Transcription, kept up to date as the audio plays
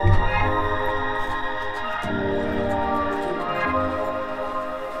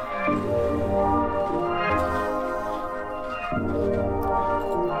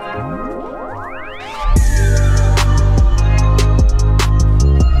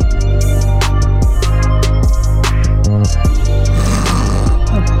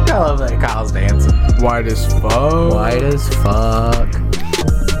White as fuck. White as fuck.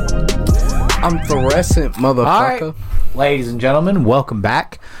 I'm fluorescent, motherfucker. All right. Ladies and gentlemen, welcome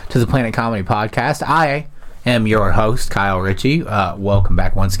back to the Planet Comedy Podcast. I am your host, Kyle Ritchie. Welcome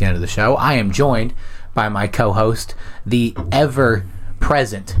back once again to the show. I am joined by my co-host, the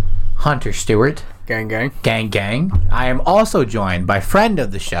ever-present Hunter Stewart. Gang, gang. Gang, gang. I am also joined by friend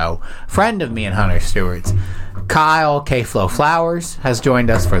of the show, friend of me and Hunter Stewart's, Kyle K-Flow Flowers has joined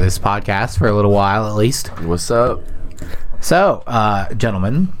us for this podcast for a little while at least. What's up? So,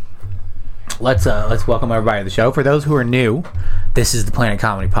 gentlemen, let's welcome everybody to the show. For those who are new, this is the Planet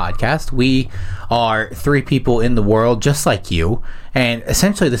Comedy Podcast. We are three people in the world just like you, and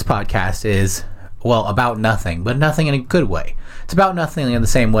essentially this podcast is, well, about nothing, but nothing in a good way. It's about nothing in the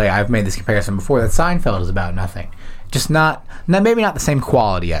same way I've made this comparison before that Seinfeld is about nothing. Just not maybe not the same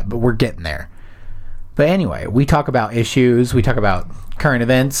quality yet, but we're getting there. But anyway, we talk about issues, we talk about current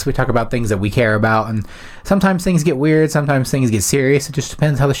events, we talk about things that we care about, and sometimes things get weird, sometimes things get serious. It just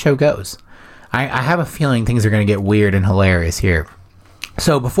depends how the show goes. I have a feeling things are going to get weird and hilarious here.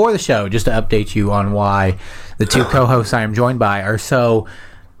 So before the show, just to update you on why the two co-hosts I am joined by are so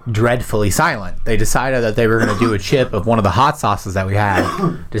dreadfully silent. They decided that they were going to do a chip of one of the hot sauces that we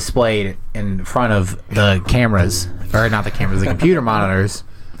had displayed in front of the cameras, or not the cameras, the computer monitors,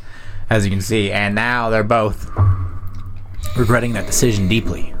 as you can see, and now they're both regretting that decision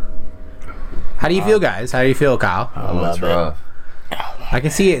deeply. How do you feel, guys? How do you feel, Kyle? That's rough. I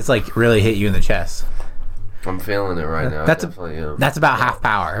can see it's like really hit you in the chest. I'm feeling it right now. That's definitely am. That's about half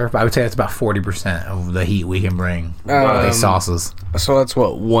power. I would say that's about 40% of the heat we can bring with these sauces. So that's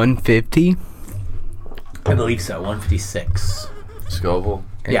what, 150? I believe so. 156. Scoville?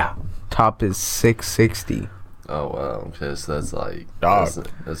 Yeah. Top is 660. Oh, wow. Because that's like... Dog,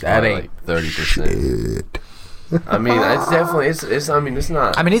 That's that probably ain't like 30%. I mean, it's definitely... It's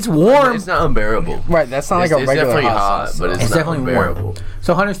not... I mean, it's warm. It's not unbearable. Right, that's not like a It's regular definitely hot hot, sauce. but it's not definitely unbearable. warm.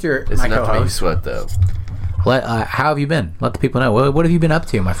 So, Hunter Stewart, It's my enough to make you co-host, sweat, though. how have you been? Let the people know. What have you been up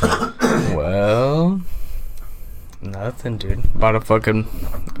to, my friend? Well, nothing, dude. Bought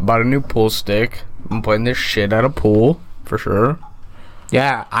a new pool stick. I'm playing this shit at a pool, for sure.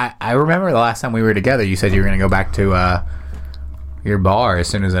 Yeah, I remember the last time we were together, you said you were going to go back to your bar as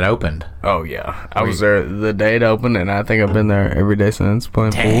soon as it opened. Oh, yeah. I was there the day it opened, and I think I've been there every day since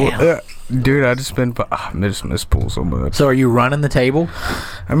playing Damn. pool. Yeah. Dude, I just miss pool so much. So, are you running the table?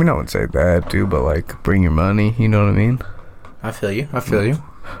 I mean, I wouldn't say that, dude, but, like, bring your money. You know what I mean? I feel you.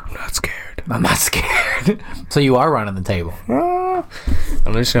 I'm not scared. I'm not scared. So, you are running the table. I'm just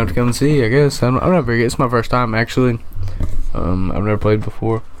going to have to come and see, I guess. I'm not very good. It's my first time, actually. I've never played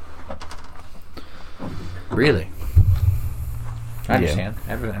before. Really? I understand.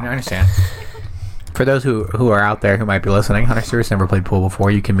 I understand. For those who are out there who might be listening, Hunter Stewart's never played pool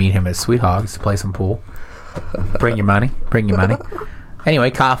before. You can meet him at Sweet Hogs to play some pool. Bring your money. Anyway,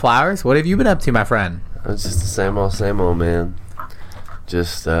 Kyle Flowers, what have you been up to, my friend? It's just the same old, man.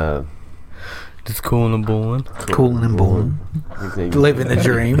 Just cooling and booling. Cooling and booling. Living the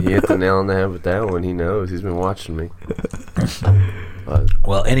dream. He hit the nail on the head with that one. He knows. He's been watching me. But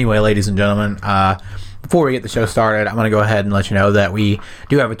Well, anyway, ladies and gentlemen, before we get the show started, I'm going to go ahead and let you know that we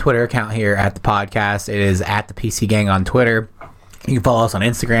do have a Twitter account here at the podcast. It is at the PC Gang on Twitter. You can follow us on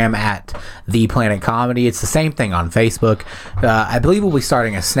Instagram at The Planet Comedy. It's the same thing on Facebook. I believe we'll be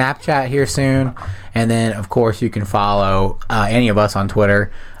starting a Snapchat here soon. And then, of course, you can follow any of us on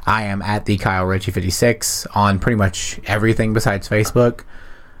Twitter. I am at the Kyle Ritchie 56 on pretty much everything besides Facebook.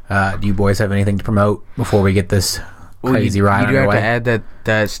 Do you boys have anything to promote before we get this crazy ride You do have underway? to add that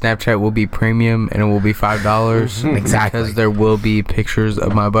Snapchat will be premium and it will be $5. Exactly. Because there will be pictures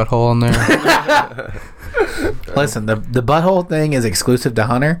of my butthole on there. Listen, the butthole thing is exclusive to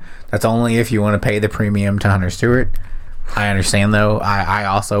Hunter. That's only if you want to pay the premium to Hunter Stewart. I understand, though. I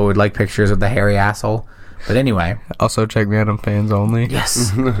also would like pictures of the hairy asshole. But anyway. Also, check me out on Fans Only.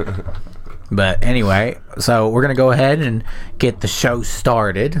 Yes. But anyway, so we're going to go ahead and get the show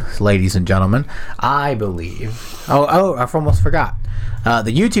started, ladies and gentlemen. I believe... Oh, I almost forgot.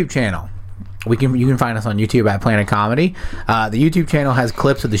 The YouTube channel. You can find us on YouTube at Planet Comedy. The YouTube channel has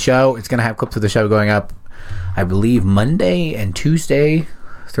clips of the show. It's going to have clips of the show going up, I believe, Monday and Tuesday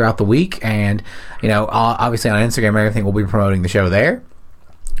throughout the week. And, you know, obviously on Instagram and everything, we'll be promoting the show there.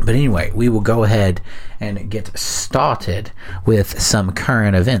 But anyway, we will go ahead and get started with some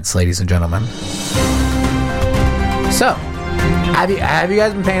current events, ladies and gentlemen. So, have you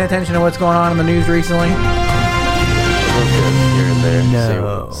guys been paying attention to what's going on in the news recently? here and there,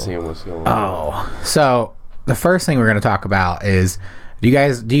 No. seeing what's going on. Oh, so the first thing we're going to talk about is,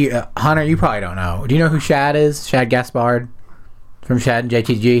 Hunter, you probably don't know. Do you know who Shad is? Shad Gaspard from Shad and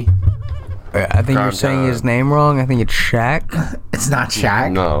JTG? I think you're Prime saying time. his name wrong. I think it's Shaq. It's not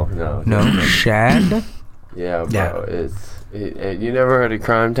Shaq. No. No, Shad. Yeah, bro. Yeah. You never heard of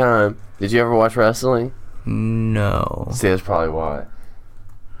Crime Time? Did you ever watch wrestling? No. See, that's probably why.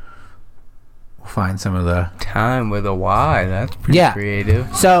 We'll find some of the... Time with a Y. That's pretty Yeah.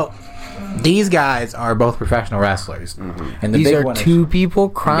 creative. So, these guys are both professional wrestlers. And the These big are one is- two people.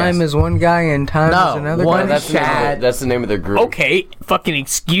 Crime Yes. is one guy and time No, is another one guy. is Shad. That's the name of their group. Okay, fucking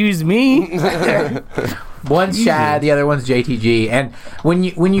excuse me. One's Shad, the other one's JTG. And when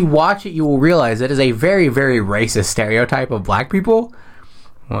you watch it, you will realize it is a very, very racist stereotype of black people.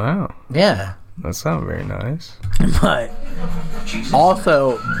 Wow, Yeah. that's not very nice. But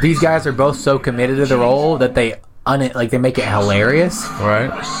also, these guys are both so committed to the role that they make it hilarious. Right?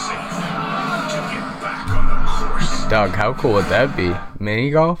 Dog, how cool would that be?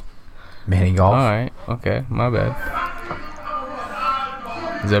 Mini golf? Mini golf. Alright, okay, my bad.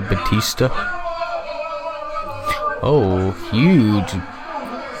 Is that Batista? Oh, huge.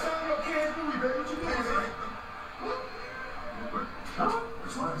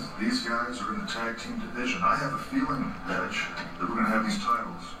 These guys are in the tag team division. I have a feeling, Edge, that we're going to have these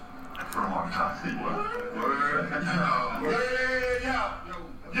titles for a long time.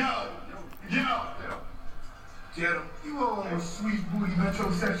 Get him. You old sweet booty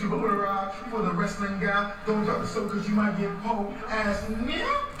metrosexual hoorah for the wrestling guy. Don't drop the soul because you might get poked ass nigga. Get him.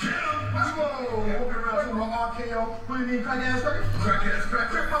 You old walking around to my RKO. What do you mean, crack ass cracker? Crack ass cracker.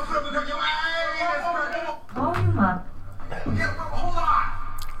 Crack my foot because your ass. Volume up. Yeah, but hold on.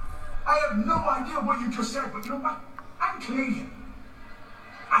 I have no idea what you just said, but you know what? I'm Canadian.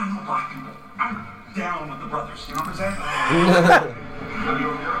 I know black people. I'm down with the brothers. You know what I'm saying?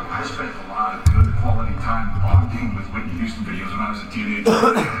 I spent a lot of good quality time bonding with Whitney Houston videos when I was a teenager. I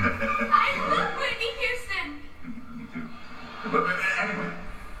love Whitney Houston. Me too. But anyway,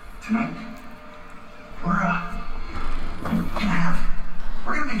 tonight we're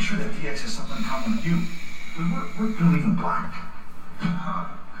gonna make sure that DX has something in common with you. We're gonna leave him black.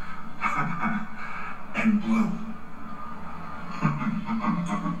 And blue.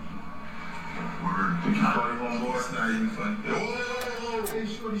 Word. Did you call your homeboy? It's not even funny. Whoa! Hey,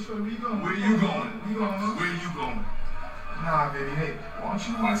 shorty, where you going? Where you going? Where you going? Nah, baby, hey, why don't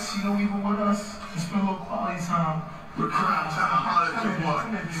you see no evil with us and spend a little quality time? We're Crime Time, holla at your boy.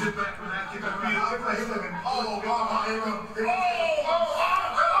 Sit back, relax, get your feet up.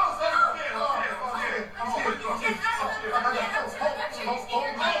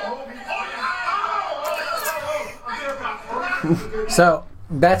 So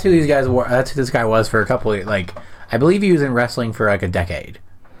that's who these guys were. That's who this guy was for a couple of, I believe he was in wrestling for like a decade.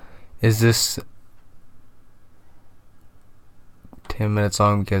 Is this 10 minutes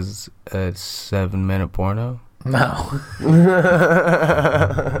long because it's 7-minute porno? No.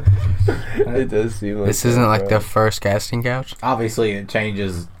 It does seem like This isn't like the first casting couch? Obviously, it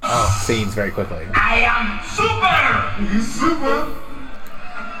changes scenes very quickly. I am super! He's super!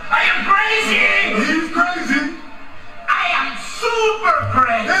 I am crazy! He's crazy! I am super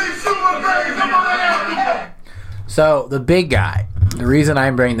crazy! He's super crazy! Come on! So the big guy. The reason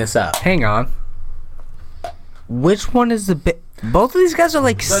I'm bringing this up. Hang on. Which one is the big? Both of these guys are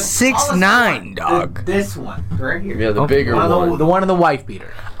like 6'9", dog. This one right here. Yeah, the bigger one. The one in the wife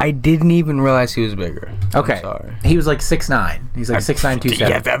beater. I didn't even realize he was bigger. Okay. I'm sorry. He was like 6'9". He's like 6'9", 270.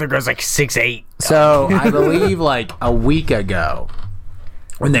 Yeah, the other girl's like 6'8". So I believe like a week ago,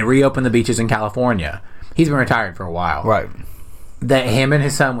 when they reopened the beaches in California, he's been retired for a while. Right. That him and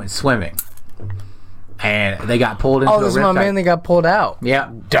his son went swimming, and they got pulled into Oh, a this is my riptide. man that got pulled out.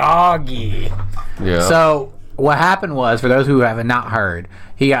 Yeah. Doggy. Yeah. So what happened was, for those who have not heard,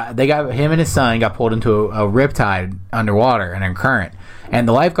 him and his son got pulled into a riptide underwater and in current, and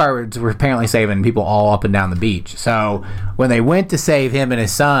the lifeguards were apparently saving people all up and down the beach. So when they went to save him and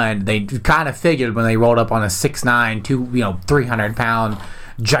his son, they kind of figured when they rolled up on a 6'9", 300-pound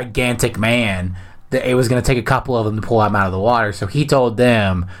gigantic man, that it was going to take a couple of them to pull him out of the water. So he told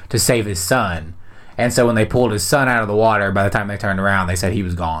them to save his son, and so when they pulled his son out of the water, by the time they turned around, they said he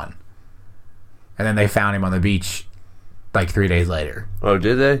was gone. And then they found him on the beach like 3 days later. Oh,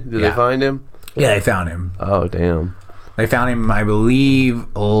 did they? Did Yeah. they find him? Yeah, they found him. Oh, damn. They found him, I believe,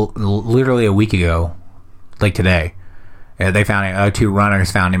 literally a week ago, like today. They found him. 2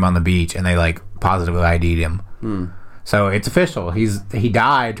 runners found him on the beach, and they like positively ID'd him. So it's official. He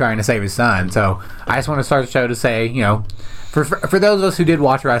died trying to save his son. So I just want to start the show to say, for those of us who did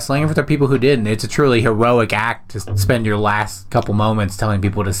watch wrestling, and for the people who didn't, it's a truly heroic act to spend your last couple moments telling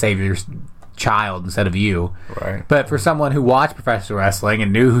people to save your child instead of you. Right. But for someone who watched professional wrestling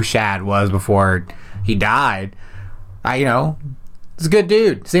and knew who Shad was before he died, He's a good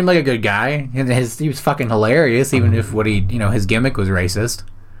dude. Seemed like a good guy. And he was fucking hilarious, even if his gimmick was racist.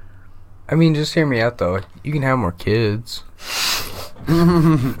 I mean, just hear me out though. You can have more kids.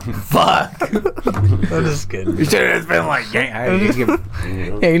 Fuck. That is good. You should have been like, Yeah,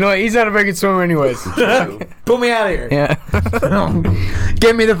 you know what? He's not a very good swimmer, anyways. pull me out of here. Yeah.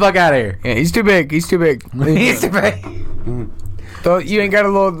 Get me the fuck out of here. Yeah, he's too big. He's too big. He's right. You ain't got the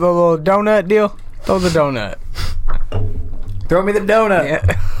little donut deal? Throw the donut. Throw me the donut.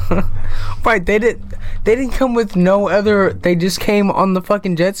 Yeah. Right, they didn't come with no other. They just came on the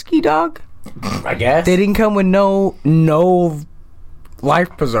fucking jet ski, dog. I guess. They didn't come with no life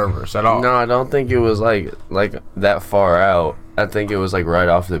preservers at all. No, I don't think it was like that far out. I think it was like right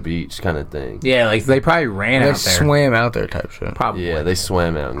off the beach kind of thing. Yeah, like they probably ran They out there. swam out there type shit. Probably. Yeah, they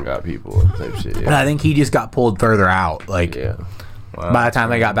swam out and got people type shit. And Yeah. I think he just got pulled further out. Like, Yeah. Wow. by the time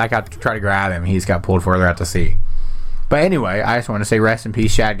they got back out to try to grab him, he's got pulled further out to sea. But anyway, I just want to say rest in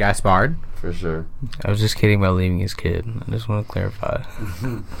peace, Shad Gaspard. For sure. I was just kidding about leaving his kid. I just want to clarify.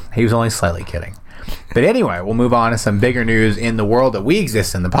 He was only slightly kidding. But anyway, we'll move on to some bigger news in the world that we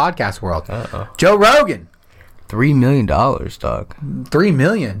exist in, the podcast world. Uh-oh. Joe Rogan, $3 million, dog. 3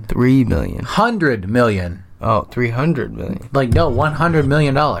 million. 3 million. 100 million. Oh, 300 million. Like, no, $100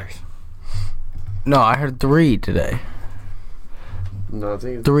 million. No, I heard 3 today. No, I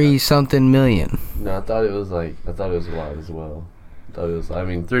think 3 something million. No, I thought it was a lot as well. I thought it was. I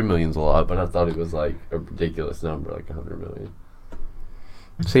mean, 3 million's a lot, but I thought it was like a ridiculous number, like 100 million.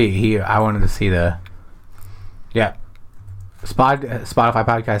 See, I wanted to see the... Yeah. Spotify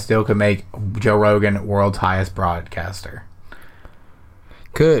podcast still could make Joe Rogan world's highest broadcaster.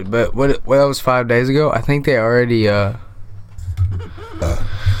 Good, but what that was 5 days ago? I think they already, within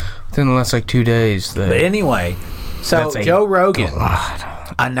the last, 2 days. But anyway, so That's a Joe Rogan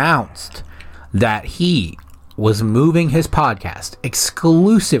announced that he was moving his podcast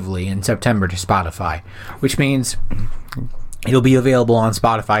exclusively in September to Spotify, which means it'll be available on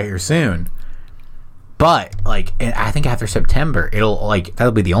Spotify here soon. But I think after September,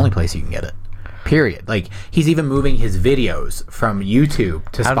 that'll be the only place you can get it. Period. He's even moving his videos from YouTube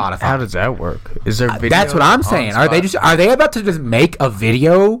to Spotify. How does that work? Is there video? That's what I'm saying. Are they about to just make a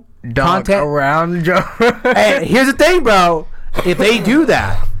video content around Joe? Hey, here's the thing, bro. If they do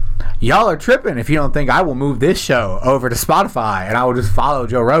that, y'all are tripping if you don't think I will move this show over to Spotify and I will just follow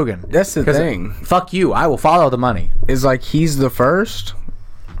Joe Rogan. That's the 'Cause thing. Fuck you. I will follow the money. Is he's the first,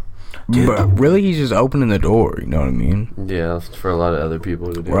 but really he's just opening the door. You know what I mean? Yeah, that's for a lot of other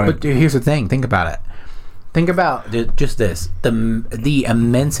people to do. Right. But dude, here's the thing. Think about it. Think about just this. The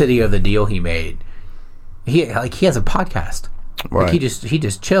immensity of the deal he made. He has a podcast. Right. He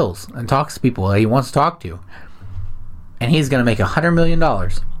just chills and talks to people that he wants to talk to. And he's going to make $100 million.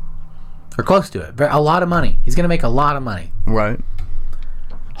 Or close to it. A lot of money. He's going to make a lot of money. Right.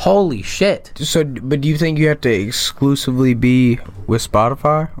 Holy shit. So, but do you think you have to exclusively be with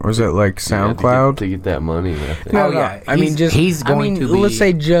Spotify, or is it SoundCloud? to get that money. I think. Oh, yeah. I mean, he's going to be... Let's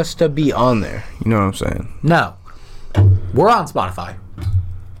say just to be on there. You know what I'm saying? No. We're on Spotify.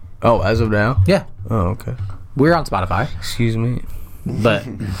 Oh, as of now? Yeah. Oh, okay. We're on Spotify. Excuse me. But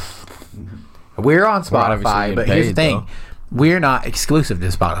we're on obviously Spotify. getting But here's the paid, thing. though. We're not exclusive to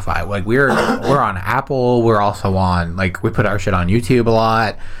Spotify. We're on Apple. We're also on... we put our shit on YouTube a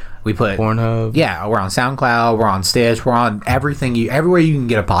lot. We put... Pornhub. Yeah, we're on SoundCloud. We're on Stitch. We're on everything. Everywhere you can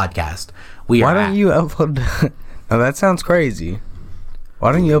get a podcast. We Why are don't you upload? Now that sounds crazy.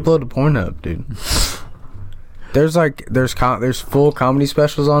 Why don't you upload to Pornhub, dude? There's full comedy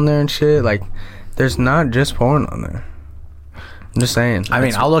specials on there and shit. There's not just porn on there. I'm just saying. I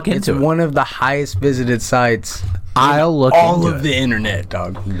mean, I'll look into It's it. one of the highest visited sites. I'll look all into of it. the internet,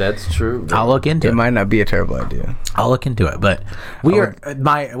 dog. That's true. bro. I'll look into It it. might not be a terrible idea. I'll look into it. But we are...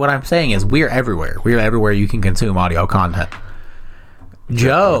 What I'm saying is we're everywhere. We're everywhere you can consume audio content.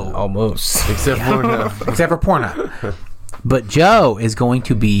 Joe... Almost. Except for except for Pornhub. But Joe is going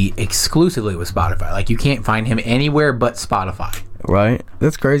to be exclusively with Spotify. You can't find him anywhere but Spotify. Right?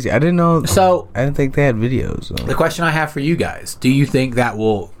 That's crazy. I didn't know. So I didn't think they had videos. Though. the question I have for you guys: Do you think that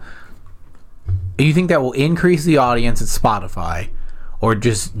will increase the audience at Spotify, or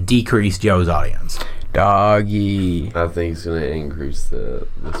just decrease Joe's audience? Doggy. I think it's gonna increase the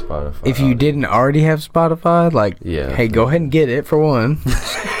Spotify. If you didn't already have Spotify, Yeah. hey, go ahead and get it for one.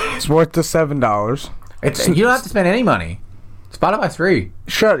 It's worth the $7. You don't have to spend any money. Spotify's free.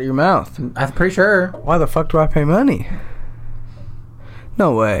 Shut your mouth. I'm pretty sure. Why the fuck do I pay money?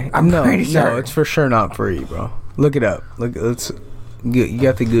 No way. I'm no, pretty sure. No, it's for sure not free, bro. Look it up. You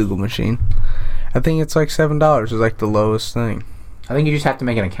got the Google machine. I think it's $7 is the lowest thing. I think you just have to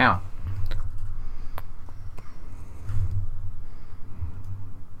make an account.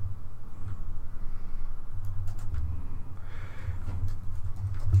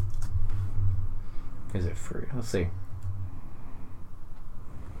 Is it free? Let's see.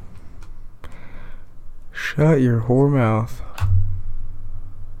 Shut your whore mouth.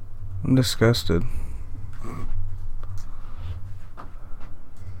 I'm disgusted.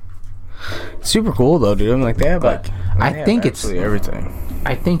 Super cool though, dude. I'm like, they have like, I think it's absolutely everything.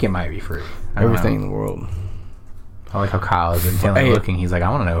 I think it might be free. I don't Everything in know. the world. I like how Kyle is intently Hey. looking. He's like, I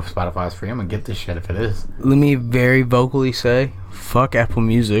want to know if Spotify's free. I'm gonna get this shit if it is. Let me very vocally say, fuck Apple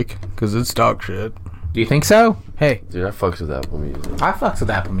Music, because it's dog shit. Do you think so? Hey, Dude, I fucks with Apple Music. I fucks with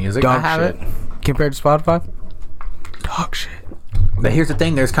Apple Music. I dog have shit. Compared to Spotify? Dog shit. it. But here's the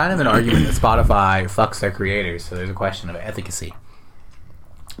thing. There's kind of an argument that Spotify fucks their creators, so there's a question of efficacy.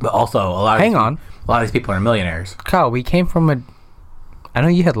 But also, a lot of Hang on. a lot of these people are millionaires. Kyle, we came from a... I know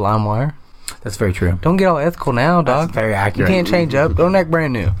you had LimeWire. That's very true. Don't get all ethical now, dog. That's very You accurate. can't change up. Don't act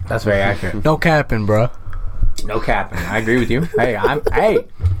brand new. That's very accurate. No capping, bruh. No capping. I agree with you.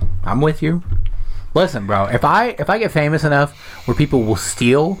 I'm with you. Listen, bro. If I get famous enough where people will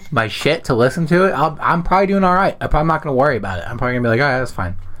steal my shit to listen to it, I'm probably doing all right. I'm probably not gonna worry about it. I'm probably gonna be like, all right, that's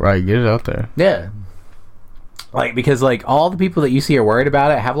fine. Right, get it out there. Yeah. Like because like all the people that you see are worried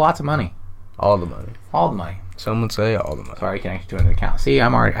about it have lots of money. All the money. All the money. Some would say all the money. Sorry, connected to an account. See, I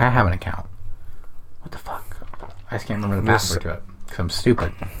have an account. What the fuck? I just can't remember the This- password to it because I'm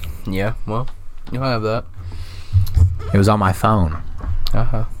stupid. Yeah, well, you'll have that. It was on my phone.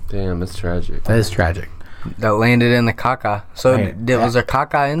 Uh-huh. Damn, that's tragic. That is tragic. That landed in the caca. So, Hey, was there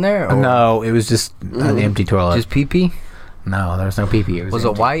caca in there? Or No, it was just an empty toilet. Just pee-pee? No, there was no pee-pee. Was it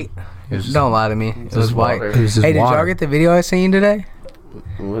empty. white? It was just, Don't lie to me. It was white. water. It was just Hey, did water. y'all get the video I seen today?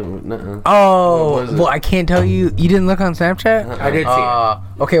 Nuh-uh. Oh, What was it? well, I can't tell you. You didn't look on Snapchat? I did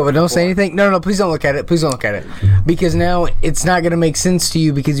see Okay, well, don't say anything. No, please don't look at it. Please don't look at it. Because now it's not going to make sense to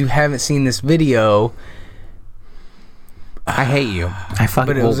you because you haven't seen this video. it. I hate you. I fucking.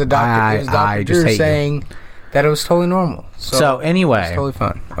 But it was a doctor. It was I Dr. just Drew hate saying that it was totally normal. So it's anyway, totally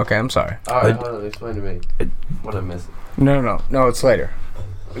fine. Okay, I'm sorry. Alright, hold on, explain to me. What I missed. No, it's later.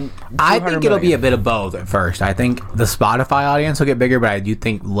 I 200 think it'll be a million. bit of both at first. I think the Spotify audience will get bigger, but I do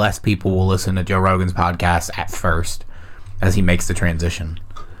think less people will listen to Joe Rogan's podcast at first as he makes the transition.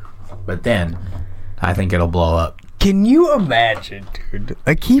 But then I think it'll blow up. Can you imagine, dude?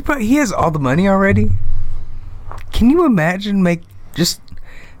 Like he has all the money already. Can you imagine just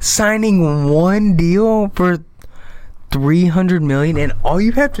signing one deal for $300 million, and all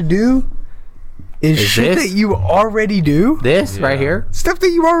you have to do is shit this? that you already do? This right here? Stuff that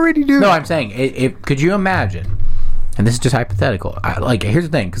you already do. No, I'm saying, could you imagine? And this is just hypothetical. Here's the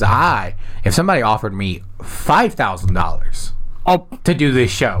thing, because if somebody offered me $5,000 to do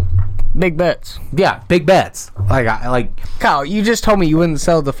this show, Big bets. yeah, big bets. Kyle, you just told me you wouldn't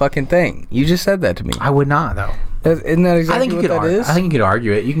sell the fucking thing. You just said that to me. I would not though. Isn't that I exactly think you what could that argue. is? I think you could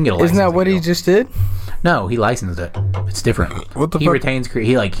argue it. You can get a license. Isn't that what he just did? No, he licensed it. It's different. What the he fuck? retains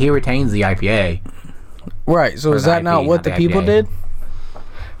he retains the IPA. Right, so Or is the that not IP, what not the the people IPA. did?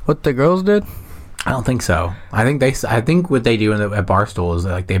 What the girls did? I don't think so. I think what they do at Barstool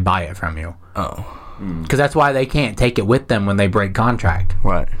is they buy it from you. Oh. Because that's why they can't take it with them when they break contract.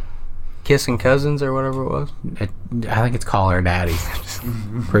 Right. Kissing cousins or whatever it was? I think it's Call Her Daddy.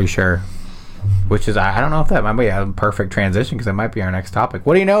 Pretty sure. Which is, I don't know if that might be a perfect transition because it might be our next topic.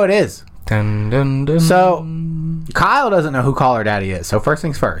 What do you know it is? Dun, dun, dun. So, Kyle doesn't know who Call Her Daddy is. So first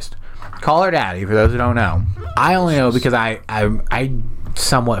things first. Call Her Daddy, for those who don't know. I only know because I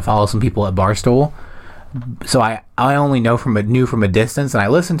somewhat follow some people at Barstool. So I only knew from a distance, and I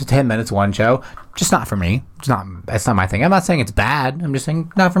listened to 10 minutes one show. Just not for me. That's not my thing. I'm not saying it's bad. I'm just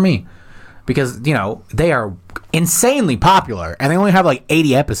saying not for me. Because, they are insanely popular, and they only have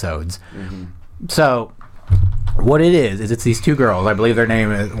 80 episodes. Mm-hmm. So what it is it's these two girls. I believe their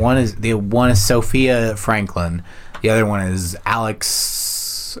name is one is Sophia Franklin. The other one is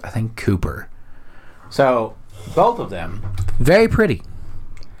Alex, I think, Cooper. So both of them very pretty.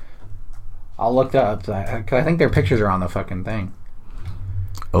 I'll look that up because I think their pictures are on the fucking thing.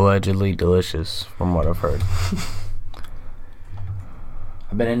 Allegedly delicious, from what I've heard.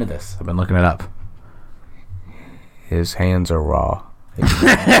 I've been into this. I've been looking it up. His hands are raw.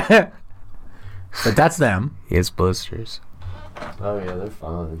 But that's them. He has blisters. Oh yeah, they're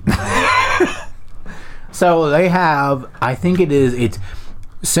fine. So they have, I think it's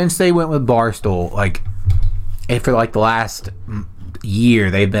since they went with Barstool, for the last year,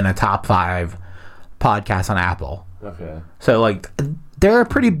 they've been a top 5 podcast on Apple. Okay. So they're a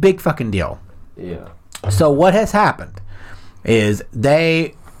pretty big fucking deal. Yeah. So what has happened is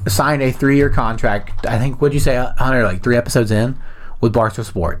they signed a 3-year contract. I think, what'd you say, Hunter, 3 episodes in with Barstool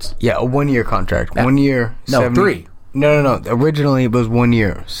Sports? Yeah, a 1-year contract. 1 year. No, 70 3. No. Originally, it was 1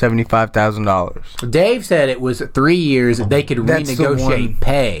 year, $75,000. Dave said it was 3 years. They could That's the one. renegotiate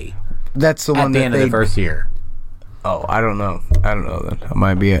pay That's the at one the that end of they. the first year. Oh, I don't know. Then I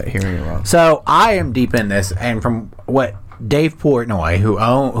might be hearing it wrong. So I am deep in this, and from what Dave Portnoy,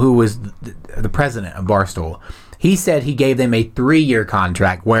 who was the president of Barstool, he said he gave them a 3-year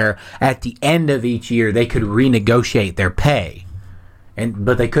contract where at the end of each year they could renegotiate their pay,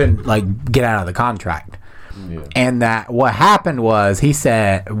 but they couldn't like get out of the contract. Yeah. And that what happened was he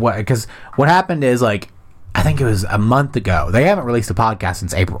said because what happened is like I think it was a month ago. They haven't released a podcast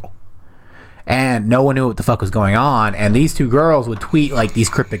since April. And no one knew what the fuck was going on. And these two girls would tweet like these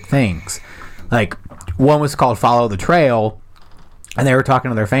cryptic things. Like one was called Follow the Trail. And they were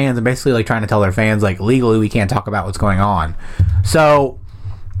talking to their fans and basically like trying to tell their fans like legally we can't talk about what's going on. So,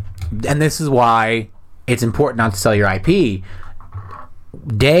 and this is why it's important not to sell your IP.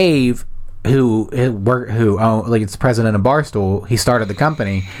 Dave, who like it's the president of Barstool, he started the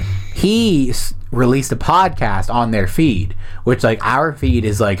company. He released a podcast on their feed, which like our feed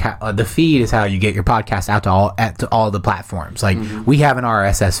is like the feed is how you get your podcast out to all the platforms. Like we have an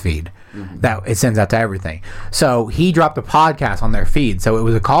RSS feed that it sends out to everything. So he dropped a podcast on their feed. So it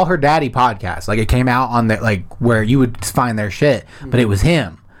was a Call Her Daddy podcast. Like it came out on the like where you would find their shit, but it was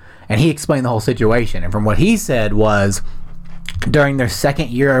him, and he explained the whole situation. And from what he said was, during their second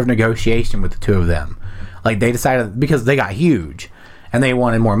year of negotiation with the two of them, like they decided because they got huge and they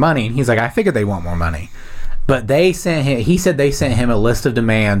wanted more money, and he's like, I figured they want more money. But they sent him, he said they sent him a list of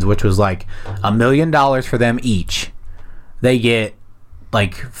demands, which was like $1 million for them each. They get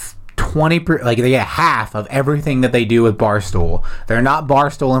like 20, like they get half of everything that they do with Barstool. They're not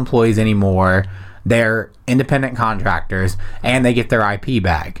Barstool employees anymore. They're independent contractors, and they get their IP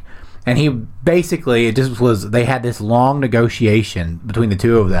back. And he basically, it just was, they had this long negotiation between the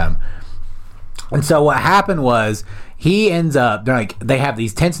two of them. And so what happened was he ends up, they have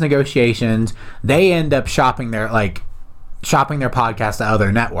these tense negotiations. They end up shopping their podcast to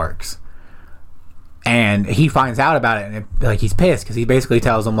other networks. And he finds out about it, and he's pissed because he basically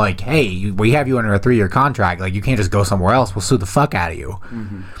tells them like, hey, we have you under a 3-year contract. Like you can't just go somewhere else. We'll sue the fuck out of you.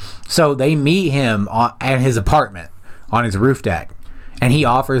 Mm-hmm. So they meet him at his apartment on his roof deck. And he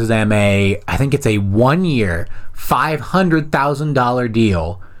offers them I think it's a 1-year, $500,000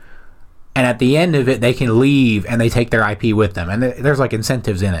 deal. And at the end of it, they can leave and they take their IP with them. And there's like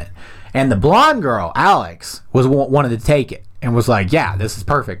incentives in it. And the blonde girl, Alex, wanted to take it and was like, yeah, this is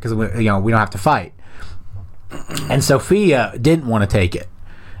perfect because we don't have to fight. And Sophia didn't want to take it.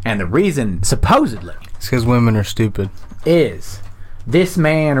 And the reason, supposedly, It's because women are stupid. is this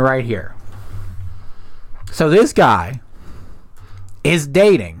man right here. So this guy is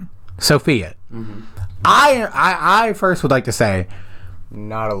dating Sophia. Mm-hmm. I first would like to say,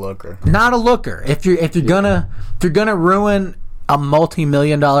 Not a looker. not a looker. If you're gonna ruin a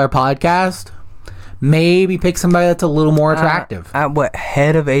multi-million-dollar podcast, maybe pick somebody that's a little more attractive. What,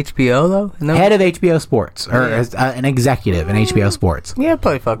 head of HBO though? No? Head of HBO Sports, or as, an executive in HBO Sports. Yeah, I'd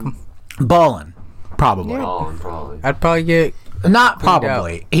probably fuck him. Ballin', probably. Colin, probably. I'd probably get. Not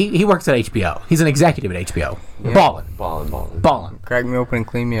probably. He works at HBO. He's an executive at HBO. Yeah. Ballin'. Crack me open and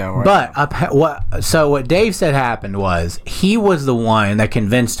clean me out. Right? But what Dave said happened was he was the one that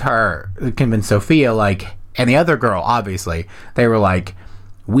convinced Sophia, like, and the other girl, obviously, they were like,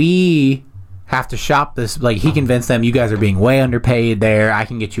 we have to shop this. Like, he convinced them, you guys are being way underpaid there. I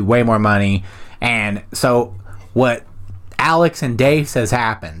can get you way more money. And so what Alex and Dave says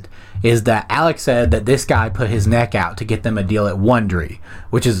happened is that Alex said that this guy put his neck out to get them a deal at Wondery,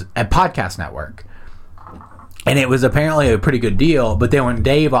 which is a podcast network. And it was apparently a pretty good deal, but then when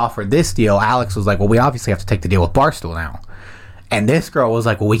Dave offered this deal, Alex was like, well, we obviously have to take the deal with Barstool now. And this girl was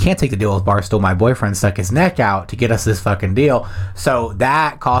like, well, we can't take the deal with Barstool. My boyfriend stuck his neck out to get us this fucking deal. So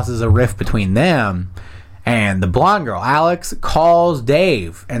that causes a rift between them. And the blonde girl, Alex, calls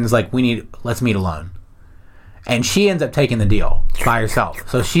Dave and is like, let's meet alone. And she ends up taking the deal by herself.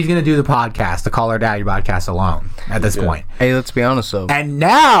 So she's going to do the podcast, the Call Her Daddy podcast alone at this point. Hey, let's be honest though. And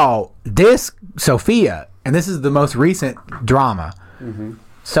now this Sophia, and this is the most recent drama,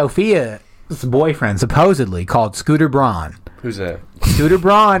 Sophia's boyfriend supposedly called Scooter Braun. Who's that? Scooter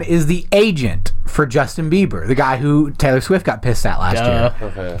Braun is the agent for Justin Bieber, the guy who Taylor Swift got pissed at last year.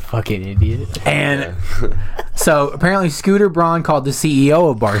 Okay. Fucking idiot. And so apparently Scooter Braun called the CEO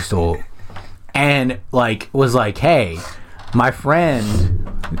of Barstool and was like, hey, my friend,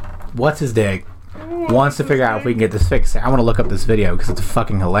 what's his dick, wants to figure out if we can get this fixed. I want to look up this video because it's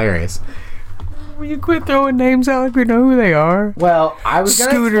fucking hilarious. Will you quit throwing names out like we know who they are? Well, I was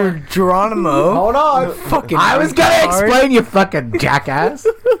gonna Scooter Geronimo. hold on. Fucking I was gonna retard. explain, you fucking jackass.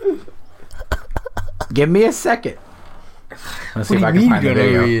 Give me a second. Let's see if I can find the know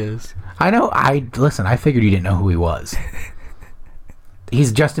video. who he is? I know. Listen. I figured you didn't know who he was.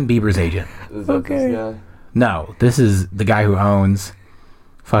 He's Justin Bieber's agent. Is that this guy? No, this is the guy who owns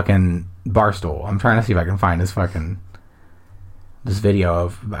fucking Barstool. I'm trying to see if I can find this video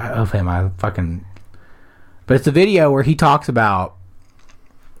of him. But it's a video where he talks about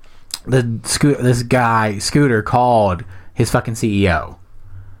this guy Scooter called his fucking CEO.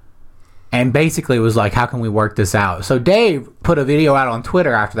 And basically was like, how can we work this out? So Dave put a video out on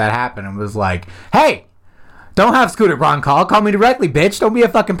Twitter after that happened and was like, hey, don't have Scooter Braun call me directly, bitch. Don't be a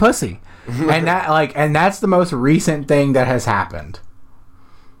fucking pussy. And that's the most recent thing that has happened.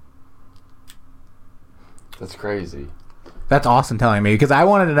 That's crazy. That's awesome telling me, because I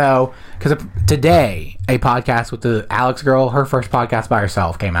wanted to know, because today a podcast with the Alex girl, her first podcast by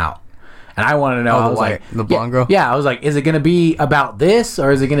herself came out. And I wanted to know, I was like, the blonde girl? Yeah, I was like, is it going to be about this,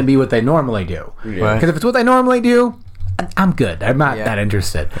 or is it going to be what they normally do? Yeah. Because if it's what they normally do, I'm good. I'm not that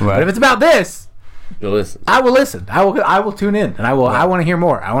interested. Right. But if it's about this, You'll listen. I will listen. I will tune in, and I want to hear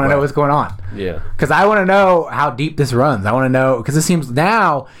more. I want to know what's going on. Yeah. Because I want to know how deep this runs. I want to know, because it seems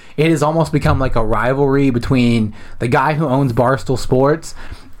now it has almost become like a rivalry between the guy who owns Barstool Sports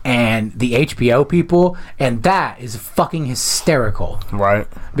and the HBO people, and that is fucking hysterical. Right.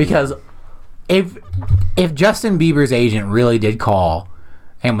 Because if Justin Bieber's agent really did call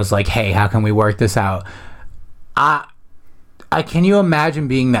and was like, hey, how can we work this out? Can you imagine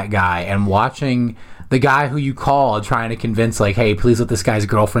being that guy and watching the guy who you called trying to convince, like, hey, please let this guy's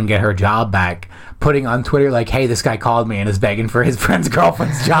girlfriend get her job back, putting on Twitter like, hey, this guy called me and is begging for his friend's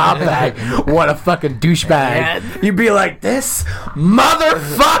girlfriend's job back. What a fucking douchebag. You'd be like, this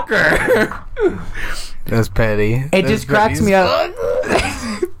motherfucker. That's petty. It just cracks me up.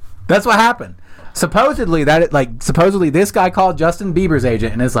 That's what happened. Supposedly this guy called Justin Bieber's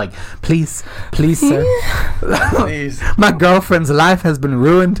agent and is like, please sir, Please. my girlfriend's life has been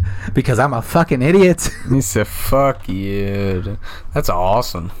ruined because I'm a fucking idiot. He said, fuck you. That's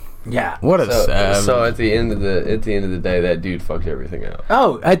awesome. Yeah. What a savage. So at the end of the day, that dude fucked everything out.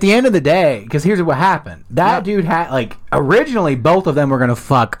 Oh, at the end of the day, because here's what happened. That dude had, like, originally both of them were gonna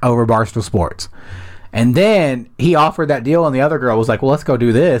fuck over Barstool Sports. And then he offered that deal, and the other girl was like, well, let's go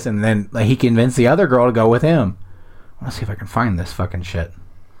do this. And then he convinced the other girl to go with him. Let's see if I can find this fucking shit.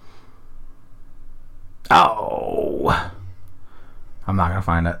 Oh. I'm not going to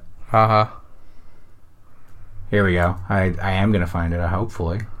find it. Haha. Here we go. I am going to find it,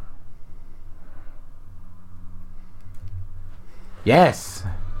 hopefully. Yes.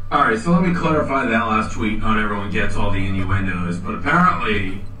 All right, so let me clarify that last tweet. Not everyone gets all the innuendos, but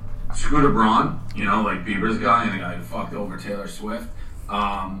apparently Scooter Braun, like Bieber's guy and the guy who fucked over Taylor Swift,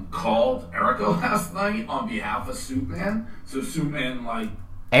 called Erica last night on behalf of Suitman. So Suitman,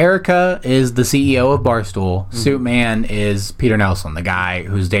 Erica is the CEO of Barstool. Mm-hmm. Suitman is Peter Nelson, the guy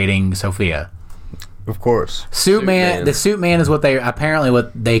who's dating Sophia. Of course. Suitman. The Suitman is what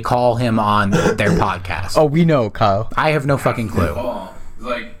they call him on their podcast. Oh, we know, Kyle. I have no fucking clue. He's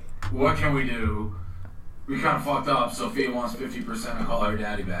like, what can we do? We kind of fucked up. Sophia wants 50% to call her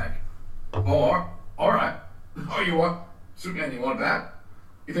daddy back. Oh, all right. Oh, you want Suitman? You want it back?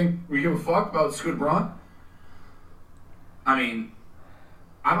 You think we give a fuck about Scooter Braun? I mean,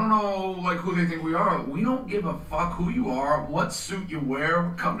 I don't know, who they think we are. We don't give a fuck who you are, what suit you wear,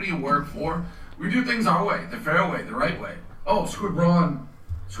 what company you work for. We do things our way, the fair way, the right way. Oh, Scooter Braun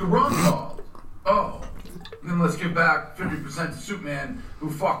called. Oh, then let's give back 50% to Suitman, who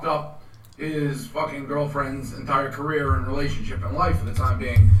fucked up his fucking girlfriend's entire career and relationship and life for the time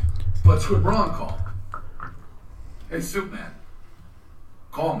being. But Scooter Braun called. Hey, Suitman,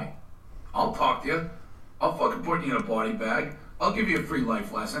 call me. I'll talk to you. I'll fucking put you in a body bag. I'll give you a free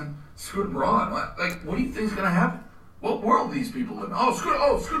life lesson. Scooter Braun, what do you think's gonna happen? What world these people live in?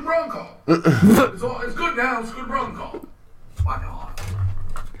 Scooter Braun called. It's good now. Scooter Braun called. Why not?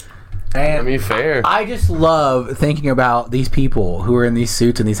 And fair. I just love thinking about these people who are in these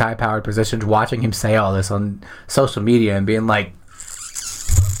suits and these high-powered positions, watching him say all this on social media and being like,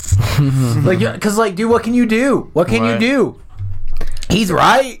 because dude, what can you do? What can you do? He's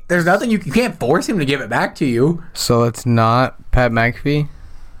right. There's nothing you can't force him to give it back to you. So it's not Pat McAfee?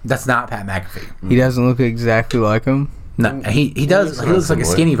 That's not Pat McAfee. He doesn't look exactly like him? No, he does. He looks like a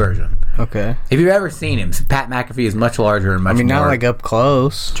skinny version. Okay. If you've ever seen him, Pat McAfee is much larger and much more not like up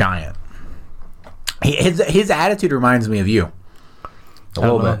close. Giant. His attitude reminds me of you. A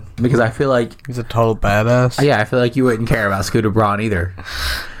little bit. Because I feel like he's a total badass. Yeah, I feel like you wouldn't care about Scooter Braun either.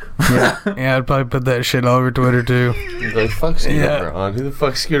 Yeah, I'd probably put that shit all over Twitter too. He's like, fuck Scooter Braun. Who the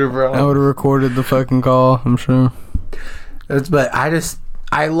fuck's Scooter Braun? I would have recorded the fucking call, I'm sure. But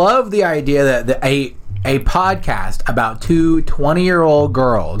I love the idea that a podcast about two 20-year-old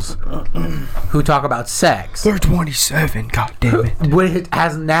girls who talk about sex. They're 27. God damn it. Which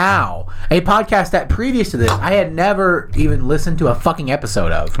has now a podcast that previous to this I had never even listened to a fucking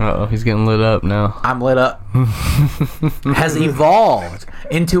episode of. Uh-oh, he's getting lit up now. I'm lit up. Has evolved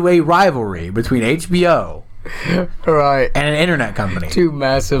into a rivalry between HBO Right. and an internet company. Two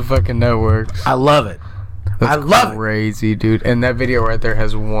massive fucking networks. I love it. I love it. Crazy, dude. And that video right there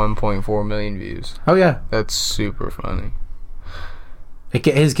has 1.4 million views. Oh yeah, That's super funny. it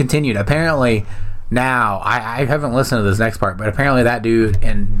has continued. Apparently, now I haven't listened to this next part, but apparently that dude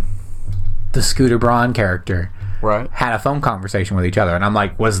and the Scooter Braun character Right? had a phone conversation with each other, and I'm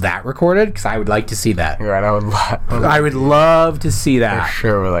like, was that recorded? Because I would like to see that. You're right. I would love to see for that.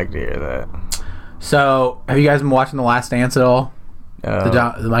 sure would like to hear that. So, have you guys been watching The Last Dance at all?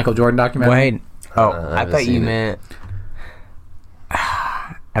 The Michael Jordan documentary. Wait. Oh, I I haven't thought you seen it. meant.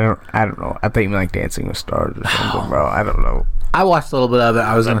 I don't know. I thought you meant like Dancing with Stars or something, bro. I don't know. I watched a little bit of it.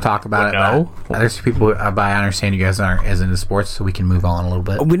 I was going to talk about it. No. But there's people, but I understand you guys aren't as into sports, so we can move on a little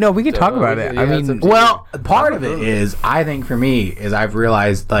bit. We can talk about it. yeah, I it's mean, up to Well, part of it is, I think for me, is I've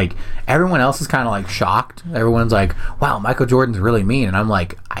realized, like, everyone else is kind of, like, shocked. Everyone's like, wow, Michael Jordan's really mean. And I'm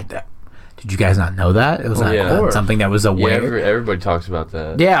like, did you guys not know that? It was like yeah. something that was Yeah, aware. everybody talks about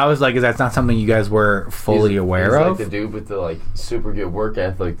that. Yeah, I was like, is that not something you guys were fully aware he's of? like the dude with the like super good work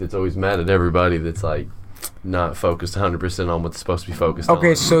ethic that's always mad at everybody that's like not focused 100% on what's supposed to be focused on.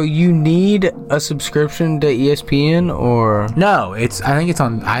 okay, so you need a subscription to ESPN or? No, I think it's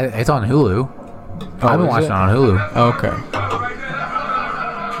on Hulu. I've been is watching it? it on Hulu. Okay.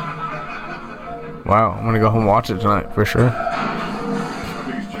 Wow, I'm gonna go home and watch it tonight for sure. How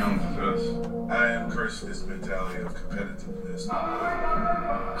big is Jones is us? I am cursed with this mentality of competitiveness.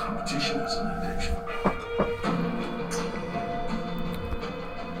 Competition is an addiction.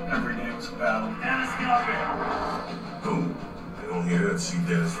 Every day was a battle. Dennis, get up here. Boom. They don't hear that. See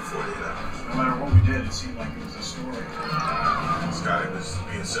Dennis for 48 hours. No matter what we did, it seemed like it was a story. Scotty was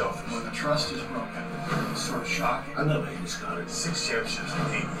being selfish. When the trust is broken, it's sort of shocking. I never hated Scotty. 6 championships in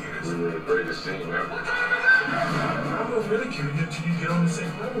 8 years. We were the greatest team ever. I don't really care until you get on the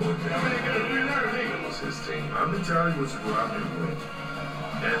same level with me. I mean, gonna do everything. It was his team. Our mentality was to go out there and win.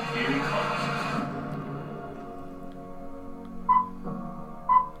 At any cost.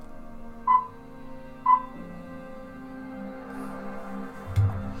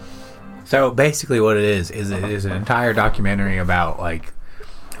 So basically, what it is it is an entire documentary about, like,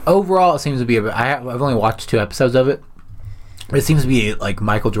 overall it seems to be I've only watched 2 episodes of it. It seems to be like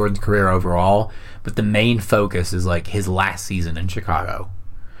Michael Jordan's career overall, but the main focus is like his last season in Chicago.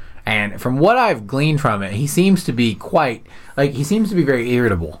 And from what I've gleaned from it, he seems to be he seems to be very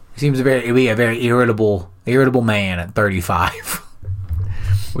irritable. He seems to be a very irritable man at 35.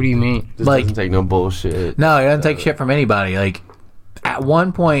 What do you mean? Just like- doesn't take no bullshit. No, he doesn't take shit from anybody. Like, at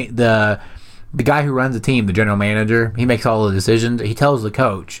one point, the guy who runs the team, the general manager, he makes all the decisions. He tells the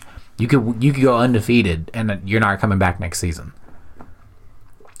coach, "You could go undefeated, and you're not coming back next season."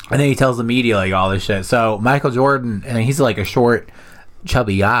 And then he tells the media like all this shit. So Michael Jordan, and he's like a short,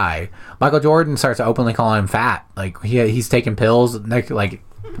 chubby guy. Michael Jordan starts to openly call him fat. Like he's taking pills. Like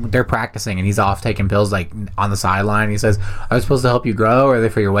they're practicing, and he's off taking pills like on the sideline. He says, "Are they supposed to help you grow, or are they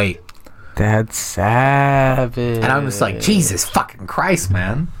for your weight?" That's savage. And I'm just like, Jesus fucking Christ,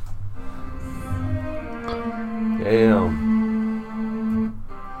 man. Damn.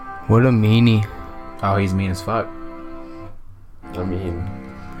 What a meanie. Oh, he's mean as fuck. I mean,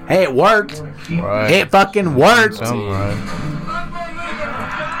 Hey, it worked. Right. It fucking worked. All right.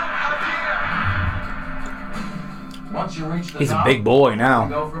 Once you reach the He's a top, big boy now.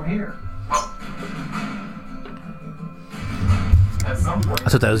 go from here. At some point,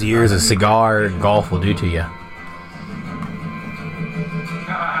 That's what those years of cigar and golf will do to you.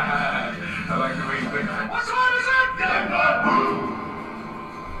 I like the way you think. What time is it?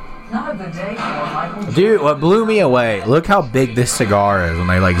 Not a good day for Michael. Dude, what blew me away, look how big this cigar is when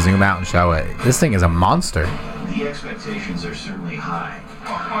they like zoom out and show it. This thing is a monster. The expectations are certainly high.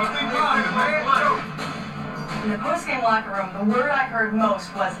 In the post-game locker room, the word I heard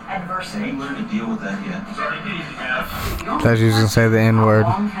most was Have adversity. you learned to deal with that yet? Thought you was gonna say the N-word.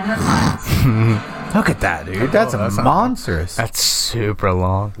 Long tenor lines. Look at that, dude. That's monstrous. That's super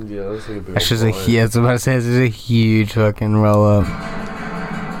long. yeah, that's like a big That's just a old huge. I was about to say, this is a huge fucking roll up.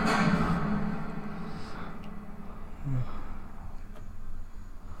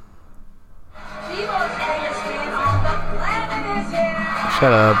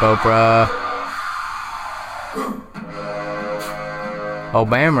 Shut up, Oprah.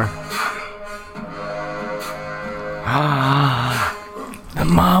 Obama. Ah, the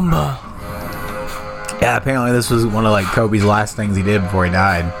Mamba. Yeah, apparently this was one of like Kobe's last things he did before he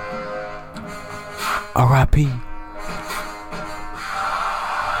died. R.I.P.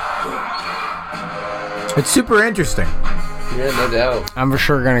 It's super interesting. Yeah, no doubt. I'm for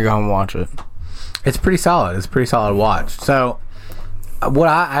sure gonna go and watch it. It's pretty solid. It's a pretty solid watch. So, what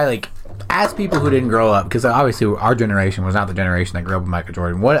I like, as people who didn't grow up, because obviously our generation was not the generation that grew up with Michael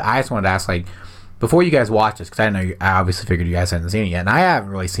Jordan. What I just wanted to ask, like, before you guys watch this, because I know I obviously figured you guys hadn't seen it yet, and I haven't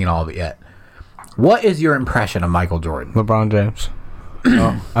really seen all of it yet. What is your impression of Michael Jordan? LeBron James.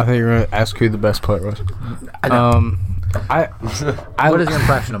 Oh, I think you're gonna ask who the best player was. I know. I What is your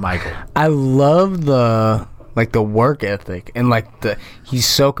impression of Michael? I love the work ethic and he's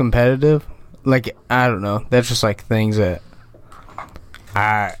so competitive. Like, I don't know, that's just like things that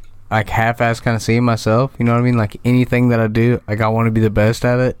I like half-ass kind of see in myself. You know what I mean? Like anything that I do, like I want to be the best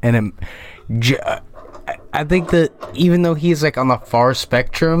at it. And I think that even though he's like on the far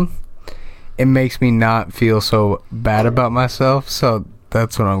spectrum, it makes me not feel so bad about myself. So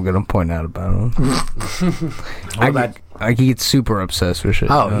that's what I'm gonna point out about him. He gets super obsessed with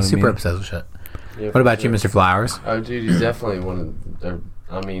shit. Oh, you know he's what I super mean? obsessed with shit. Yeah, What for about sure. you, Mr. Flowers? Oh, dude, he's definitely one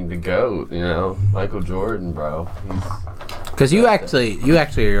of the GOAT, you know? Michael Jordan, bro. Because you actually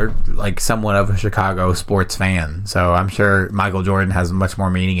are like somewhat of a Chicago sports fan, so I'm sure Michael Jordan has much more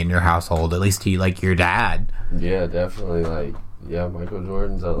meaning in your household, at least to like your dad. Yeah, definitely. Like, yeah, Michael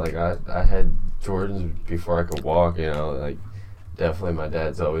Jordan's like I had Jordans before I could walk. You know, like definitely my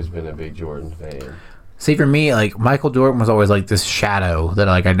dad's always been a big Jordan fan. See, for me, like Michael Jordan was always like this shadow that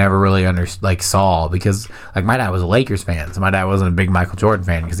like I never really saw, because like my dad was a Lakers fan, so my dad wasn't a big Michael Jordan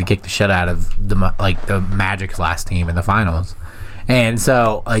fan because he kicked the shit out of the Magic's last team in the finals, and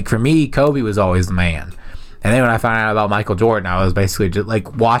so like for me, Kobe was always the man. And then when I found out about Michael Jordan, I was basically just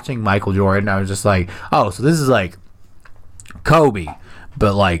like watching Michael Jordan. I was just like, oh, so this is like Kobe,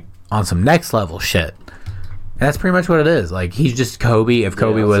 but like on some next level shit. And that's pretty much what it is. Like, he's just Kobe if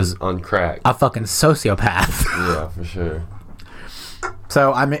Kobe was on crack. a fucking sociopath. Yeah, for sure.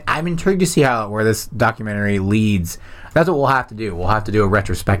 So I'm intrigued to see where this documentary leads. That's what we'll have to do. We'll have to do a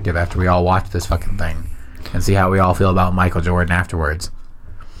retrospective after we all watch this fucking thing and see how we all feel about Michael Jordan afterwards.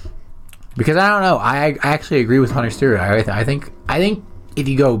 Because I don't know. I actually agree with Hunter Stewart. I think if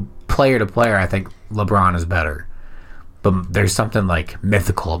you go player to player, I think LeBron is better. But there's something like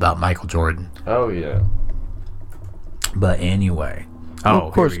mythical about Michael Jordan. Oh yeah. But anyway,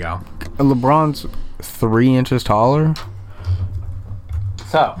 Of course. Here we go. LeBron's 3 inches taller,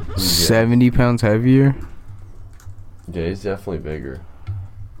 So 70 pounds heavier. Yeah, he's definitely bigger.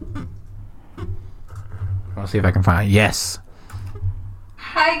 I'll see if I can find it. Yes.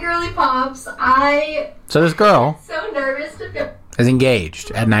 Hi, girly pops. So this girl So nervous to go. is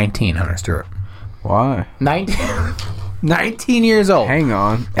engaged at 19, Hunter Stewart. Why? 19 years old. Hang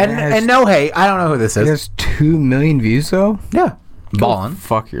on. And no hate, I don't know who this It is. has 2 million views though. Yeah. Ballin'.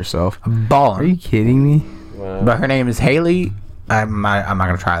 Fuck yourself. Are Ballin'. you kidding me? Wow. But her name is Haley. I'm not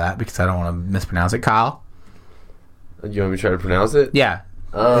going to try that because I don't want to mispronounce it. Kyle? You want me to try to pronounce it? Yeah.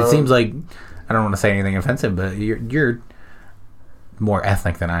 It seems like, I don't want to say anything offensive, but you're more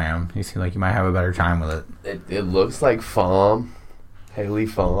ethnic than I am. You seem like you might have a better time with it. It looks like Pham. Haley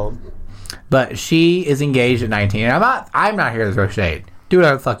Pham. But she is engaged at 19. And I'm not here to throw shade. Do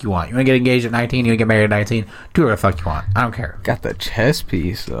whatever the fuck you want. You want to get engaged at 19? You want to get married at 19? Do whatever the fuck you want. I don't care. Got the chest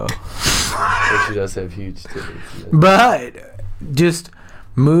piece though. But she does have huge titties. Yeah. But just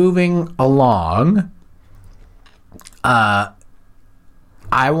moving along, I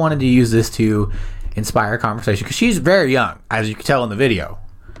wanted to use this to inspire a conversation because she's very young, as you can tell in the video.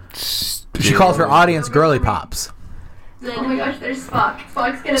 She calls her audience girly pops. Oh my gosh, there's Spock.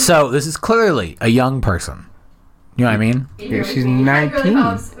 Spock's gonna So this is clearly a young person. You know what I mean? be here with she's me. Hi, girly 19.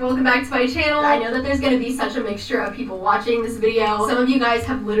 pops. Welcome back to my channel. I know that there's going to be such a mixture of people watching this video. Some of you guys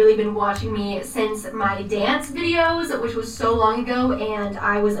have literally been watching me since my dance videos, which was so long ago, and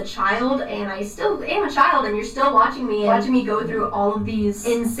I was a child, and I still am a child, and you're still watching me go through all of these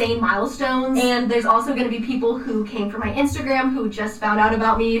insane milestones. And there's also going to be people who came from my Instagram who just found out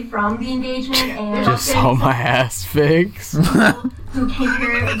about me from the engagement, and Just saw my ass fix. who came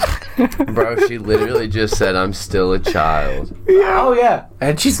here. Bro, she literally just said, I'm still a child. Oh yeah,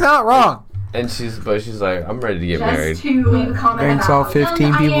 and she's not wrong. And she's like, I'm ready to get married. Just to leave a comment Thanks about all how 15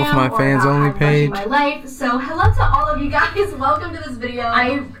 young I people for my am, or fans how only I'm rushing page. My life. So hello to all of you guys. Welcome to this video.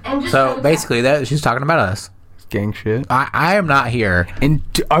 I am just So basically, that she's talking about us. Gang shit. I am not here. And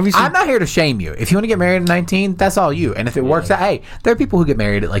obviously, I'm not here to shame you. If you want to get married at 19, that's all you. And if it works out, hey, there are people who get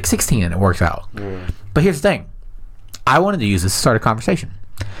married at like 16 and it works out. But here's the thing. I wanted to use this to start a conversation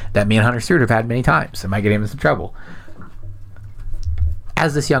that me and Hunter Stewart have had many times. It might get him into some trouble.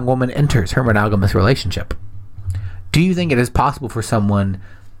 as this young woman enters her monogamous relationship, do you think it is possible for someone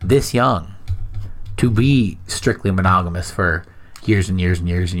this young to be strictly monogamous for years and years and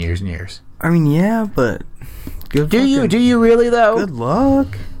years and years and years? I mean, yeah, but good. Do you really though? Good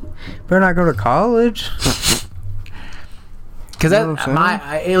luck. Better not go to college. Because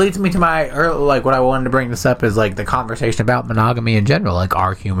it leads me to what I wanted to bring this up is like the conversation about monogamy in general. Like,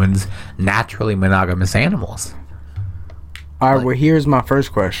 are humans naturally monogamous animals? All right, well, here's my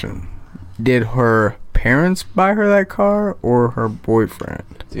first question. Did her parents buy her that car or her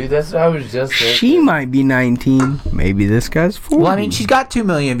boyfriend? Dude, that's what I was just thinking. She might be 19. Maybe this guy's 40. Well, I mean, she's got 2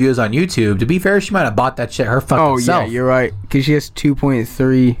 million views on YouTube. To be fair, she might have bought that shit her fucking self. Yeah, you're right. Because she has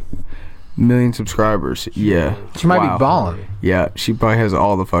 2.3 million subscribers. Yeah. She might be balling. Yeah, she probably has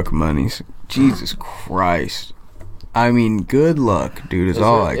all the fucking monies. Jesus Christ. I mean, good luck, dude, is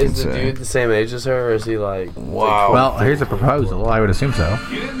all I can say. Is the dude the same age as her, or is he like... Wow. Well, here's a proposal. I would assume so.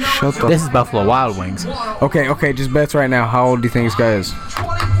 Shut the... This is Buffalo Wild Wings. Okay, just bets right now. How old do you think this guy is?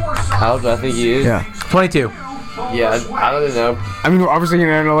 How old do I think he is? Yeah. 22. Yeah, I don't know. I mean, obviously, you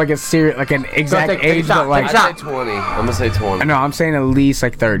don't know, like, like an exact age, but, like... I'd say 20. I'm gonna say 20. No, I'm saying at least,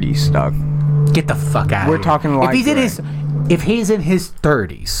 like, 30s, dog. Get the fuck out of here. We're talking like... If he's in his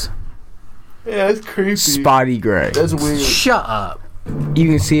 30s... Yeah, that's creepy. Spotty gray. That's weird. Shut up. You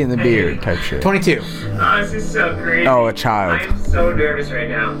can see it in the beard type shit. 22. Oh, this is so crazy. Oh, a child. I'm so nervous right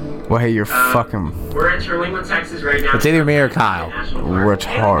now. Well, hey, you're fucking... We're in Terlingwood, Texas right now. It's either me or Kyle.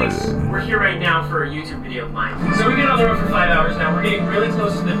 Retarded. We're here right now for a YouTube video of mine. So we've been on the road for 5 hours now. We're getting really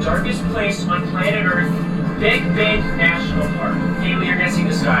close to the darkest place on planet Earth, Big Bend National Park. Haley, you're gonna see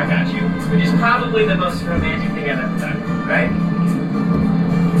the sky, I got you. Which is probably the most romantic thing I've ever done, right?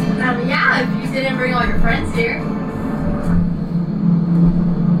 Yeah, if you didn't bring all your friends here.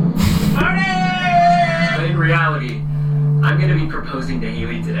 But in reality, I'm gonna be proposing to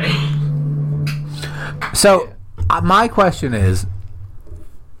Haley today. So, my question is,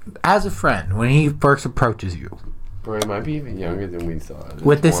 as a friend, when he first approaches you, Bro, he might be even younger than we thought.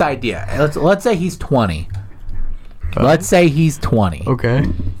 with this idea, let's say he's 20. Let's say he's 20. Okay.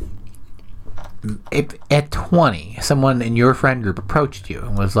 If at 20, someone in your friend group approached you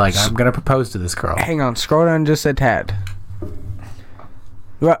and was like, I'm going to propose to this girl. Hang on, scroll down just a tad.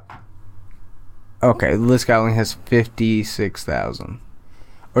 What? Okay, this guy only has 56,000.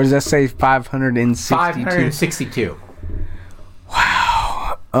 Or does that say 562? 562.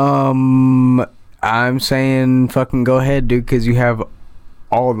 Wow. I'm saying fucking go ahead, dude, because you have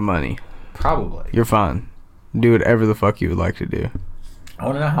all the money. Probably. You're fine. Do whatever the fuck you would like to do. I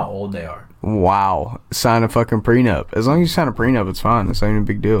want to know how old they are. Wow. Sign a fucking prenup. As long as you sign a prenup, it's fine. It's not even a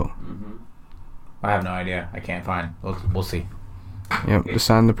big deal. Mm-hmm. I have no idea. I can't find. We'll see. Yep, just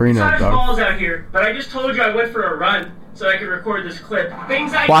sign the prenup, It's dog. balls out here, but I just told you I went for a run so I could record this clip.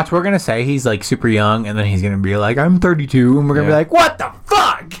 Things I Watch, we're going to say he's like super young, and then he's going to be like, I'm 32, and we're going to be like, what the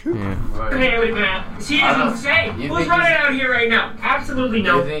fuck? Haley, man. He doesn't say. Who's running out here right now? Absolutely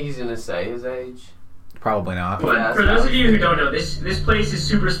no. You think he's gonna say his age? Probably not. But for those of you who don't know, this place is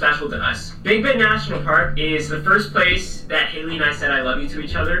super special to us. Big Bend National Park is the first place that Haley and I said I love you to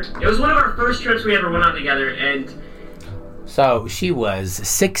each other. It was one of our first trips we ever went on together, and... So, she was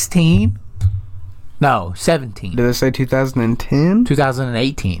 16? No, 17. Did it say 2010?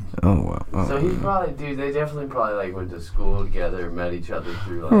 2018. Oh, wow. Oh. So he's probably, dude, they definitely probably like went to school together, met each other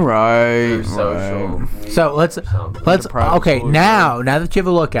through like Right. social. media So, let's or something. okay, now that you have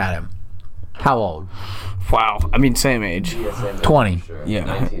a look at him, how old? Wow. I mean, same age. Yeah, same age, 20. for sure. Yeah.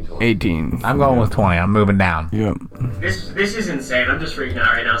 19, 20. 18. I'm going with 20. I'm moving down. Yep. This is insane. I'm just freaking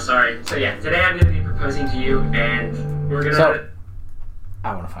out right now. Sorry. So yeah, today I'm gonna be proposing to you, and we're gonna. So,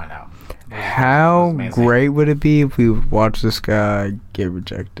 I want to find out. How Amazing. great would it be if we would watch this guy get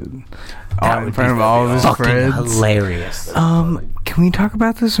rejected? That In would front be of all of his fucking friends. hilarious. Can we talk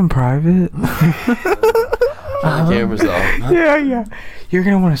about this in private? Turn the cameras off. Yeah. You're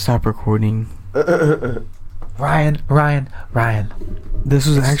gonna want to stop recording. Ryan. This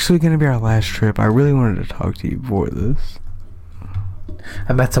was actually gonna be our last trip. I really wanted to talk to you before this.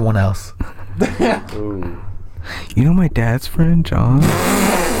 I met someone else. Ooh. You know my dad's friend, John?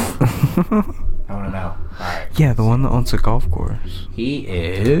 I want to know. Alright. Yeah, the one that owns the golf course. He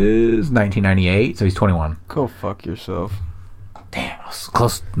is 1998, so he's 21. Go fuck yourself. Damn,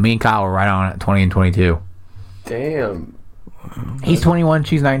 close. Me and Kyle were right on at 20 and 22. Damn. He's 21,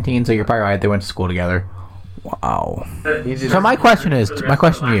 she's 19, so you're probably right. They went to school together. Wow. So my question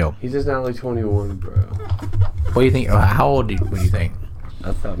to you, He's just not like 21, bro. what do you think? How old would you think?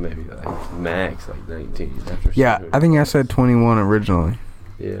 I thought maybe like max like 19 after. Yeah, senior. I think I said 21 originally.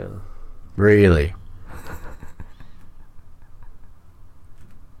 Yeah. Really?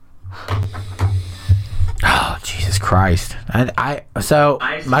 Jesus Christ. So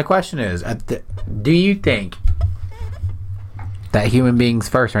my question is, do you think that human beings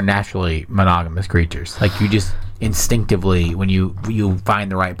first are naturally monogamous creatures? Like, you just instinctively, when you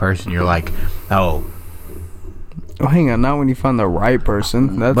find the right person, you're like, oh. Oh, hang on, not when you find the right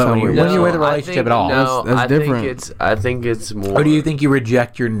person. That's But how when you're with a relationship at all. No, That's different. I think it's more. Or do you think you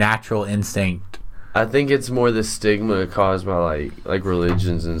reject your natural instinct? I think it's more the stigma caused by like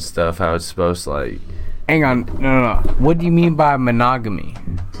religions and stuff. How it's supposed to like. Hang on, no. What do you mean by monogamy?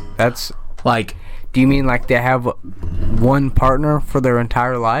 That's like. Do you mean like they have one partner for their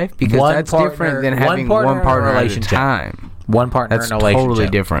entire life? Because that's different than having one partner at a time. One partner That's in a relationship. Totally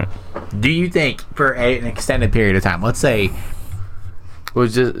different. Do you think for an extended period of time, let's say, Well,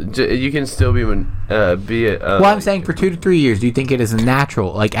 just you can still be well, I'm saying for 2 to 3 years, do you think it is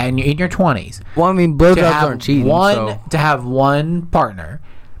natural, like in your 20s? Well, I mean, blowjobs aren't cheating. To have one partner,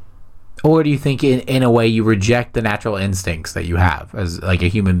 or do you think in a way you reject the natural instincts that you have as like a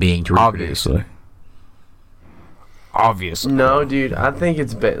human being to reproduce? Obviously. No, dude. I think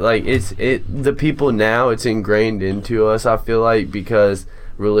it's the people now. It's ingrained into us. I feel like because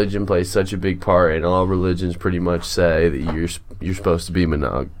religion plays such a big part, and all religions pretty much say that you're supposed to be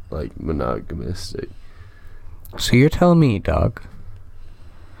monogamistic. So you're telling me, dog,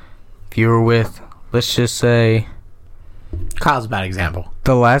 if you were with, let's just say, Kyle's a bad example.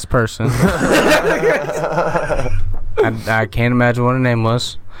 The last person. I can't imagine what her name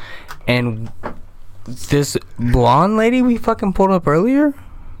was, and this blonde lady we fucking pulled up earlier,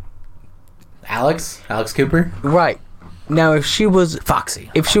 Alex Cooper, right? Now, if she was Foxy,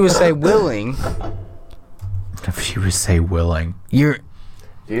 if she was say willing, you're.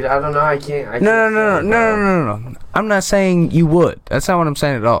 Dude, I don't know. I can't. No. I'm not saying you would. That's not what I'm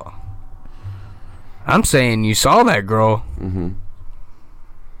saying at all. I'm saying you saw that girl. Mm-hmm.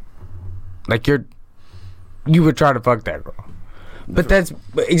 Like you would try to fuck that girl. But that's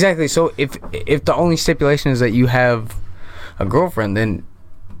exactly. So if the only stipulation is that you have a girlfriend, then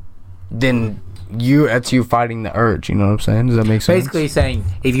that's you fighting the urge. You know what I'm saying? Does that make sense? Basically saying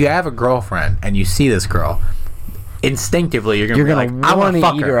if you have a girlfriend and you see this girl, instinctively you're gonna like, I want to eat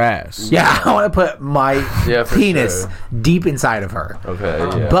fuck her her ass. Yeah, I want to put my penis deep inside of her. Okay.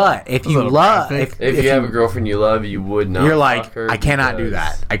 Yeah. But if you love, if you have a girlfriend you love, you would not. You're like, fuck her I cannot do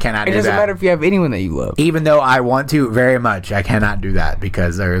that. I cannot do that. It doesn't matter if you have anyone that you love. Even though I want to very much, I cannot do that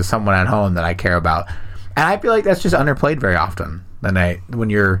because there is someone at home that I care about, and I feel like that's just underplayed very often. When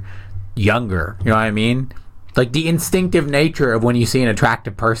you're younger, you know what I mean? Like the instinctive nature of when you see an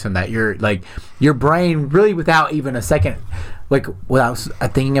attractive person that you're like, your brain really without even a second, like without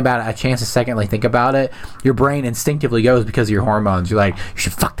thinking about it, a chance to secondly think about it, your brain instinctively goes because of your hormones. You're like, you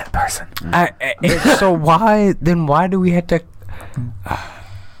should fuck that person. So why do we have to?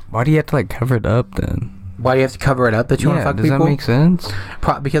 Why do you have to like cover it up then? Why do you have to cover it up that you want to fuck does people? Does that make sense?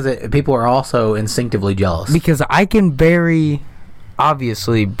 Because people are also instinctively jealous. Because I can very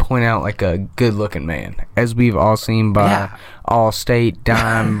obviously point out like a good looking man, as we've all seen by All-State,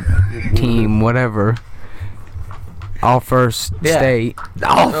 Dime, Team, whatever. All First State.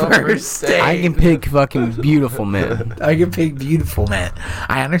 All First State. I can pick fucking beautiful men. I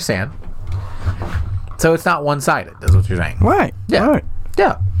understand. So it's not one-sided, is what you're saying. Right. Yeah. Right.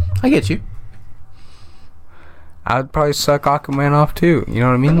 Yeah. I get you. I'd probably suck Aquaman off too. You know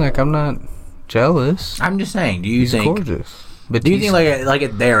what I mean? Like, I'm not jealous. I'm just saying, He's gorgeous. But do you think like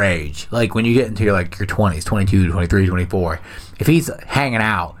at their age, like when you get into your 20s, 22, 23, 24, if he's hanging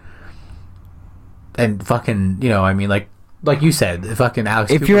out and fucking, you know, I mean, like you said, fucking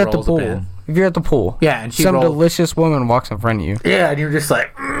Alex Cooper if you're at the pool, yeah, and some delicious woman walks in front of you, yeah, and you're just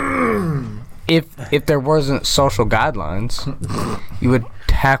like, if there wasn't social guidelines, you would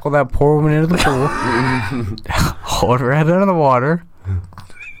tackle that poor woman into the pool, hold her head under the water,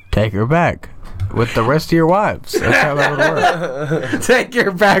 take her back. With the rest of your wives. That's how that would work. Take her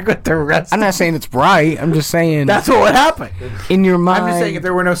back with the rest. I'm not saying it's right. I'm just saying that's what would happen. In your mind. I'm just saying if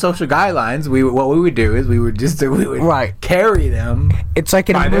there were no social guidelines, what we would do is we would right. carry them. It's like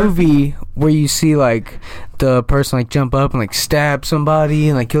in a movie where you see like the person like jump up and like stab somebody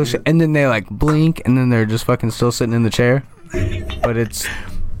and like kill shit, and then they like blink and then they're just fucking still sitting in the chair. But it's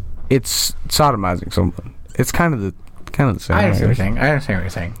sodomizing someone. It's kind of the same. I understand what you're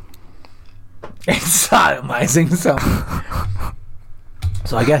saying. It's sodomizing someone.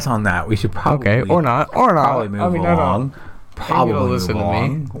 So I guess on that we should probably or not probably move along. Probably listen to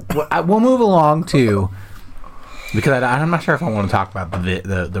me. We'll move along too, because I'm not sure if I want to talk about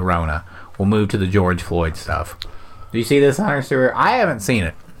the Rona. We'll move to the George Floyd stuff. Do you see this, Hunter Stewart? I haven't seen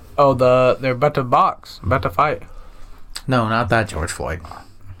it. Oh, they're about to fight. No, not that George Floyd.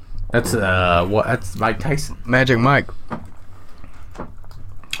 That's That's Mike Tyson. Magic Mike.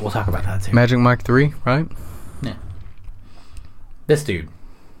 We'll talk about that too. Magic Mike 3, right? Yeah. This dude.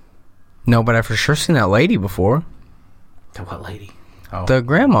 No, but I've for sure seen that lady before. To what lady? Oh, The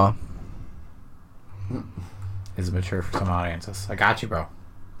grandma. is mature for some audiences. I got you, bro.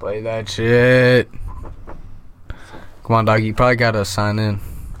 Play that shit. Come on, dog. You probably gotta sign in.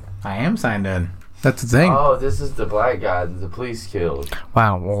 I am signed in. That's the thing. Oh, this is the black guy that the police killed.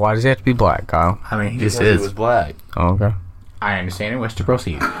 Wow. Well, why does he have to be black, Kyle? I mean, he Because just he is. was black. Oh, okay. I understand and wish to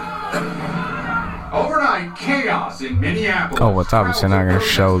proceed. Overnight chaos in Minneapolis. Oh, what's obviously not gonna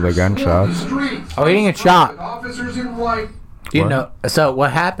show the gunshots. Oh, he didn't get shot. Officers in white. You What? know, so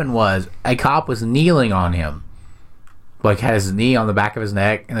what happened was a cop was kneeling on him, like had his knee on the back of his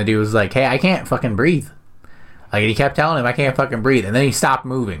neck, and the dude was like, "Hey, I can't fucking breathe." Like he kept telling him, "I can't fucking breathe," and then he stopped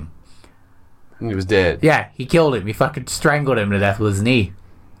moving. He was dead. Yeah, he killed him. He fucking strangled him to death with his knee.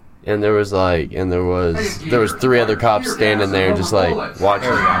 And there was 3 other cops standing there just like watching.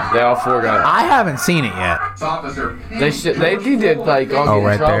 They all 4 got. I haven't seen it yet. Officer. They did like all Oh, get in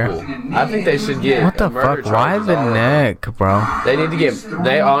right there. trouble. I think they should get What the murder fuck? Why charges the all- neck, bro?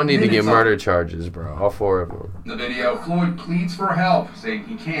 They all need to get murder charges, bro. All 4 of them. In the video, Floyd pleads for help, saying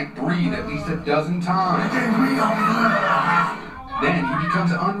he can't breathe at least a dozen times. Then he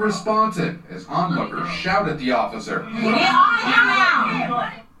becomes unresponsive as onlookers shout at the officer.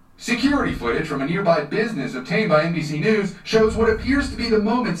 Security footage from a nearby business obtained by NBC News shows what appears to be the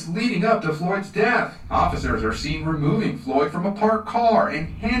moments leading up to Floyd's death. Officers are seen removing Floyd from a parked car and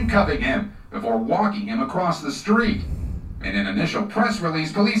handcuffing him before walking him across the street. In an initial press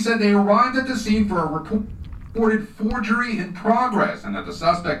release, police said they arrived at the scene for a reported forgery in progress and that the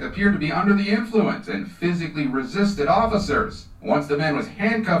suspect appeared to be under the influence and physically resisted officers. Once the man was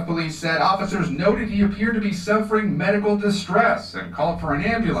handcuffed, police said officers noted he appeared to be suffering medical distress and called for an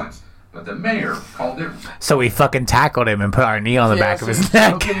ambulance, but the mayor called it. So we fucking tackled him and put our knee on the back of his Choke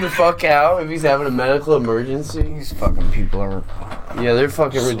neck. him the fuck out if he's having a medical emergency. These fucking people are. Yeah, they're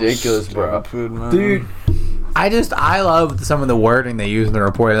fucking ridiculous, bro. Dude, I love some of the wording they use in the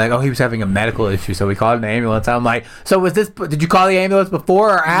report. Like, oh, he was having a medical issue, so we called an ambulance. I'm like, so did you call the ambulance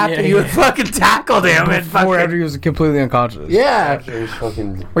before or after you fucking tackled him? And Before after he was completely unconscious. yeah. After he's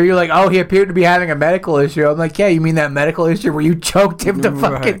fucking. Where you're like, oh, he appeared to be having a medical issue. I'm like, yeah, you mean that medical issue where you choked him to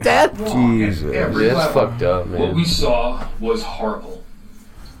fucking Right. death? Jesus. Yeah, that's fucked up, What man. we saw was horrible.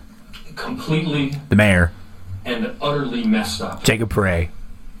 Completely The mayor, and utterly messed up. Jacob Pere.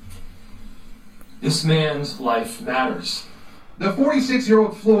 This man's life matters. The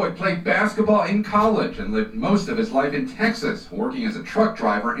 46-year-old Floyd played basketball in college and lived most of his life in Texas, working as a truck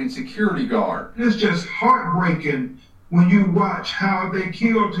driver and security guard. It's just heartbreaking when you watch how they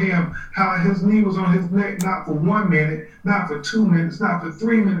killed him, how his knee was on his neck, not for 1 minute, not for 2 minutes, not for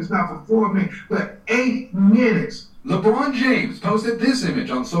 3 minutes, not for 4 minutes, but 8 minutes. LeBron James posted this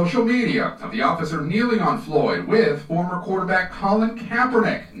image on social media of the officer kneeling on Floyd with former quarterback Colin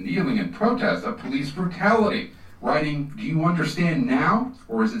Kaepernick kneeling in protest of police brutality, writing, "Do you understand now,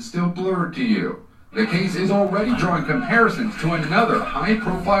 or is it still blurred to you?" The case is already drawing comparisons to another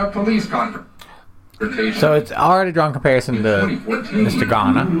high-profile police confrontation. So it's already drawn comparison to 2014. Mr.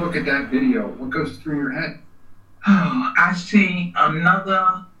 Ghana. When you look at that video, what goes through your head? I see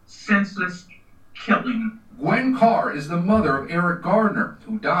another senseless killing. Gwen Carr is the mother of Eric Gardner,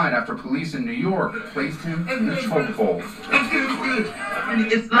 who died after police in New York placed him in a chokehold.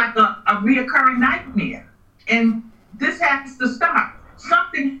 It's like a reoccurring nightmare. And this has to stop.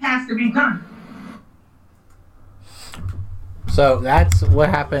 Something has to be done. So that's what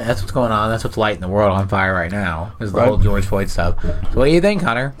happened. That's what's going on. That's what's lighting the world on fire right now. Is the whole George Floyd stuff. So what do you think,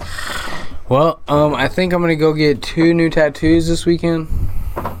 Hunter? Well, I think I'm gonna go get 2 new tattoos this weekend.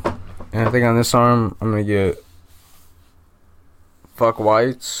 And I think on this arm, I'm gonna get fuck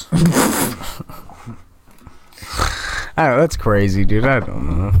whites. I don't know, that's crazy, dude. I don't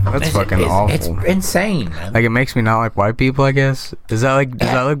know. That's fucking awful. It's insane, man. Like, it makes me not like white people, I guess. Does that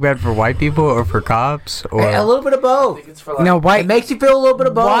look bad for white people or for cops? Or A little bit of both. no, It makes you feel a little bit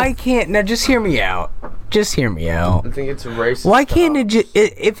of both. Why can't now? Just hear me out. Just hear me out. I think it's a racist. Why can't it just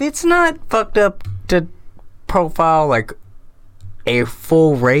if it's not fucked up to profile like a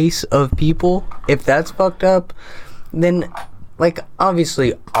full race of people? If that's fucked up, then like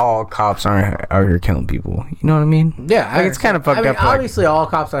obviously all cops aren't out here killing people. You know what I mean? Yeah, like it's kind of fucked up. Like, Obviously, all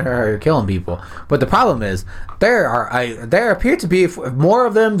cops out here are killing people, but the problem is there appear to be more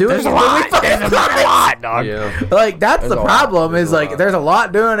of them doing it. there's a lot, dog. Yeah. Like that's There's the a lot. problem. There's Is a like lot. there's a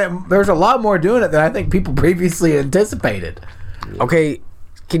lot doing it. There's a lot more doing it than I think people previously anticipated. Okay,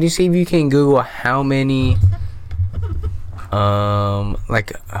 can you see if you can Google how many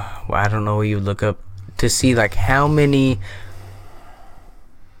Like, I don't know what you would look up to see, like, how many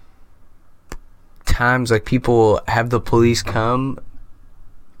times, like, people have the police come,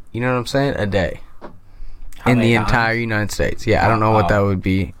 you know what I'm saying, a day in the entire United States. Yeah, I don't know what that would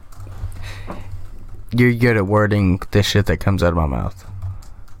be. You're good at wording the shit that comes out of my mouth.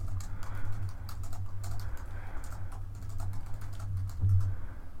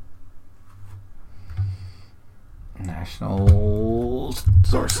 National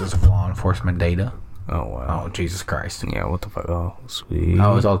sources of law enforcement data. Oh, wow. Oh, Jesus Christ. Yeah, what the fuck? Oh, sweet.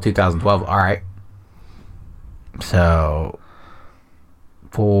 Oh, it was all 2012. All right. So,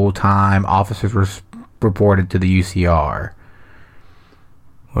 full-time officers were reported to the UCR.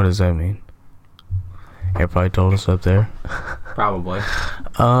 What does that mean? They probably told us up there. Probably.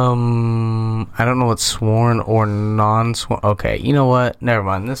 I don't know what's sworn or non-sworn. Okay, you know what? Never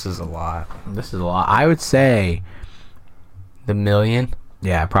mind. This is a lot. This is a lot. I would say the million.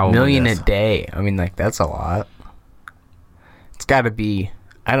 Yeah, probably. Million a day. I mean, like, that's a lot. It's got to be.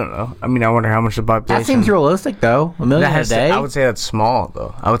 I don't know. I mean, I wonder how much the population. That seems realistic, though. $1 million a day. I would say that's small,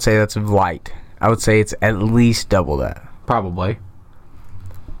 though. I would say that's light. I would say it's at least double that. Probably.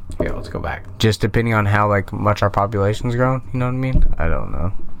 Yeah, let's go back. Just depending on how, like, much our population's grown. You know what I mean? I don't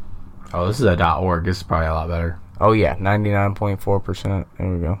know. Oh, this is a .org. This is probably a lot better. Oh, yeah. 99.4%.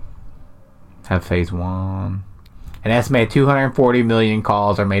 There we go. Have phase 1. An estimated 240 million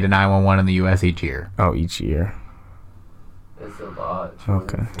calls are made to 911 in the U.S. each year. Oh, each year. That's a lot.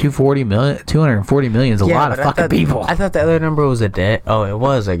 Okay. 240 million is a lot of fucking people. I thought the other number was a day. Oh, it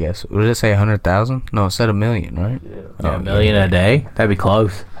was, I guess. Would it say 100,000? No, it said a million, right? Yeah. Yeah, $1 million a day? That'd be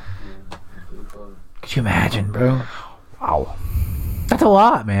close. Could you imagine, bro? Wow. That's a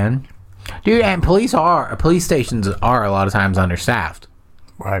lot, man. Dude, and police stations are a lot of times understaffed.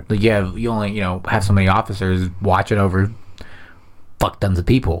 Right. Like you only have so many officers watching over fuck tons of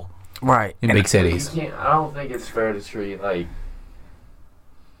people. Right. In big cities. I don't think it's fair to treat, like,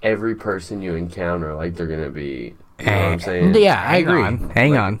 every person you encounter like they're gonna be. You know what I'm saying? Yeah, I agree.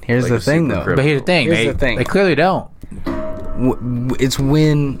 Hang on. Here's the thing, though. But here's the thing. They clearly don't. It's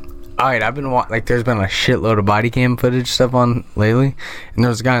when. Alright, I've been there's been a shitload of body cam footage stuff on lately, and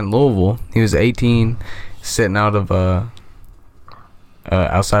there's a guy in Louisville. He was 18, sitting out of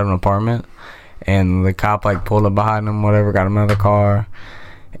outside of an apartment, and the cop pulled up behind him, whatever, got him out of the car,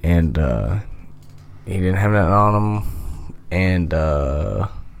 and he didn't have nothing on him, and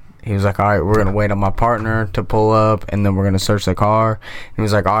he was like, alright, we're gonna wait on my partner to pull up, and then we're gonna search the car. And he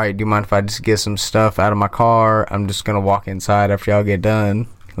was like, alright, do you mind if I just get some stuff out of my car? I'm just gonna walk inside after y'all get done.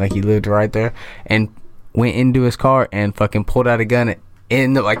 Like, he lived right there, and went into his car and fucking pulled out a gun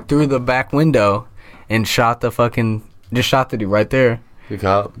through the back window and shot the dude right there. The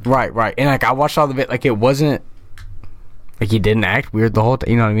cop? Right. And I watched all of it, it wasn't he didn't act weird the whole time,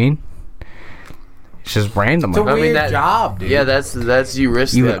 you know what I mean? It's just random. It's a weird job, dude. Yeah, that's you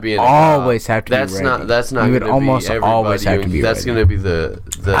risk you that would being always a cop. have to That's be not ready. that's not You would gonna almost be always have to be that's ready. gonna be the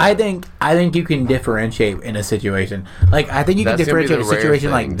I think you can differentiate in a situation. I think you can That's gonna be differentiate a the rare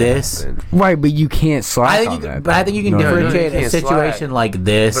situation like thing. this. Right, but you can't slack on that. But I think you can No, differentiate you a can't situation slack. like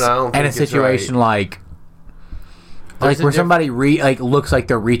this But I don't and a think it's situation right. like where somebody looks like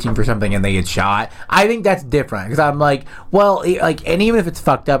they're reaching for something and they get shot. I think that's different because I'm like, well, and even if it's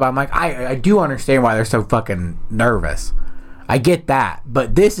fucked up, I'm like, I do understand why they're so fucking nervous. I get that,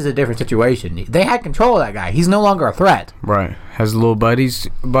 but this is a different situation. They had control of that guy. He's no longer a threat. Right. Has Lil Buddy's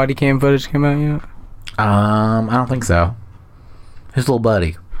body cam footage come out yet? I don't think so. His little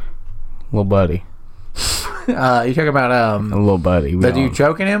buddy. Lil Buddy. You talking about A Lil Buddy. the dude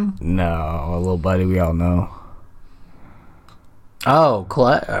choking him? No, a Lil Buddy we all know. Oh,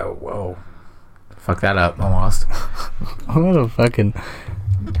 oh, whoa. Fuck that up almost. What a fucking...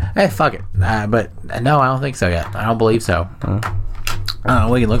 Hey, fuck it. But no, I don't think so yet. I don't believe so. I don't know.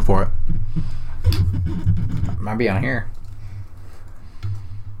 We can look for it. Might be on here.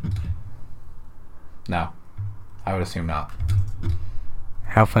 No. I would assume not.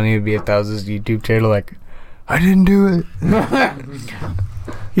 How funny it would be if that was his YouTube channel, I didn't do it.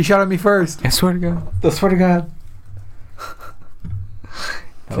 He shot at me first. I swear to God. I swear to God.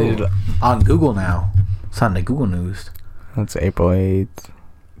 On Google now. It's on the Google News. That's April 8th.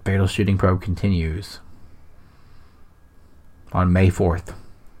 Fatal shooting probe continues. On May 4th.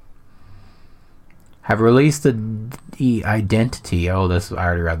 Have released the identity. Oh, I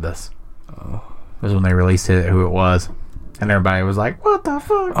already read this. Oh. This was when they released it, who it was. And everybody was like, what the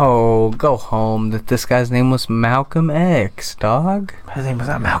fuck? Oh, go home. That this guy's name was Malcolm X, dog. His name was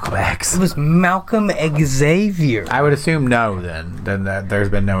not Malcolm X. It was Malcolm Xavier. I would assume no, then that there's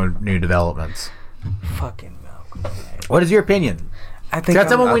been no new developments. Fucking Malcolm. What is your opinion? I think That's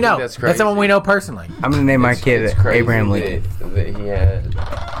someone we know. that's That's someone we know personally. I'm gonna name my kid It's crazy Abraham Lincoln.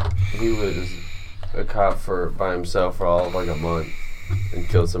 that he was a cop by himself for all of like a month and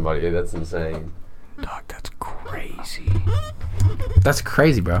killed somebody. That's insane. Dog, that's crazy. That's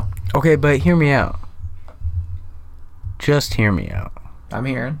crazy, bro. Okay, but hear me out. Just hear me out. I'm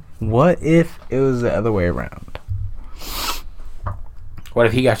hearing. What if it was the other way around What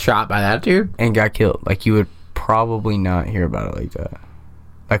if he got shot by that dude? and got killed? Like, you would probably not hear about it like that.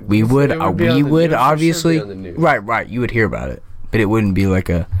 Like, we would, it would be on we the would news, for sure obviously. be on the news. Right. You would hear about it, but it wouldn't be like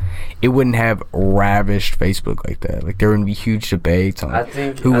it wouldn't have ravished Facebook like that. Like, there wouldn't be huge debates on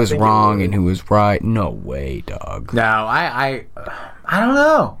who was wrong and who was right. No way, dog. No, I don't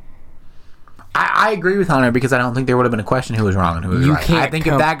know. I agree with Hunter because I don't think there would have been a question who was wrong and who was You right. can't I think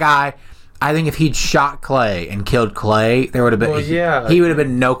if that guy, I think if he'd shot Clay and killed Clay, there would have been. Well, yeah. he would have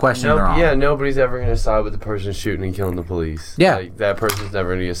been no question wrong. Yeah, nobody's ever going to side with the person shooting and killing the police. Yeah. Like, that person's never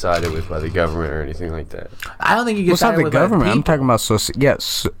going to get sided with by the government or anything like that. I don't think you Well, get it's not sided the with other government. I'm people. talking about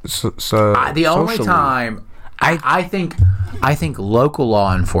The only socially. time I think local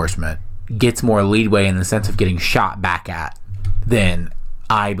law enforcement gets more leeway in the sense of getting shot back at than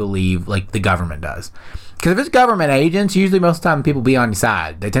I believe like the government does. Because if it's government agents, usually most of the time people be on your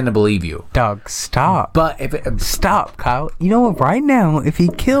side. They tend to believe you. Dog, stop. But if it, Stop, Kyle. You know what? Right now, if he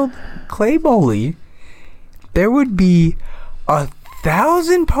killed Clay Boley, there would be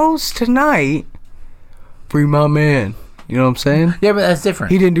 1,000 posts tonight. Free my man. You know what I'm saying? yeah, but that's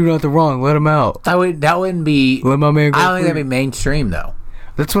different. He didn't do nothing wrong. Let him out. That wouldn't be. Let my man go I don't think free. that'd be mainstream though.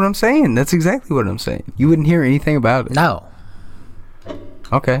 That's what I'm saying. That's exactly what I'm saying. You wouldn't hear anything about it. No.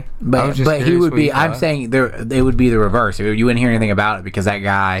 Okay. I But was just he curious would what you be. I'm thought. saying it would be the reverse. You wouldn't hear anything about it because that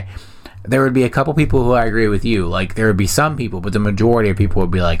guy. There would be a couple people who I agree with you. Like there would be some people, but the majority of people would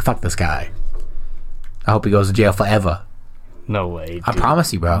be like, "Fuck this guy. I hope he goes to jail forever." No way. I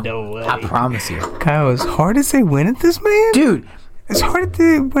promise you, bro. No way. I promise you, Kyle, as hard as they win at this man, dude. as hard as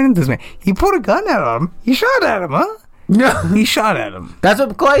they win at this man, he pulled a gun at him. He shot at him, huh? No, He shot at him. that's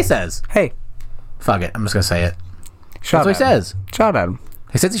what Clay says. Hey, Fuck it. I'm just gonna say it. shot That's what he at him. says. Shot at him.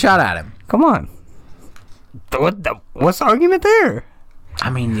 He says he shot at him. Come on. What's the argument there? I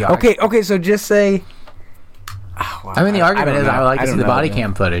mean, Okay, so just say. I mean, the argument is I would like to see the body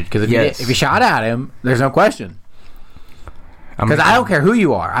cam footage because if you shot at him, there's no question. Because I don't care who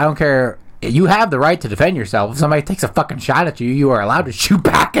you are. I don't care. You have the right to defend yourself. If somebody takes a fucking shot at you, you are allowed to shoot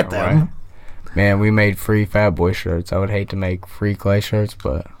back at them. Right. Man, we made free Fat Boy shirts. I would hate to make free Clay shirts,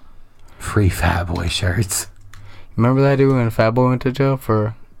 but Free Fat Boy shirts. remember that dude when Fat Boy went to jail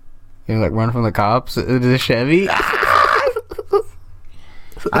for, like running from the cops? The Chevy.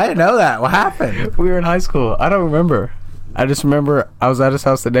 I didn't know that. What happened? We were in high school. I don't remember. I just remember I was at his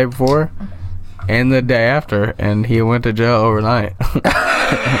house the day before and the day after, and he went to jail overnight.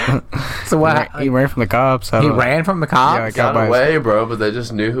 So what? He ran from the cops. He ran from the cops? Yeah, I Got by his- away, bro, but they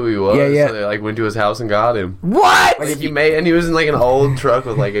just knew who he was. Yeah. So they like went to his house and got him. What? Like he was in like an old truck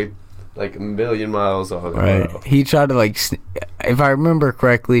with like a million miles on it. Right. Bro. He tried to if I remember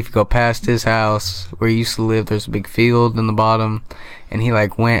correctly, if you go past his house where he used to live, there's a big field in the bottom, and he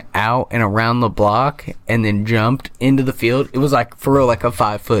like went out and around the block and then jumped into the field. It was like for real, like a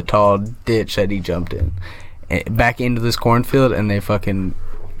 5 foot tall ditch that he jumped in, back into this cornfield, and they fucking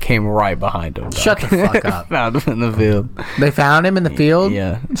came right behind him. Dog. Shut the fuck up. Found him in the field. They found him in the field?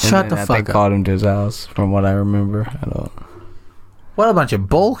 Yeah. Shut the They fuck up. called him to his house, from what I remember. I don't. What a bunch of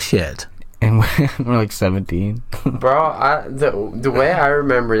bullshit. And we're like 17. Bro, the way I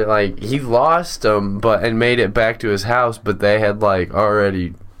remember it, like he lost them, and made it back to his house, but they had like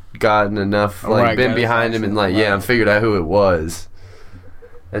already gotten enough, like Right, been got behind him and like and figured out who it was,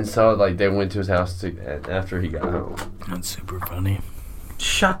 and so like they went to his house after he got home. That's super funny.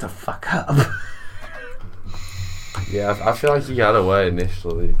 Shut the fuck up. Yeah, I feel like he got away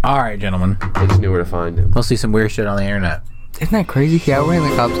initially. All right, gentlemen. They just knew where to find him. We'll see some weird shit on the internet. Isn't that crazy? He outran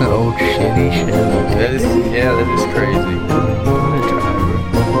the cops in old shitty shit. That is crazy.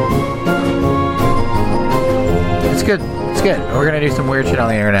 It's good. It's good. We're gonna do some weird shit on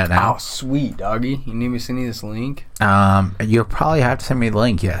the internet now. Oh, sweet, doggy. You need me to send you this link? You'll probably have to send me the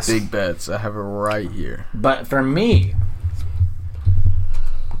link. Yes. Big bets. I have it right here. But for me,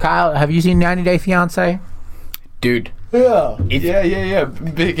 Kyle, have you seen 90 Day Fiance? Dude. Yeah. Yeah.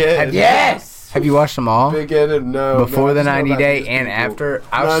 Big Ed. Yes. Have you watched them all? Big Ed and no. Before the I just know 90 about day these and people. after?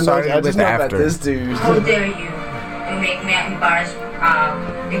 I I started just with know about after. this dude. How dare you make me embarrassed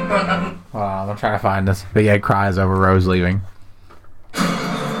in front of Wow, I'm trying to find this. Big Ed cries over Rose leaving.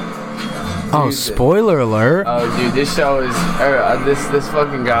 Oh, spoiler alert. Oh, dude, this show is this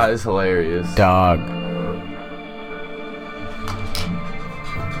fucking guy is hilarious. Dog.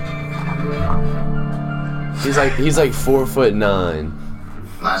 He's like 4'9".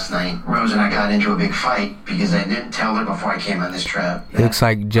 Last night, Rose and I got into a big fight because I didn't tell her before I came on this trip. It looks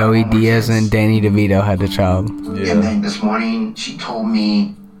like Joey Diaz and Danny DeVito had a child. Yeah. And then this morning, she told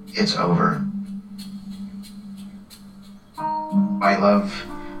me it's over. I love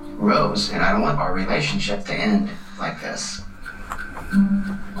Rose, and I don't want our relationship to end like this.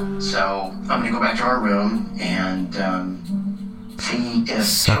 So I'm gonna go back to our room and see if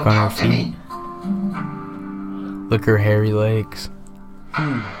Suck she'll on her talk to me. Look her hairy legs.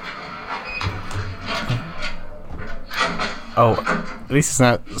 Oh, at least it's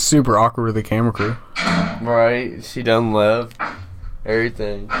not super awkward with the camera crew. Right? She done left.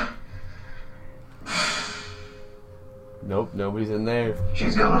 Everything. Nope, nobody's in there.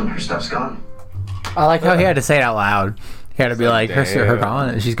 She's gone. Her stuff's gone. I like how he had to say it out loud. He had to be like, her damn.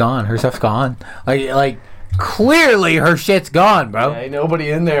 gone. She's gone. Her stuff's gone. Like clearly her shit's gone, bro. Yeah, ain't nobody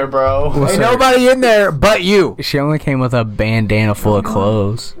in there, bro. Ain't nobody in there but you. She only came with a bandana full of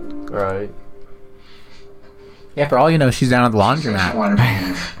clothes. Right. Yeah, for all you know, she's down at the laundromat.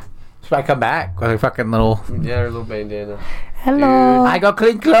 She might come back with her fucking little... Yeah, her little bandana. Hello. I got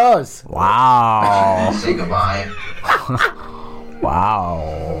clean clothes. Wow. Say goodbye.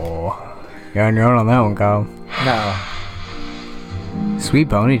 Wow. You're on your own on that one, Kyle. No. Sweet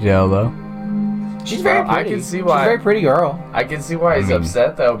ponytail, though. She's very pretty. I can see why. She's a very pretty girl. I can see why he's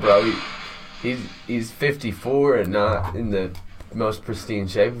upset though, bro. He's 54 and not in the most pristine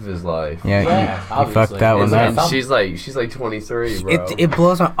shape of his life. Yeah, you fucked that one And up. she's like 23, bro. It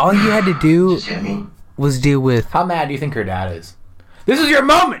blows my... All you had to do was deal with... How mad do you think her dad is? This is your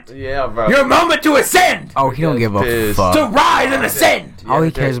moment. Yeah, bro. Your moment to ascend. Oh, he don't give a pissed. fuck. To rise and ascend. All he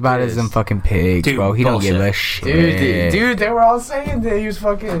cares about is them fucking pigs, Dude, bro. He don't bullshit. give a shit. Dude, they were all saying that he was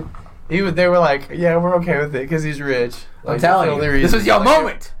fucking... They were like, yeah, we're okay with it because he's rich. Like, I'm telling that's the you, only this reason. was your Like,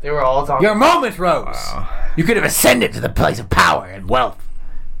 moment. They were all talking. Your moment, Rose. You could have ascended to the place of power and wealth.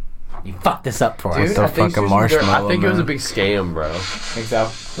 You fucked this up for Dude, us. I think fucking she was- marshmallow, I think it was a man. big scam, bro. Think so?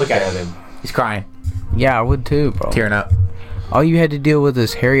 Look at him. He's crying. Yeah, I would too, bro. Tearing up. All you had to deal with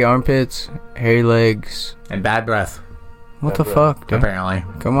is hairy armpits, hairy legs. And bad breath. What the fuck, dude? Apparently.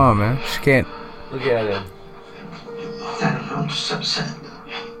 Come on, man. She can't... Look at him. I'm just upset.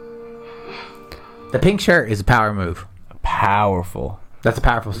 The pink shirt is a power move. Powerful. That's a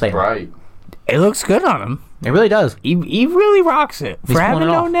powerful statement. Right. It looks good on him. It really does. He really rocks it. He's For having pulling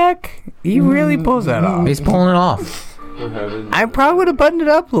it no off. neck, he really pulls that off. He's pulling it off. I probably would have buttoned it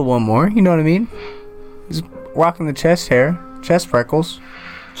up a little one more. You know what I mean? He's rocking the chest hair, chest freckles.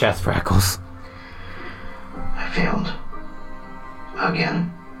 Chest freckles. I failed.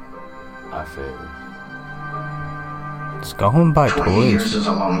 Again. I failed. Just go home and buy 20 years toys. is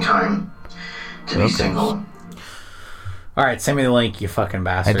a long time to be single. Alright, send me the link, you fucking I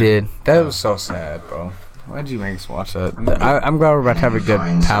bastard. did. That was so sad, bro. Why'd you make us watch that? I'm glad we're about to have a good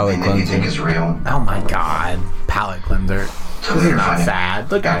Find palate something that you think cleanser. is real. Oh my god. Palate cleanser. To This is later not find out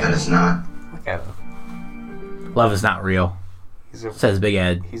sad. Look that at it's it. not. Look at him. Love is not real. Says Big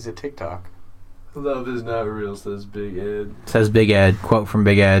Ed. He's a TikTok. Love is not real, says Big Ed. Says Big Ed. Quote from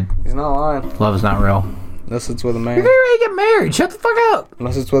Big Ed. He's not lying. Love is not real. Unless it's with a You're man. getting ready to get married. Shut the fuck up.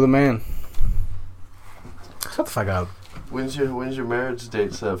 Unless it's with a man. Shut the fuck up. When's your marriage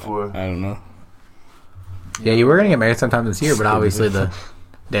date set for? I don't know. Yeah, you were gonna get married sometime this year, but obviously the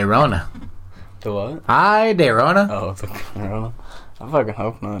Dayrona. The what? Hi, Dayrona. Oh, I don't know. I fucking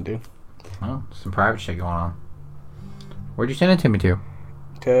hope not, dude. Oh, some private shit going on. Where'd you send it to me to?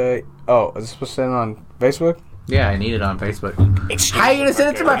 Oh, is this supposed to send it on Facebook? Yeah, I need it on Facebook. How are you gonna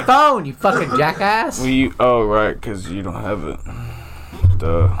send it to my phone, you fucking jackass? Oh, right, because you don't have it.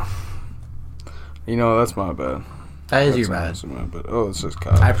 Duh. You know, that's my bad. That is That's your bad. honestly my bad. Oh, it says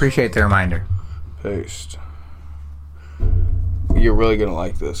Kyle. I appreciate the reminder. Paste. You're really gonna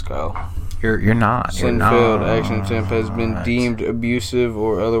like this, Kyle. You're not. You're Sin not. failed. Action attempt has been deemed abusive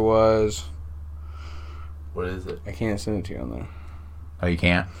or otherwise. What is it? I can't send it to you on there. Oh, you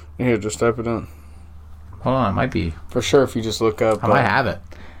can't? Here, just type it in. Hold on, it might be. For sure, if you just look up I might have it.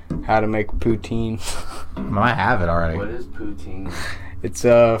 how to make poutine. I might have it already. What is poutine? It's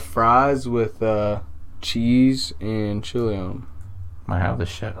fries with cheese and chili on them. Might have this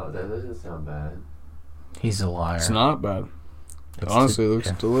shit. Oh, that doesn't sound bad. He's a liar. It's not bad. It's Honestly, it looks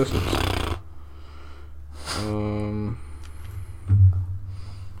yeah. delicious. I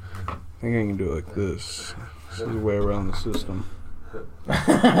think I can do it like this. This is the way around the system.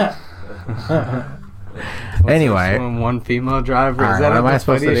 Anyway. One female driver. All Is right, that what am I the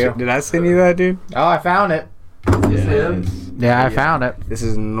supposed to funniest do? shit? Did I send you that, dude? Oh, I found it. Yeah, I found it. This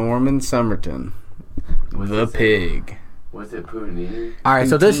is Norman Somerton, the pig. What's it, poutine? All right,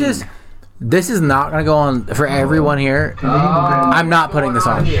 so this is This is not gonna go on for everyone here. I'm not putting this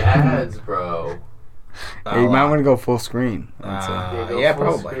on. The ads, bro. You might want to go full screen. Yeah, full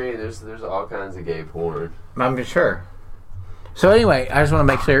probably. Screen. There's all kinds of gay porn. I'm sure. So anyway, I just want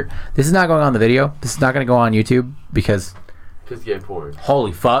to make sure this is not going on the video. This is not going to go on YouTube because gay porn.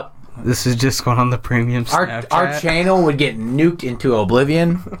 Holy fuck! This is just going on the premium Snapchat. Our channel would get nuked into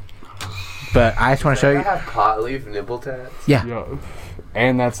oblivion. But I just want to show you. I have pot leaf nipple tats. Yeah. Yo.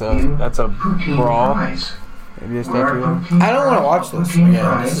 And that's a brawl. Maybe a statue. I don't want to watch this.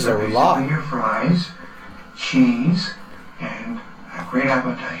 Yeah, this is a lot. Your fries, cheese, and a great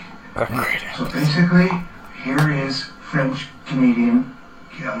appetite. So basically, here is French Canadian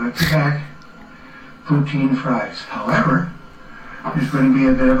Quebec poutine fries. However, there's going to be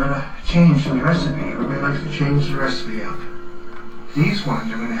a bit of a change to the recipe. Everybody likes to change the recipe up. These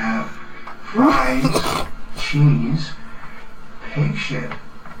ones are going to have fries, cheese, pig shit,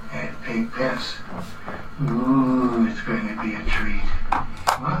 and pig piss. Ooh, it's going to be a treat.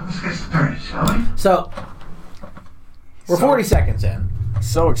 Well, let's get started, shall we? So, we're 40 seconds in.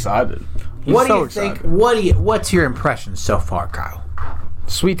 So excited. What do you think? What's your impression so far, Kyle?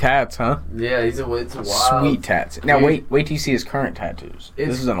 Sweet tats, huh? Yeah, it's wild. Sweet tats. Now Dude, wait till you see his current tattoos.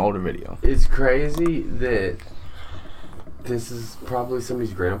 This is an older video. It's crazy that this is probably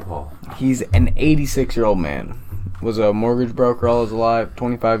somebody's grandpa. He's an 86-year-old man. Was a mortgage broker all his life,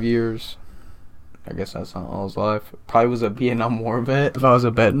 25 years. I guess that's not all his life. Probably was a Vietnam War vet if I was a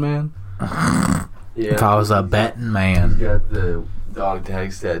betting man. Yeah, If I was a betting man. He's got the dog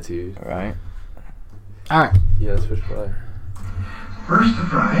tag tattoo. Right. Alright. Yeah, let's push play. First the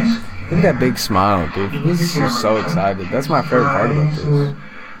fries. Look at that big smile, dude. He's just so excited. That's my favorite part about this.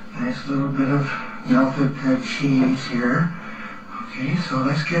 Nice little bit of melted cheese here. Okay, so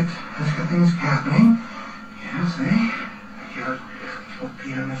let's get things happening. Yes, Let's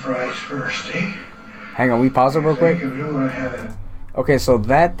eat on the fries first, eh? Hang on, we pause it real quick. We don't want to have it. Okay, so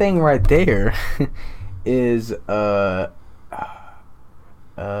that thing right there is not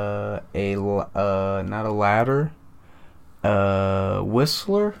a ladder,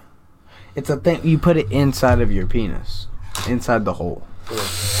 whistler. It's a thing you put it inside of your penis, inside the hole,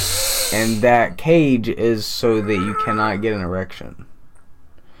 and that cage is so that you cannot get an erection.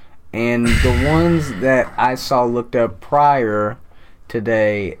 And the ones that I saw looked up prior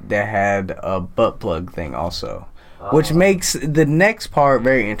today that had a butt plug thing also. Which makes the next part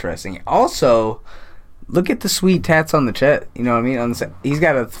very interesting. Also, look at the sweet tats on the chest. You know what I mean? He's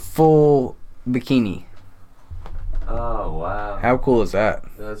got a full bikini. Oh, wow. How cool is that?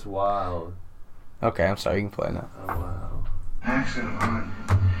 That's wild. Okay, I'm sorry. You can play now. Oh, wow. Accent on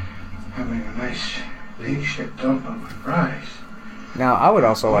having a nice big shit dump on my fries. Now, I would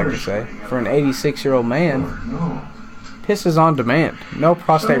also like to say, for an 86-year-old man, pisses on demand. No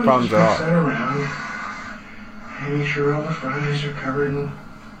prostate problems at all. Around. Make sure all the fries are covered in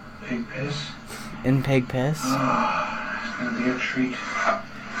pig piss. In pig piss? Oh, it's going to be a treat.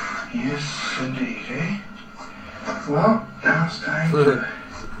 Yes, indeed, eh? Well, now it's time to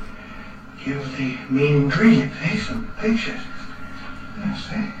give the main ingredient, eh? Some pig shit. Yes,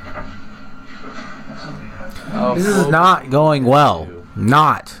 eh? This is not going well.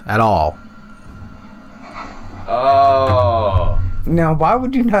 Not at all. Oh. Now, why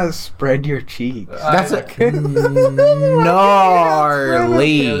would you not spread your cheeks? That's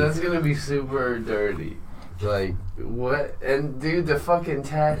gnarly. Yeah, that's gonna be super dirty. Like, what? And dude, the fucking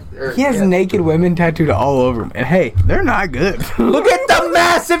he has naked women tattooed all over him. And hey, they're not good. Look at the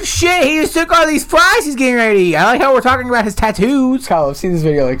massive shit. He just took all these fries he's getting ready to eat. I like how we're talking about his tattoos. Kyle, I've seen this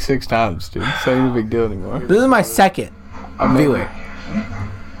video like 6 times, dude. It's not even a big deal anymore. This is my second viewing.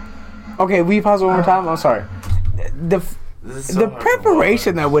 Okay, will you pause it one more time? I'm sorry. The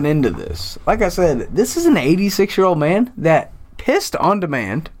preparation that went into this, like I said, this is an 86-year-old man that pissed on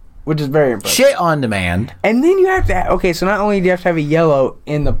demand, which is very impressive. Shit on demand. And then you have to so not only do you have to have a yellow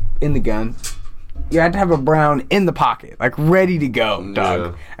in the gun, you have to have a brown in the pocket, like ready to go, dog.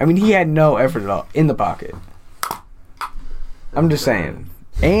 Yeah. I mean, he had no effort at all in the pocket. I'm just saying.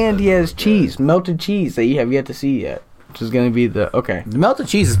 And he has cheese, melted cheese that you have yet to see yet, which is going to be the The melted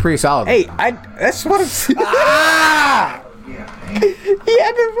cheese is pretty solid. Hey, that's what I'm saying. Ah! He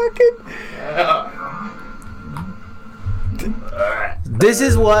had to fucking. This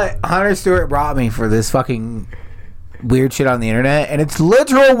is what Hunter Stewart brought me for this fucking weird shit on the internet, and it's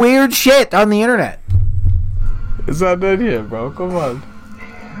literal weird shit on the internet. It's not done yet, bro. Come on.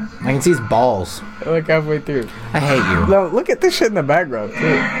 I can see his balls. Like halfway through. I hate you. No, look at this shit in the background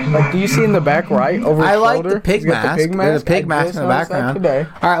too. Like, do you see in the back right over his I like shoulder? the pig He's got mask. The pig There's mask. a pig I mask just in the noticed that background. today.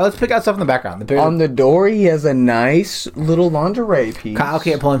 All right, let's pick out stuff in the background. On the door, he has a nice little lingerie piece. Kyle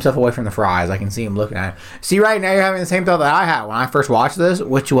can't pull himself away from the fries. I can see him looking at it. See, right now you're having the same thought that I had when I first watched this,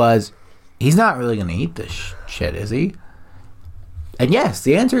 which was, he's not really going to eat this shit, is he? And yes,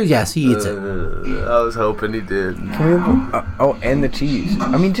 the answer is yes, he eats it. I was hoping he did. And the cheese.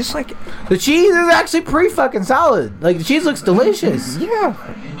 I mean, just like... The cheese is actually pretty fucking solid. Like, the cheese looks delicious. Yeah.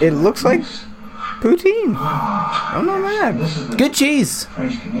 It looks like poutine. I'm not mad. Good cheese.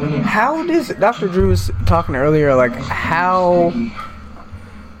 How does... Dr. Drew was talking earlier, like, how...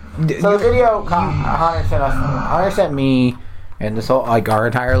 So the video, Hunter sent me and this whole, like, our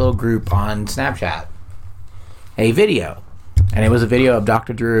entire little group on Snapchat a video. And it was a video of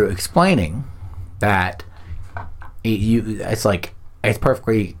Dr. Drew explaining that it's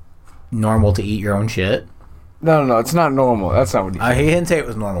perfectly normal to eat your own shit. No, it's not normal. That's not what he said. He didn't say it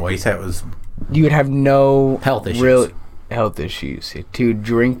was normal. He said it was... You would have no... Health issues. Real health issues. To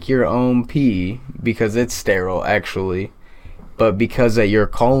drink your own pee, because it's sterile, actually, but because your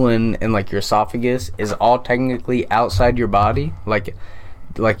colon and, like, your esophagus is all technically outside your body, like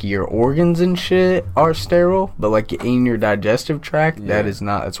your organs and shit are sterile, but like in your digestive tract, that is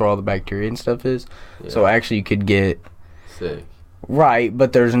not. That's where all the bacteria and stuff is. Yeah. So actually, you could get sick. Right,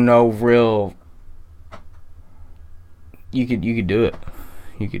 but there's no real. You could do it.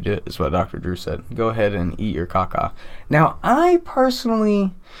 You could do it. Is what Dr. Drew said. Go ahead and eat your caca. Now, I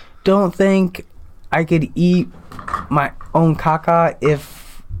personally don't think I could eat my own caca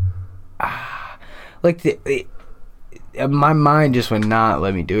if, my mind just would not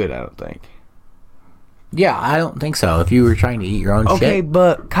let me do it, I don't think. Yeah, I don't think so. If you were trying to eat your own shit. Okay,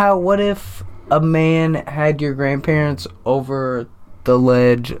 but Kyle, what if a man had your grandparents over the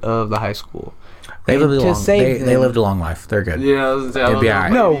ledge of the high school? They lived a long life. They're good. Yeah, it'd be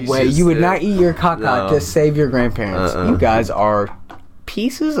alright. No way. You would not eat your caca to save your grandparents. You guys are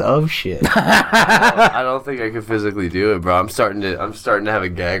pieces of shit. I don't think I could physically do it, bro. I'm starting to have a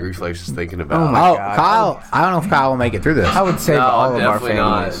gag reflex just thinking about it. God. Kyle, I don't know if Kyle will make it through this. I would save all of our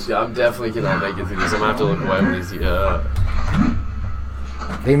families. I'm definitely cannot make it through this. I'm gonna have to look away when he's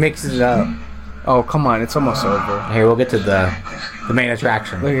He mixes it up. Oh, come on, it's almost over. Here, we'll get to the main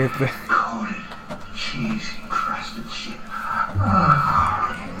attraction. Look at the cheese encrusted shit.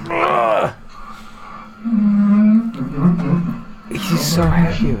 He's so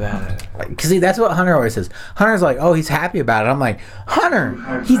happy about it. Because see, that's what Hunter always says. Hunter's like, oh, he's happy about it. I'm like,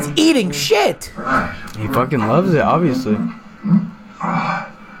 Hunter, he's eating shit. He fucking loves it, obviously. What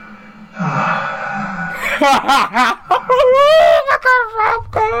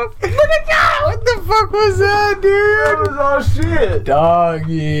the fuck was that, dude? That was all shit.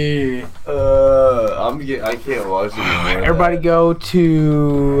 Doggy. I can't watch it anymore. Everybody go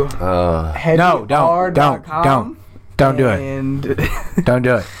to don't do it. And don't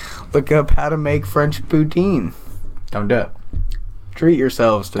do it. Look up how to make French poutine. Don't do it. Treat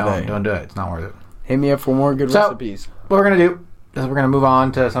yourselves today. Don't do it. It's not worth it. Hit me up for more good recipes. What we're gonna do is we're gonna move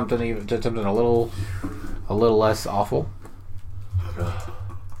on to something a little less awful.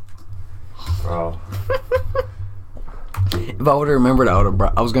 Bro. If I would have remembered,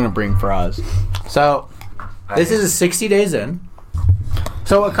 I was gonna bring fries. So this is 60 days in.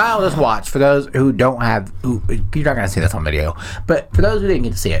 So what Kyle just watched, for those who don't have, you're not gonna see this on video, but for those who didn't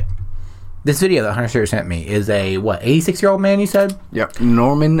get to see it, this video that Hunter sent me is a 86-year-old man, you said? Yep.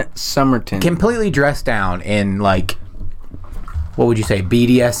 Norman Somerton. Completely dressed down in, like, what would you say,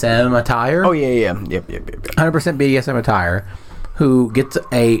 BDSM attire? Oh, yeah. Yep. 100% BDSM attire, who gets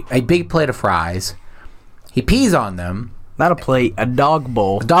a big plate of fries. He pees on them. Not a plate, a dog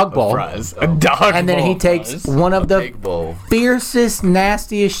bowl. A dog bowl. Fries. A dog bowl. And then he takes one of the fiercest,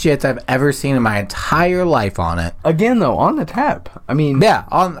 nastiest shits I've ever seen in my entire life on it. Again, though, on the tap. I mean... Yeah,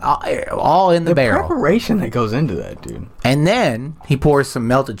 all in the barrel. The preparation that goes into that, dude. And then he pours some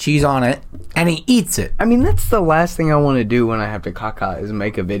melted cheese on it, and he eats it. I mean, that's the last thing I want to do when I have to caca is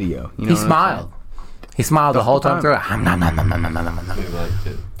make a video. You know he smiled. He smiled the whole time through it.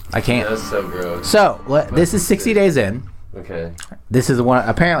 I can't. That's so gross. So, this is 60 days in. Okay. This is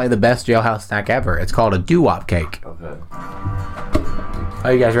apparently the best jailhouse snack ever. It's called a doo-wop cake. Okay.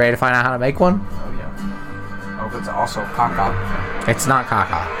 Are you guys ready to find out how to make one? Oh, yeah. Oh, it's also caca. It's not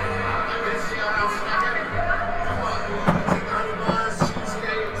caca.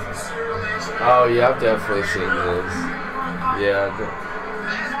 Oh, yeah, I've definitely seen this. Yeah.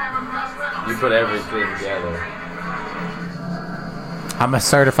 You put everything together. I'm a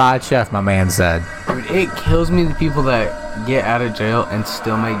certified chef, my man said. Dude, it kills me the people that get out of jail and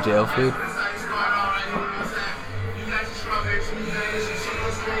still make jail food?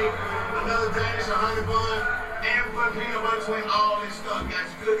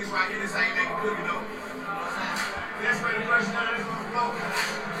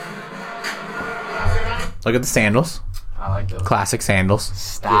 Look at the sandals. I like those. Classic sandals.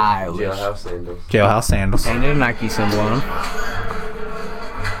 Stylish. Jailhouse sandals. Jailhouse sandals. Painted a Nike symbol on them.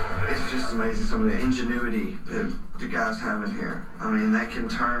 It's just amazing some of the ingenuity that the guys have in here. I mean, they can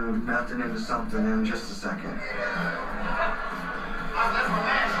turn nothing into something in just a second.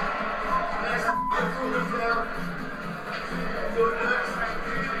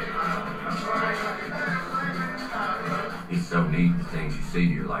 It's so neat, the things you see,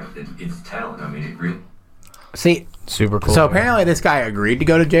 you're like, it's talent. I mean, it really... See, super cool. So apparently this guy agreed to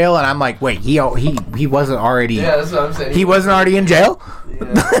go to jail, and I'm like, wait, he wasn't already. Yeah, that's what I'm saying. He wasn't already in jail.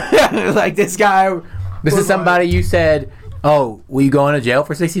 Yeah. Like this guy, this is somebody you said, oh, will you go into jail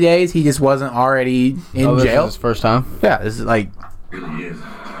for 60 days? He just wasn't already in this jail. is his first time. Yeah, this is like. really is.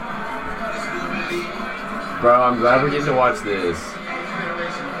 Bro, I'm glad we're getting to watch this.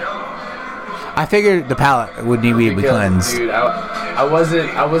 I figured the palate would need to be cleansed. Dude, I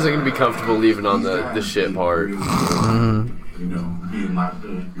wasn't gonna be comfortable leaving on the shit part. You know, being locked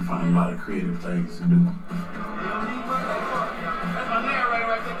up, you find a lot of creative things to do.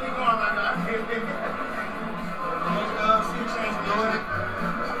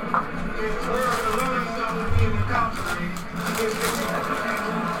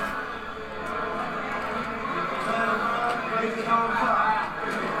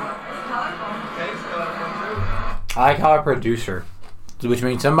 I like how a producer, which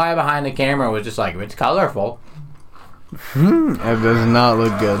means somebody behind the camera was just like, it's colorful. It does not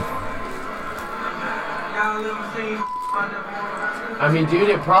look good. I mean, dude,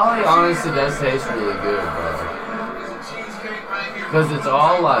 it probably honestly does taste really good, bro. Because it's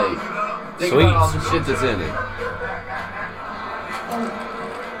all like, think about all the shit that's in it.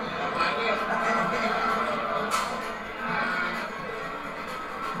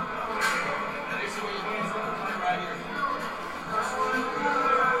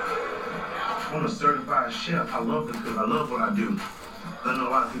 I'm a certified chef. I love to cook. I love what I do. I know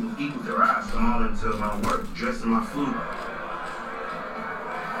a lot of people eat with their eyes. I'm all into my work, dressing my food.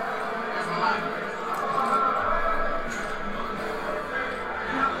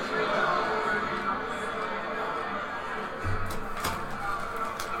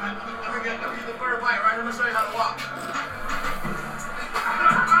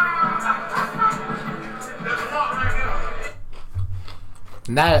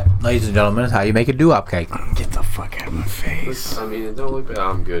 And that, ladies and gentlemen, is how you make a doo-wop cake. Get the fuck out of my face. I mean, it don't look bad.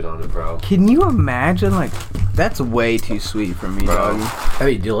 I'm good on it, bro. Can you imagine, like, that's way too sweet for me, Bro. dog. That'd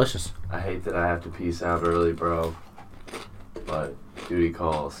be delicious. I hate that I have to peace out early, bro. But duty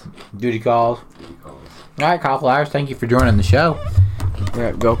calls. Duty calls. Duty calls. All right, cauliflowers, thank you for joining the show.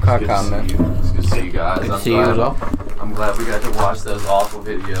 Yeah, go cock on, man. It's good to see you guys. Good to see you as well. I'm glad we got to watch those awful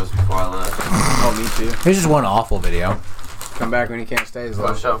videos before I left. Oh, me too. Here's just one awful video. Come back when you can't stay as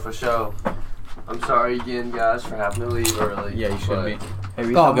long. For show. I'm sorry again, guys, for having to leave early. Yeah, you should be. Hey,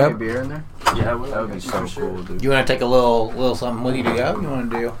 we Oh, throw me a good. beer in there? Yeah, That would be so cool, dude. You want to take a little something with you to go? You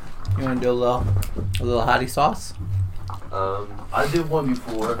want to do a little hottie sauce? I did one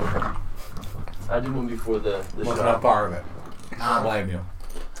before. I did one before the Wasn't show. a part of it. I don't blame you.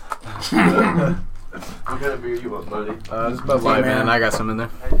 What kind of beer you want, buddy? It's Bud Light, man. I got some in there.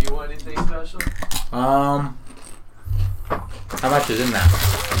 Hey, do you want anything special? How much is in that?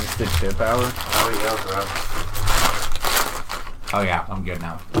 It's the chip hour. Oh, yeah, bro. Oh yeah, I'm good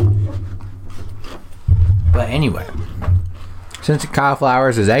now. But anyway, since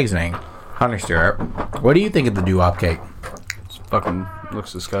cauliflowers is exiting honey syrup, what do you think of the doo-wop cake? It's fucking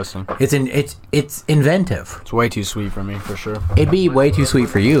looks disgusting. It's inventive. It's way too sweet for me, for sure. It'd be way too sweet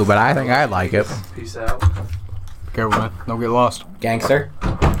for you, but I think I'd like it. Peace out. Be careful, man. Don't get lost. Gangster.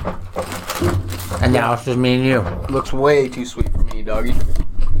 And now it's just me and you. Looks way too sweet for me, doggy.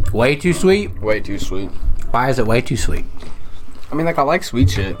 Way too sweet? Way too sweet. Why is it way too sweet? I mean, like, I like sweet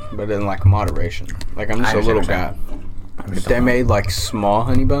shit, but in, like, moderation. Like, I'm just a little guy. If they made, like, small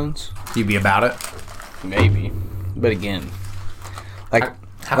honey buns, you'd be about it? Maybe. But again, like...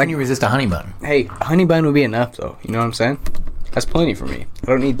 How can you resist a honey bun? Hey, a honey bun would be enough, though. You know what I'm saying? That's plenty for me. I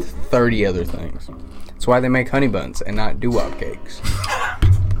don't need 30 other things. That's why they make honey buns and not doo-wop cakes.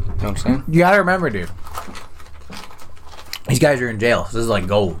 You know what I'm saying? You gotta remember, dude. These guys are in jail. So this is like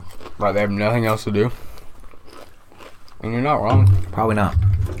gold. Right, they have nothing else to do. And you're not wrong. Probably not.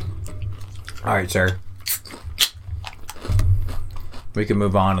 Alright, sir. We can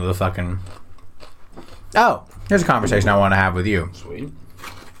move on to the fucking... Oh! Here's a conversation I want to have with you. Sweet.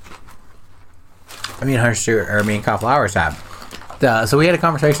 Me and Kyle Flowers had. So we had a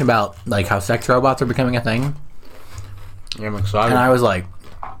conversation about like how sex robots are becoming a thing. Yeah, I'm excited. And I was like,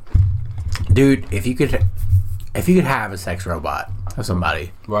 dude, if you could have a sex robot of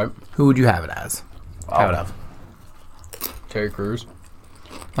somebody, right? Who would you have it as? Have it of? Terry Crews.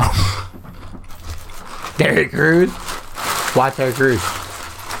 Terry Crews? Why Terry Crews?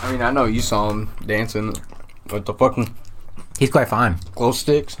 I mean, I know you saw him dancing with the fucking. He's quite fine. Glow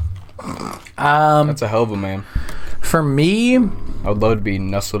sticks. That's a hell of a man. For me, I would love to be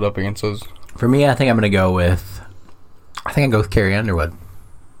nestled up against those. For me, I think I'm gonna go with. I think I'd go with Carrie Underwood.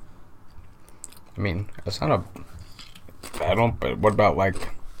 I mean, that's not a bad one, but what about like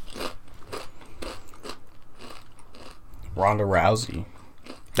Ronda Rousey?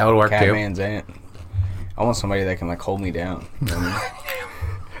 That would work too. Catman's aunt. I want somebody that can like hold me down. You know what I mean?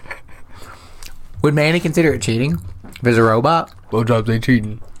 Would Manny consider it cheating if it's a robot? Blowjobs ain't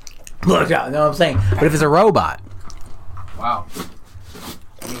cheating. Blowjob, no, I'm saying. But if it's a robot. Wow.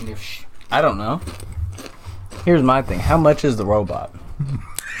 I mean, I don't know. Here's my thing. How much is the robot?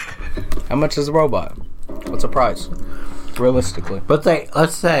 How much is the robot? What's the price? Realistically.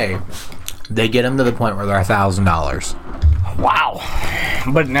 Let's say they get them to the point where they're $1,000. Wow.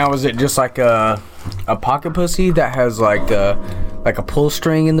 But now is it just like a pocket pussy that has like a pull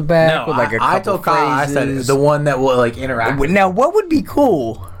string in the back with like a couple I told Kyle, I said the one that will like interact. Now what would be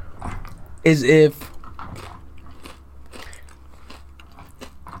cool is if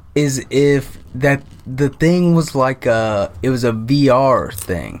that the thing was like it was a VR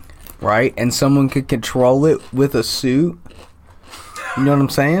thing, right? And someone could control it with a suit. You know what I'm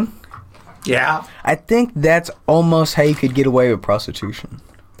saying? Yeah. I think that's almost how you could get away with prostitution.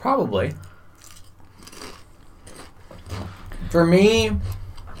 Probably. For me.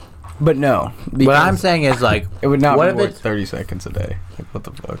 But no. What I'm saying is like it would not what be if worth 30 seconds a day. Like what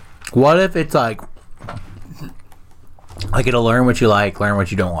the fuck? What if it's like it'll learn what you like, learn what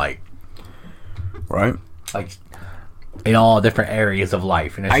you don't like. Right? Like in all different areas of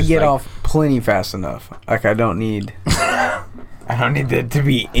life. And it's I just get like, off plenty fast enough. Like I don't need it to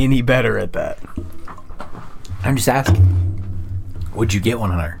be any better at that. I'm just asking. Would you get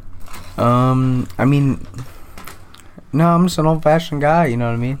one, Hunter? I mean, no, I'm just an old-fashioned guy. You know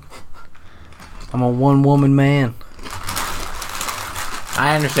what I mean? I'm a one-woman man.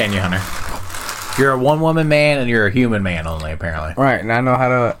 I understand you, Hunter. You're a one-woman man and you're a human man only, apparently. Right, and I know how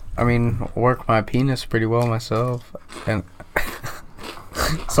to, work my penis pretty well myself. And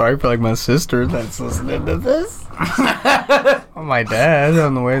sorry for like my sister that's listening to this. Oh, my dad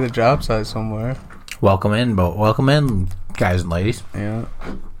on the way to the job site somewhere. Welcome in, guys and ladies. Yeah.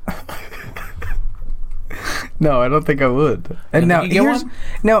 No, I don't think I would. And now,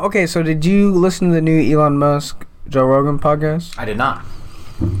 okay, so did you listen to the new Elon Musk Joe Rogan podcast? I did not.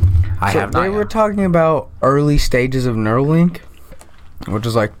 I have not. They were talking about early stages of Neuralink, which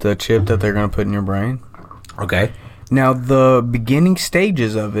is like the chip that they're going to put in your brain. Okay. Now, the beginning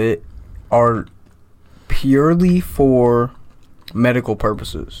stages of it are purely for medical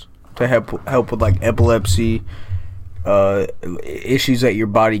purposes to help with like epilepsy, issues that your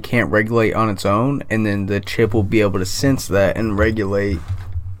body can't regulate on its own, and then the chip will be able to sense that and regulate.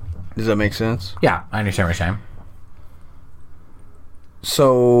 Does that make sense? Yeah, I understand what you're saying.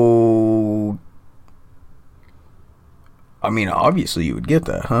 So, obviously you would get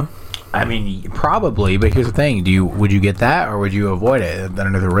that, huh? Probably, but here's the thing: would you get that, or would you avoid it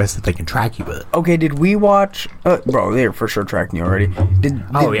under the risk that they can track you with it? Okay, did we watch? Bro, they're for sure tracking you already.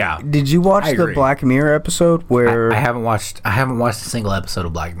 Did you watch the Black Mirror episode where I haven't watched a single episode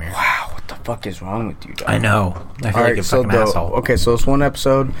of Black Mirror. Wow, what the fuck is wrong with you, dog? I know. I feel like a fucking asshole. Okay, so it's one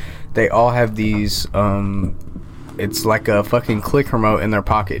episode. They all have these. It's like a fucking click remote in their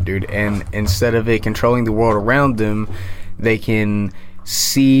pocket, dude. And instead of it controlling the world around them, they can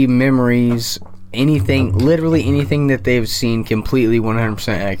see memories, literally anything that they've seen completely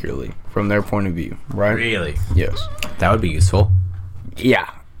 100% accurately from their point of view, right? Really? Yes. That would be useful. Yeah,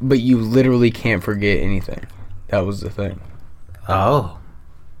 but you literally can't forget anything. That was the thing. Oh.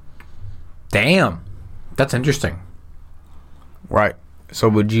 Damn. That's interesting. Right. So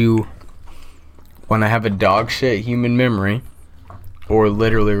would you want to have a dog shit human memory or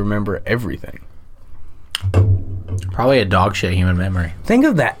literally remember everything? Probably a dog shit human memory. Think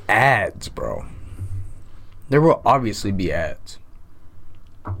of the ads, bro. There will obviously be ads.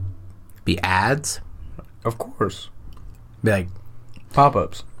 Be ads? Of course. Be like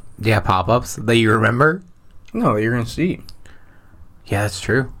pop-ups. Yeah, pop-ups that you remember? No, you're going to see. Yeah, that's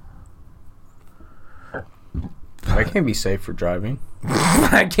true. That can't be safe for driving.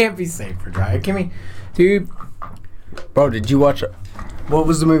 I can't be safe for driving. Dude, Bro, did you watch... What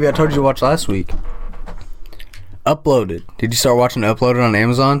was the movie I told you to watch last week? Uploaded. Did you start watching Uploaded on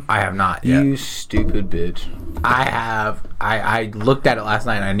Amazon? I have not yet. You stupid bitch. I have. I looked at it last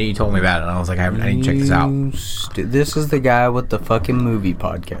night and I knew you told me about it. And I was like, I need to check this out. This is the guy with the fucking movie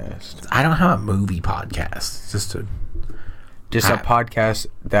podcast. I don't have a movie podcast. It's just a podcast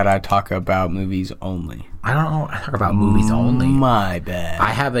that I talk about movies only. I don't know. I talk about movies only. My bad. I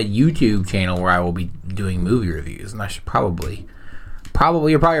have a YouTube channel where I will be doing movie reviews, and I should probably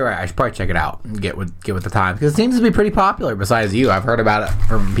you're probably right. I should probably check it out and get with the times, because it seems to be pretty popular. Besides you, I've heard about it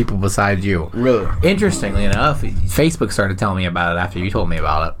from people besides you. Really? Interestingly enough, Facebook started telling me about it after you told me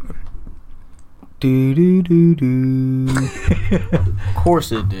about it. Of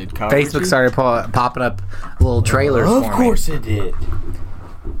course it did. Facebook started popping up little trailers for me. Of course it did.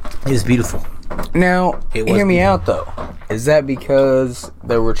 It was beautiful. Now, hear me out though. Is that because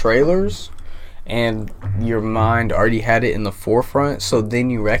there were trailers and your mind already had it in the forefront, so then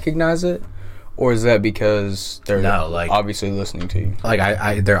you recognize it? Or is that because they're obviously listening to you?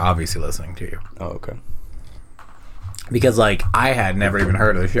 They're obviously listening to you. Oh, okay. Because, I had never even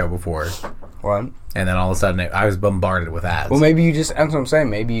heard of the show before. What? And then all of a sudden, I was bombarded with ads. Well, maybe you just... That's what I'm saying.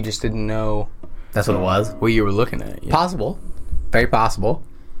 Maybe you just didn't know... That's what it was? What you were looking at. Yeah. Possible. Very possible.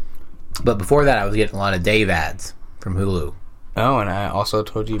 But before that, I was getting a lot of Dave ads from Hulu. Oh, and I also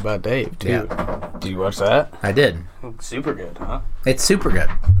told you about Dave, too. Yeah. Did you watch that? I did. Super good, huh? It's super good.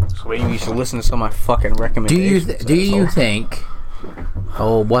 So maybe you should listen to some of my fucking recommendations. Do you think...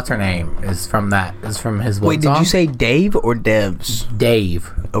 Oh, what's her name? Is from his what Wait, song? did you say Dave or Devs?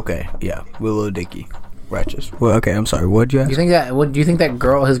 Dave. Okay, yeah. Willow Dickey. Righteous. Well, okay, I'm sorry. What'd you ask? Do you think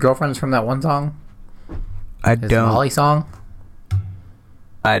that his girlfriend's from that one song? I don't. Molly song?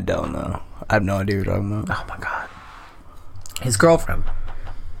 I don't know. I have no idea what you're talking about. Oh my god. His girlfriend.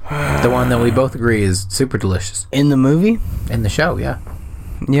 The one that we both agree is super delicious. In the movie? In the show, yeah.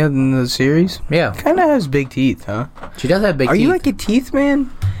 Yeah, in the series? Yeah. Kind of has big teeth, huh? She does have big teeth. Are you like a teeth man?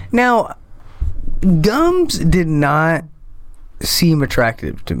 Now, gums did not seem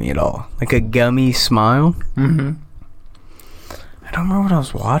attractive to me at all. Like a gummy smile. Mm-hmm. I don't remember what I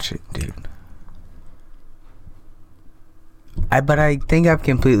was watching, dude. But I think I've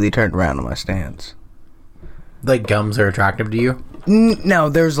completely turned around on my stance. Like gums are attractive to you? No,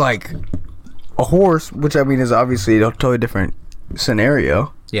 there's like a horse, which I mean is obviously a totally different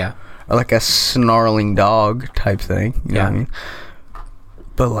scenario. Yeah. Or like a snarling dog type thing. You know what I mean?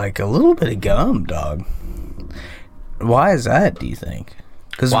 But like a little bit of gum, dog. Why is that, do you think?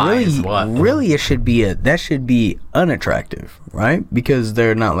 Because really it should be that should be unattractive, right? Because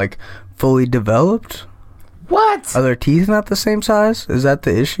they're not like fully developed. What? Are their teeth not the same size? Is that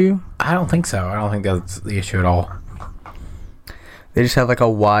the issue? I don't think so. I don't think that's the issue at all. They just have like a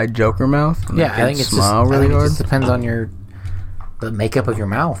wide Joker mouth. And yeah, I think it's smile just, really hard. It just depends on the makeup of your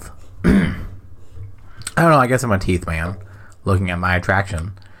mouth. I don't know. I guess I'm a teeth man, looking at my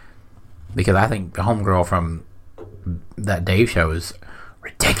attraction, because I think the homegirl from that Dave show is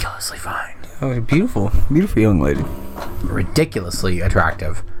ridiculously fine. Oh, beautiful young lady. Ridiculously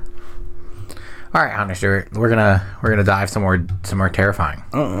attractive. All right, Hunter Stewart, we're gonna dive some more terrifying.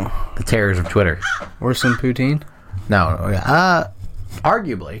 The terrors of Twitter. Worse than poutine? No,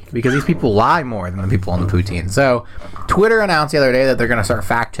 arguably, because these people lie more than the people on the poutine. So, Twitter announced the other day that they're gonna start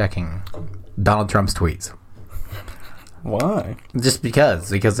fact checking Donald Trump's tweets. Why? Just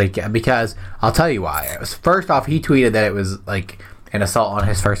because I'll tell you why. First off, he tweeted that it was like an assault on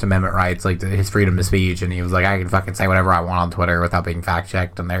his First Amendment rights, like his freedom of speech, and he was like, I can fucking say whatever I want on Twitter without being fact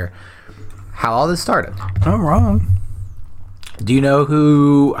checked. And they're how all this started. Not wrong. Do you know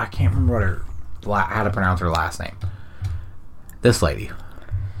who? I can't remember how to pronounce her last name. This lady.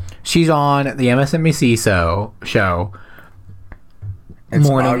 She's on the MSNBC show. It's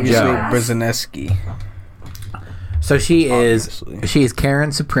Morning Joe Brzezinski. So she is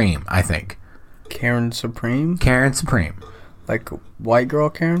Karen Supreme, I think. Karen Supreme? Karen Supreme. Like white girl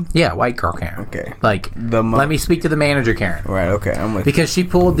Karen? Yeah, white girl Karen. Okay. Like let me speak to the manager Karen. Right, okay, I'm with because she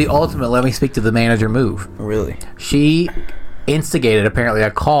pulled the ultimate let me speak to the manager move. Really? She instigated apparently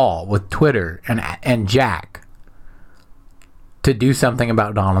a call with Twitter and Jack to do something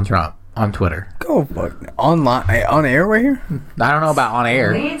about Donald Trump on Twitter. Go fuck on air right here? I don't know about on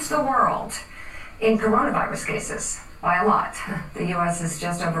air. Leads the world in coronavirus cases by a lot. The U.S. is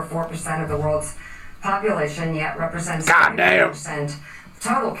just over 4% of the world's population, yet represents 70%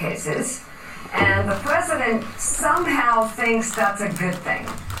 total cases. And the president somehow thinks that's a good thing.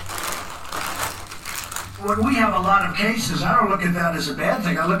 When we have a lot of cases, I don't look at that as a bad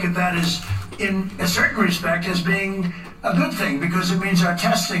thing. I look at that as, in a certain respect, as being a good thing, because it means our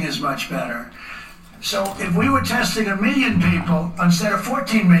testing is much better. So if we were testing 1 million people instead of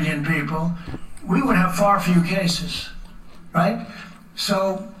 14 million people, we would have far fewer cases, right?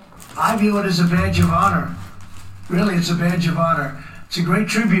 So I view it as a badge of honor. Really, it's a badge of honor. It's a great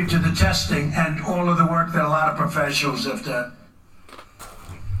tribute to the testing and all of the work that a lot of professionals have done.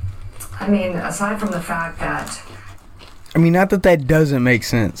 I mean, aside from the fact that... I mean, not that that doesn't make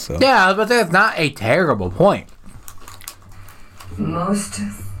sense. So. Yeah, but that's not a terrible point. Most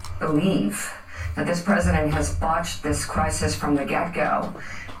believe that this president has botched this crisis from the get-go,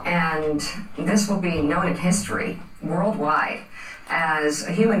 and this will be known in history worldwide as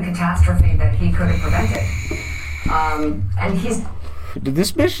a human catastrophe that he could have prevented. And he's... Did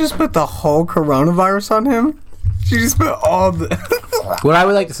this bitch just put the whole coronavirus on him? She just put all the... What I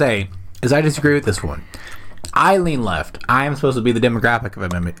would like to say is I disagree with this one. I lean left. I am supposed to be the demographic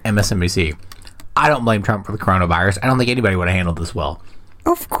of MSNBC. I don't blame Trump for the coronavirus. I don't think anybody would have handled this well.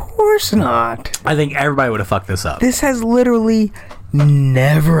 Of course not. I think everybody would have fucked this up. This has literally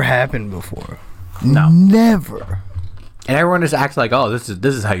never happened before. No. Never. And everyone just acts like, oh, this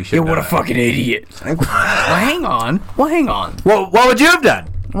is how you should. Yeah, what a fucking idiot. Well, hang on. Well, what would you have done?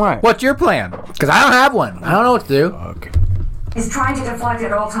 What? What's your plan? Because I don't have one. I don't know what to do. Okay. He's trying to deflect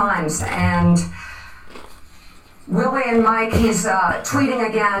at all times, and Willie and Mike, he's tweeting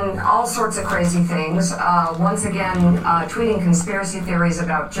again all sorts of crazy things. Once again, tweeting conspiracy theories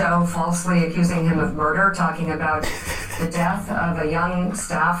about Joe, falsely accusing him of murder, talking about the death of a young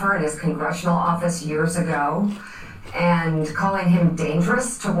staffer in his congressional office years ago, and calling him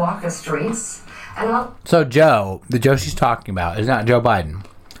dangerous to walk the streets. And so Joe, the Joe she's talking about, is not Joe Biden.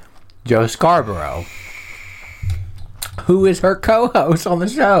 Joe Scarborough, who is her co-host on the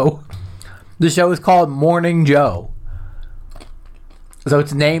show. The show is called Morning Joe. So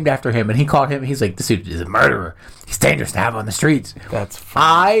it's named after him, and he called him, he's like, this dude is a murderer. He's dangerous to have on the streets. That's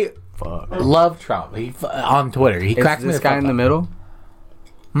funny. I love Trump. He on Twitter. He cracks me this guy in the middle?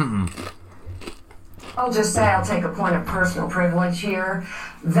 I'll just say, I'll take a point of personal privilege here.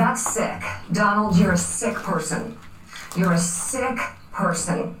 That's sick. Donald, you're a sick person. You're a sick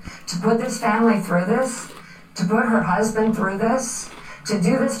person. To put this family through this, to put her husband through this, to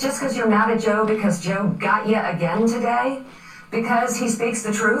do this just because you're mad at Joe because Joe got you again today, because he speaks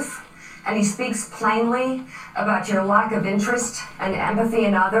the truth, and he speaks plainly about your lack of interest and empathy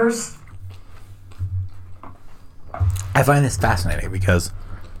in others. I find this fascinating because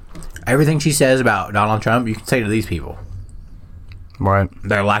everything she says about Donald Trump, you can say to these people. Right.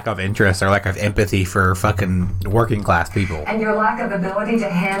 Their lack of interest, their lack of empathy for fucking working class people. And your lack of ability to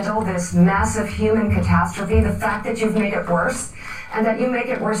handle this massive human catastrophe, the fact that you've made it worse, and that you make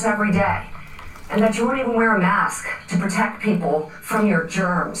it worse every day. And that you won't even wear a mask to protect people from your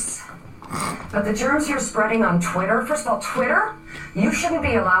germs. But the germs you're spreading on Twitter, first of all, Twitter, you shouldn't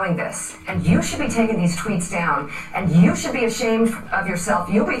be allowing this. And you should be taking these tweets down. And you should be ashamed of yourself.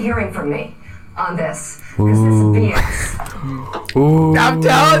 You'll be hearing from me on this. Because this is BS. Ooh. I'm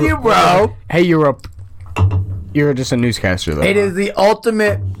telling you, bro. Hey, you're just a newscaster, though. It is the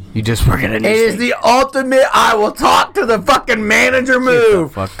ultimate. You just work at a newspaper. It is the ultimate. I will talk to the fucking manager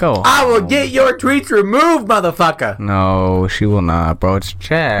move. Go I will get your tweets removed, motherfucker. No, she will not, bro. It's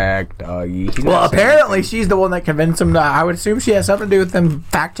checked, doggy. Well, apparently she's the one that convinced him. I would assume she has something to do with them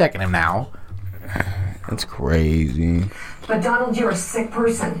fact checking him now. That's crazy. But Donald, you're a sick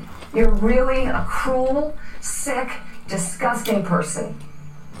person. You're really a cruel, sick, disgusting person.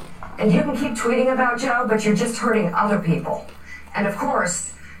 And you can keep tweeting about Joe, but you're just hurting other people. And of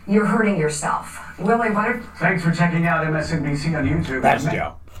course, you're hurting yourself. Willie, Thanks for checking out MSNBC on YouTube. That's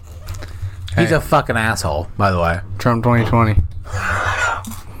Joe. He's a fucking asshole, by the way. Trump 2020.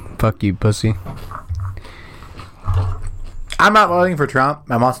 Fuck you, pussy. I'm not voting for Trump.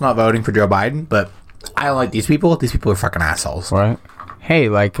 I'm also not voting for Joe Biden, but I don't like these people. These people are fucking assholes. Right. Hey,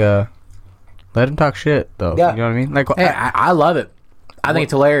 let him talk shit, though. Yeah. You know what I mean? Like, hey, I love it. I think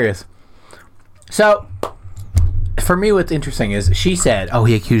it's hilarious. So, for me, what's interesting is she said, oh,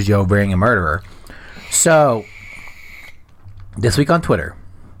 he accused Joe of being a murderer. So, this week on Twitter,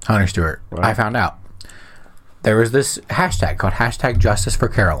 Hunter Stewart, right. I found out there was this hashtag called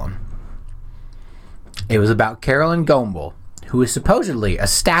 #JusticeForCarolyn. It was about Carolyn Goebel, who is supposedly a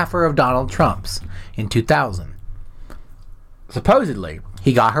staffer of Donald Trump's in 2000. Supposedly,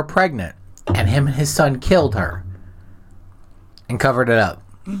 he got her pregnant, and him and his son killed her and covered it up.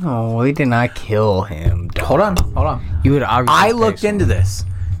 No, he did not kill him. Dog. Hold on. You would obviously. I looked into this,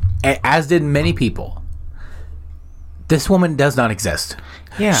 as did many people. This woman does not exist.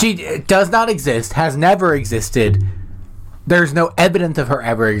 Yeah. She does not exist, has never existed, There's no evidence of her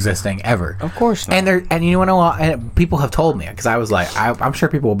ever existing ever. Of course not. And you know what? And people have told me, because I was like, I'm sure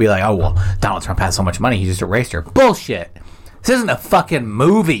people will be like, oh well, Donald Trump has so much money, he just erased her. Bullshit. This isn't a fucking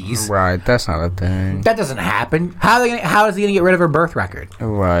movies. Right, that's not a thing. That doesn't happen. How is he gonna get rid of her birth record?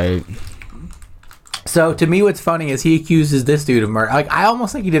 Right. So to me, what's funny is he accuses this dude of murder. Like, I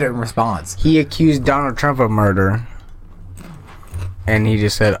almost think he did it in response. He accused Donald Trump of murder, and he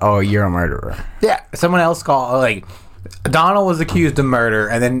just said, "Oh, you're a murderer." Yeah, someone else called, like, Donald was accused of murder,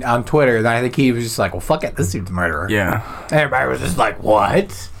 and then on Twitter, and I think he was just like, well, fuck it, this dude's a murderer. Yeah. And everybody was just like,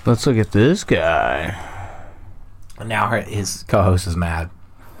 what? Let's look at this guy. And now his co-host is mad.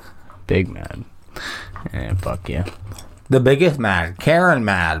 Big mad. And fuck yeah. The biggest mad. Karen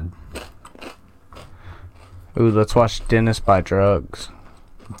mad. Ooh, let's watch Dennis Buy Drugs.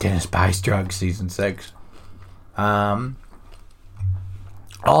 Dennis Buys Drugs, season 6.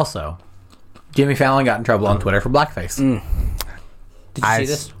 Also, Jimmy Fallon got in trouble on Twitter for blackface. Did you see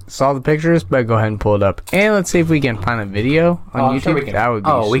this? Saw the pictures, but go ahead and pull it up. And let's see if we can find a video on YouTube. Sure we can. That would be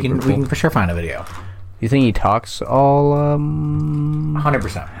we super can cool. for sure find a video. You think he talks all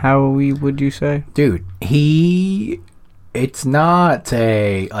 100%? How would you say? Dude, it's not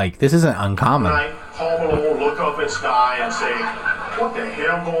a, like, this isn't uncommon. Tonight, Paul Malone look up at sky and say, what the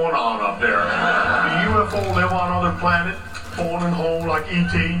hell going on up there? Do UFO live on other planet, phoning home like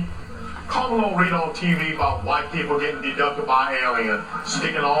E.T.? Paul Malone read on TV about white people getting deducted by alien,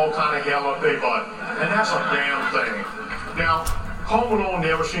 sticking all kind of hell up their butt. And that's a damn thing. Now, Paul Malone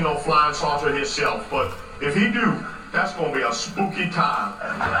never seen no flying saucer himself, but if he do, that's going to be a spooky time.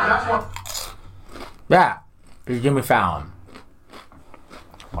 That's what... Yeah, it's Jimmy Fallon.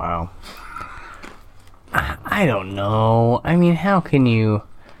 Wow. I don't know. I mean, how can you,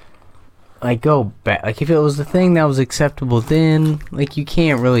 like, go back? Like, if it was the thing that was acceptable then, like, you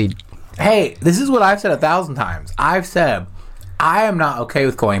can't really... Hey, this is what I've said 1,000 times. I've said, I am not okay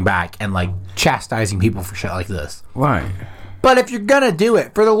with going back and, like, chastising people for shit like this. Right. But if you're gonna do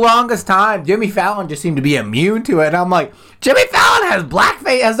it, for the longest time, Jimmy Fallon just seemed to be immune to it. And I'm like, Jimmy Fallon has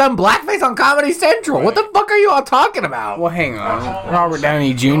done blackface on Comedy Central. What the fuck are you all talking about? Well, hang on. Robert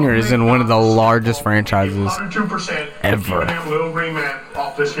Downey Jr. is in one of the largest franchises 102% ever. Them little green man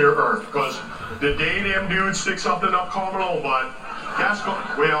off this here earth, because the day them dudes stick something up Paul Malone butt, that's going,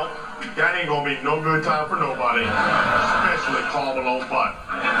 well, that ain't gonna be no good time for nobody, especially Paul Malone butt.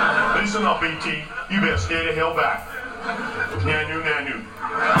 Listen up, BT. You better stay the hell back. Nanu.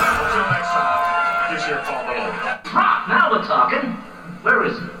 Until next time, this here Paul Malone. Now we're talking. Where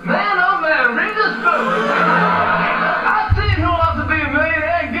is it? Man, oh man, read this book. I've seen Who Wants to Be a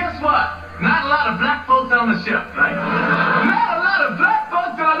Millionaire, and guess what? Not a lot of black folks on the ship, right? Not a lot of black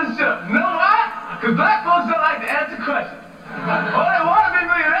folks on the ship. You know why? Because black folks don't like to answer questions. Oh, they want to be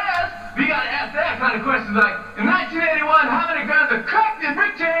millionaires, but you got to ask that kind of questions like, in 1981, how many grams of crack did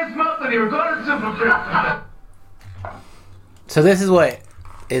Rick James smoke when he was going to the Super? So this is what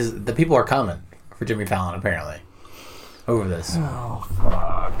is, the people are coming for Jimmy Fallon, apparently, over this. Oh,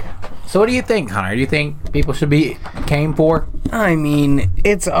 fuck. So what do you think, Hunter? Do you think people should be came for? I mean,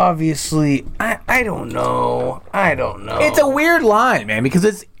 it's obviously... I don't know. It's a weird line, man,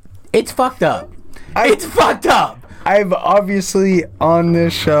 because it's fucked up. It's fucked up. I've obviously, on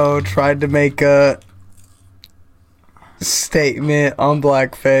this show, tried to make a statement on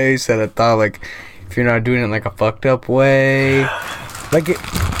blackface that I thought, like, if you're not doing it in, like, a fucked up way... Like,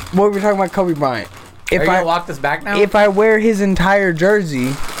 what were we talking about Kobe Bryant? Are you gonna walk this back now? If I wear his entire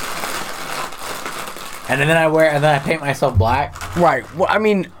jersey... And then I paint myself black? Right. Well, I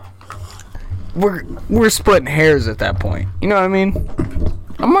mean... We're splitting hairs at that point. You know what I mean?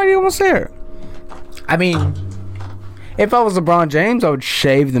 I'm already almost there. I mean... If I was LeBron James, I would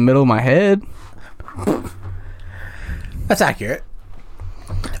shave the middle of my head. That's accurate.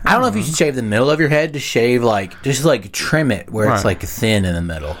 I don't know if you should shave the middle of your head to shave, like, just, like, trim it where it's, like, thin in the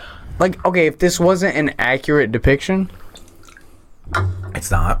middle. Like, okay, if this wasn't an accurate depiction... It's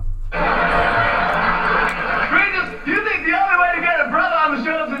not. Regis, do you think the only way to get a brother on the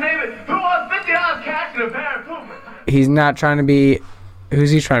show is to name it Who Wants $50 Cash and a Pair of Poopers? He's not trying to be... Who's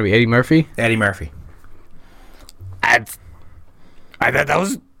he trying to be? Eddie Murphy? Eddie Murphy. I thought that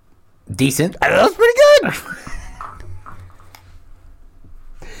was... Decent. I thought that was pretty good.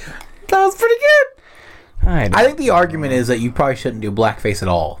 That was pretty good. I think the argument is that you probably shouldn't do blackface at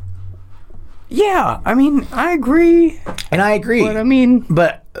all. Yeah, I mean, I agree. And I agree. But I mean...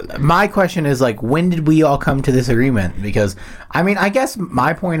 But my question is, like, when did we all come to this agreement? Because, I mean, I guess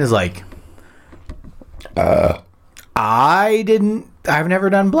my point is, like... I've never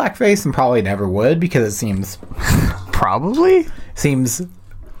done blackface and probably never would because it seems... Probably? Seems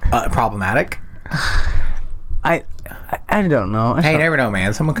problematic. I I don't know. Hey, you never know,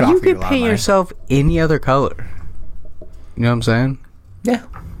 man. Someone could You offer you a could lot of paint money. yourself any other color. You know what I'm saying? Yeah.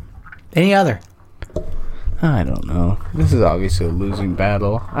 Any other. I don't know. This is obviously a losing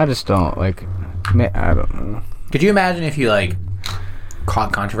battle. I just don't like. I don't know. Could you imagine if you like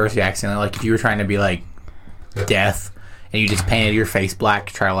caught controversy accidentally? Like if you were trying to be like death and you just painted your face black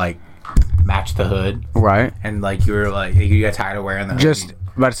to try to like match the hood, Right. and like you were like you got tired of wearing the hood. Just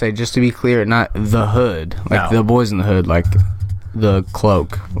about to say, just to be clear, not the hood, like No. the boys in the hood, like the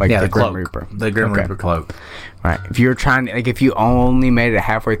cloak, like yeah, the Grim cloak. Reaper, The Grim Okay. Reaper cloak. Right. If you're trying, like, if you only made it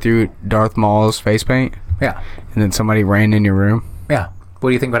halfway through Darth Maul's face paint, Yeah. and then somebody ran in your room, Yeah. What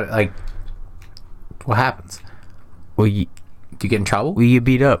do you think about it? Like, what happens? well, you get in trouble? Well, you get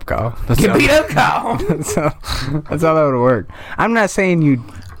beat up, Kyle. Get beat up, Kyle. that's how that would work. I'm not saying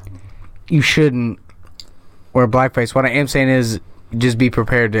you shouldn't wear blackface. What I am saying is just be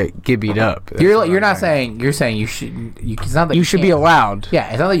prepared to get beat up. You're not saying you're saying you shouldn't. It's not that you should be can't. allowed. Yeah,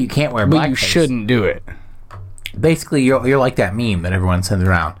 it's not that you can't wear blackface. But you shouldn't do it. Basically, you're like that meme that everyone sends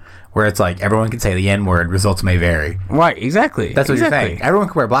around, where it's like everyone can say the N word, results may vary. Right, exactly. That's what exactly. you're saying. Everyone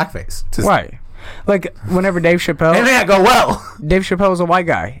can wear blackface. Just, Right. Like whenever Dave Chappelle, it may not go well. Dave Chappelle was a white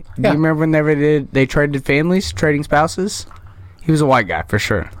guy. Do you remember whenever they traded families, trading spouses? He was a white guy for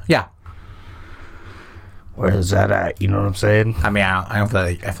sure. Yeah. Where is that at? You know what I'm saying? I mean, I don't feel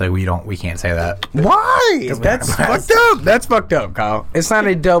like we can't say that. Why? That's fucked up. That's fucked up, Kyle. It's not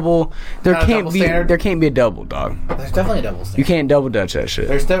a double. There Not a can't double be. standard? There can't be a double, dog. There's definitely a double You standard. can't double dutch that shit.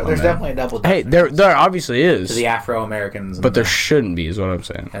 There's my man. definitely a double. Hey, there obviously is to the Afro Americans, but there shouldn't be. Is what I'm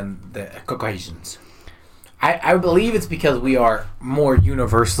saying. and the Caucasians. I believe it's because we are more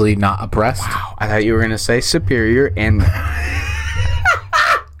universally not oppressed. Wow. I thought you were gonna say superior, and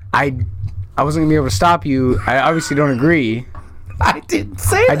I wasn't gonna be able to stop you. I obviously don't agree. I didn't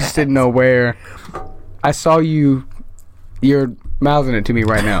say that. I just didn't know where. I saw you. You're mouthing it to me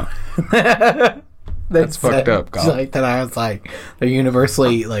right now. That's fucked up, Kyle. Like that, I was like, they're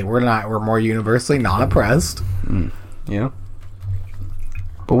universally like we're more universally not oppressed. Yeah.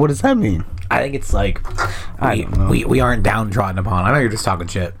 But what does that mean? I think it's like I don't know. we aren't downtrodden upon. I know you're just talking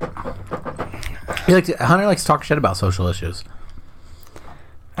shit. Hunter likes to talk shit about social issues.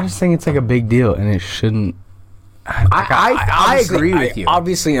 I just think it's like a big deal, and it shouldn't. I agree with you. I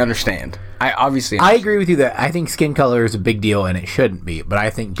obviously understand. I agree with you that I think skin color is a big deal and it shouldn't be. But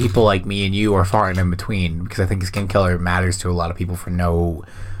I think people like me and you are far and in between because I think skin color matters to a lot of people for no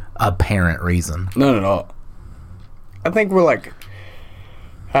apparent reason. Not at all. I think we're like,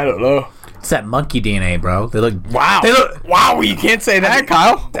 I don't know. It's that monkey DNA, bro. They look Wow. Wow, you can't say that,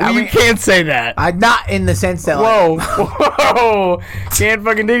 Kyle. You can't say that. Not in the sense that. Whoa, whoa! Can't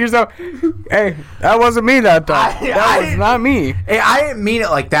fucking dig yourself. Hey, that wasn't me. That was not me. Hey, I didn't mean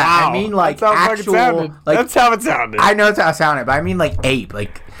it like that. Wow. I mean like That's how it fucking actual. sounded. Like, That's how it sounded. I know that's how it sounded, but I mean like ape,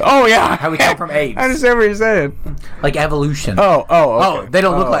 like Oh yeah, how we come from apes, I understand what you're saying. like evolution. Oh, okay. They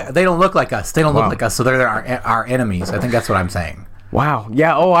don't look like us. They don't Wow. look like us, so they're our enemies. I think that's what I'm saying. Wow.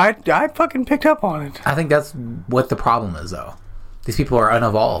 Yeah. Oh, I fucking picked up on it. I think that's what the problem is, though. These people are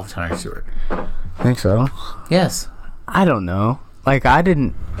unevolved, Hunter Stewart. Think so? Yes. I don't know. Like I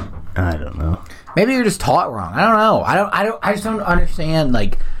don't know. Maybe you're just taught wrong. I don't know. I just don't understand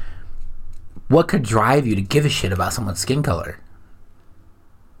like what could drive you to give a shit about someone's skin color.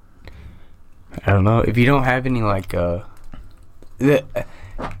 I don't know. If you don't have any like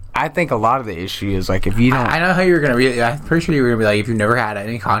I think a lot of the issue is like if you don't. I know how you're gonna be. I'm pretty sure you were gonna be like, if you've never had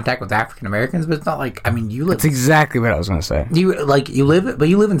any contact with African Americans, but it's not like. I mean, you live. That's exactly what I was gonna say. You live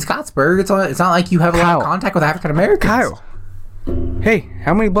in Scottsburg. It's not like you have a lot of contact with African Americans. Kyle. Hey,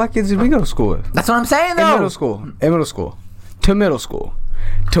 how many black kids did we go to school with? That's what I'm saying, In though. middle school. To middle school.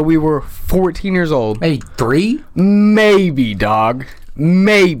 Till we were 14 years old. Maybe 3? Maybe, dog.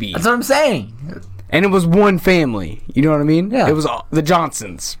 Maybe. That's what I'm saying. And it was one family. You know what I mean? Yeah. It was the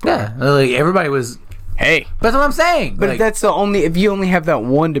Johnsons. Yeah. Like, everybody was. Hey. That's what I'm saying. But like, that's the only. If you only have that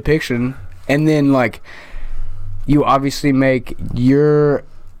one depiction, and then like, you obviously make your.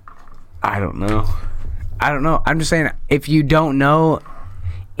 I don't know. I'm just saying, if you don't know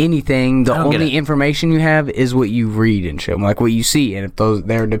anything, the only information you have is what you read and shit, like what you see. And if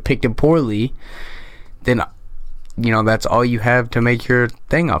they're depicted poorly, then that's all you have to make your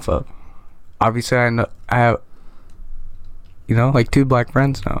thing off of. Obviously, I have like 2 black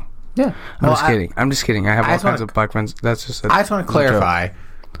friends now. Yeah. I'm just kidding. I have all kinds of black friends. That's just. I just want to clarify.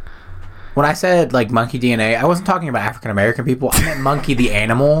 When I said like monkey DNA, I wasn't talking about African American people. I meant monkey the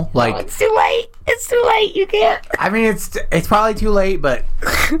animal. Like it's too late. It's too late. You can't. I mean, it's probably too late, but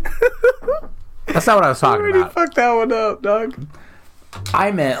that's not what I was talking about. Fuck that one up, dog.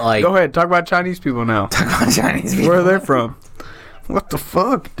 I meant like. Go ahead, talk about Chinese people now. Talk about Chinese people. Where are they from? What the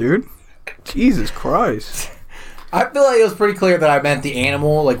fuck, dude? Jesus Christ. I feel like it was pretty clear that I meant the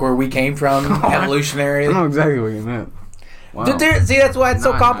animal, like where we came from, evolutionary. I know exactly what you meant. Wow. See, that's why it's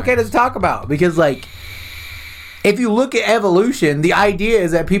so complicated to talk about. Because, like, if you look at evolution, the idea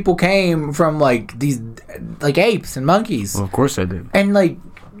is that people came from, like, these, like, apes and monkeys. Well, of course they did. And, like,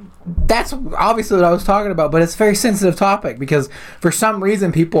 that's obviously what I was talking about, but it's a very sensitive topic because for some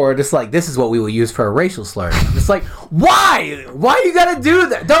reason people are just like, this is what we will use for a racial slur. It's like, why? Why you gotta do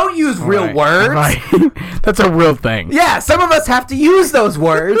that? Don't use real words. Right. That's a real thing. Yeah, some of us have to use those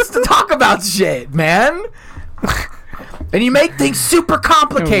words to talk about shit, man. And you make things super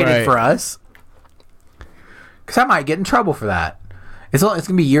complicated for us. Because I might get in trouble for that. It's going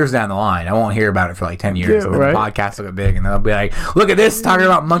to be years down the line. I won't hear about it for like 10 years. And then the podcast will get big, and they'll be like, look at this, talking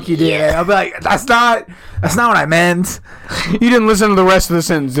about monkey DNA. I'll be like, that's not what I meant. You didn't listen to the rest of the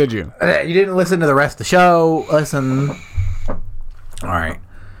sentence, did you? You didn't listen to the rest of the show. Listen. All right.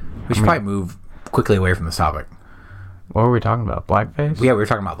 We should probably move quickly away from this topic. What were we talking about? Blackface? Yeah, we were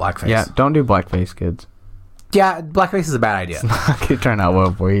talking about blackface. Yeah, don't do blackface, kids. Yeah, blackface is a bad idea. It's not going to turn out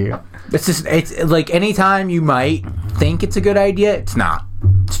well for you. It's like anytime you might think it's a good idea, it's not.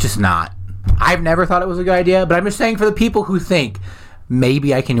 It's just not. I've never thought it was a good idea, but I'm just saying for the people who think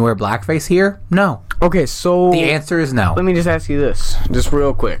maybe I can wear blackface here, no. Okay, so the answer is no. Let me just ask you this, just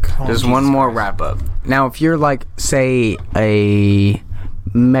real quick. Just one more wrap up. Now, if you're like, say, a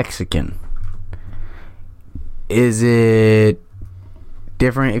Mexican, is it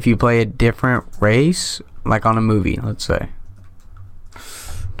different if you play a different race? Like on a movie, let's say.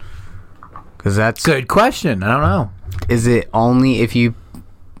 Because that's... Good question. I don't know. Is it only if you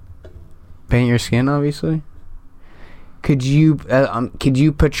paint your skin, obviously? Could you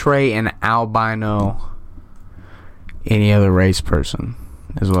portray an albino any other race person?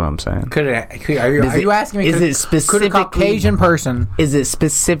 Is what I'm saying. Are you asking me? Is it specifically could a Caucasian person? Is it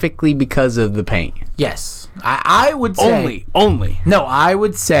specifically because of the paint? Yes, I would say only. No, I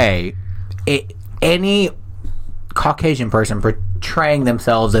would say any Caucasian person portraying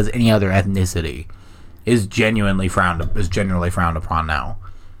themselves as any other ethnicity is genuinely frowned upon now.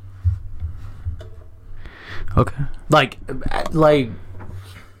 Okay. Like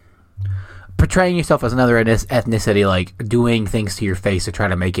portraying yourself as another ethnicity, like doing things to your face to try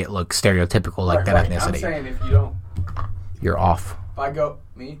to make it look stereotypical like that ethnicity. I'm saying if you don't, you're off. If I go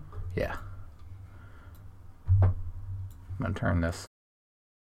me, yeah. I'm gonna turn this.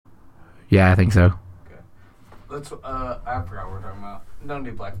 Yeah, I think so. Okay. Let's. I forgot what we're talking about. Don't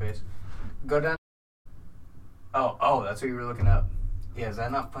do blackface. Go down. Oh, that's what you were looking up. Yeah, is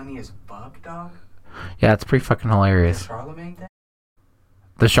that not funny as fuck, dog? Yeah, it's pretty fucking hilarious. The Charlemagne thing?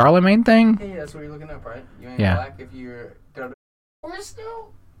 The Charlemagne thing? Yeah, that's what you're looking up, right? You ain't black if you're... We're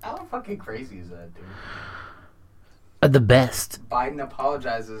still... How fucking crazy is that, dude? The best. Biden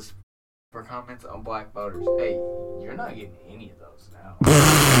apologizes for comments on black voters. Hey, you're not getting any of those now. You're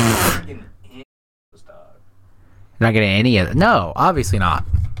not getting any of those, dog. You're not getting any of it? No, obviously not.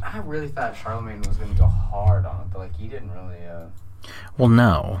 I really thought Charlemagne was going to go hard on it, but like he didn't really... Well,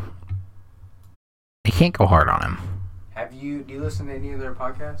 no. You can't go hard on him. Do you listen to any of their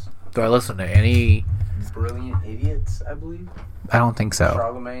podcasts? Do I listen to any... Brilliant Idiots, I believe? I don't think so.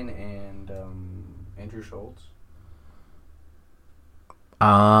 Charlemagne and Andrew Schultz?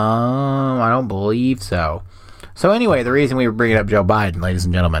 I don't believe so. So anyway, the reason we were bringing up Joe Biden, ladies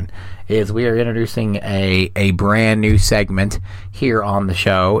and gentlemen, is we are introducing a brand new segment here on the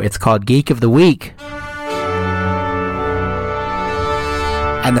show. It's called Geek of the Week.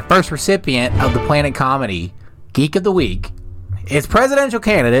 And the first recipient of the Planet Comedy Geek of the Week is presidential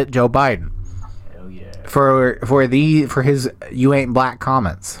candidate Joe Biden. Hell yeah. For his "You Ain't Black"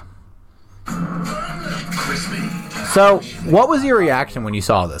 comments. So, what was your reaction when you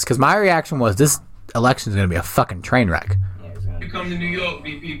saw this? Because my reaction was, this election is going to be a fucking train wreck. You come to New York,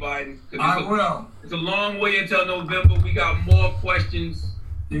 VP Biden. I will. It's a long way until November. We got more questions.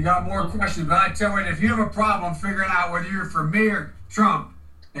 You got more questions, but I tell you, if you have a problem figuring out whether you're for me or Trump,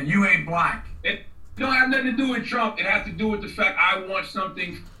 then you ain't black. It don't have nothing to do with Trump. It has to do with the fact I want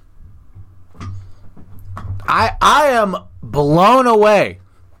something. I am blown away.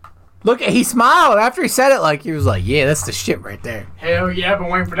 Look, he smiled after he said it, like he was like, yeah, that's the shit right there. Hell yeah, I've been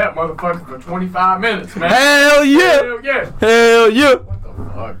waiting for that motherfucker for 25 minutes, man. Hell yeah. Hell yeah. Hell yeah. What the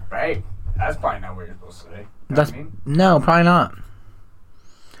fuck, babe? That's probably not what you're supposed to say. That's, no, probably not.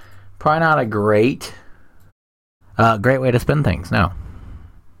 Probably not a great way to spin things, no.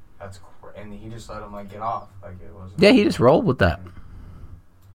 That's and he just let him like get off, like it wasn't. Yeah, he just rolled with that.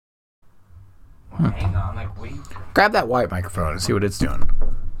 Hang on, like wait. Grab that white microphone and see what it's doing.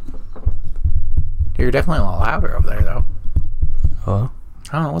 You're definitely a lot louder over there, though. Hello?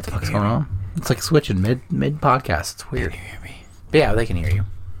 I don't know what the fuck's going on. It's like switching mid podcast. It's weird. Can you hear me? But yeah, they can hear you.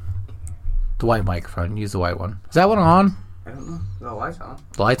 The white microphone. Use the white one. Is that one on? I don't know. The light's on.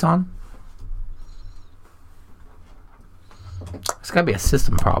 The light's on? It's gotta be a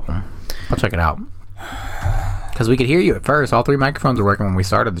system problem. I'll check it out. Because we could hear you at first. All 3 microphones were working when we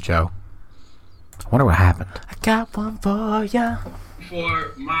started the show. I wonder what happened. I got one for ya.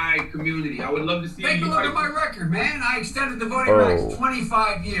 For my community, I would love to see. Take a look at my record, man. I extended the voting rights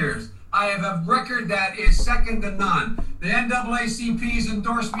 25 years. I have a record that is second to none. The NAACP's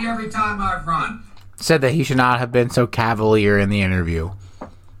endorsed me every time I've run. Said that he should not have been so cavalier in the interview.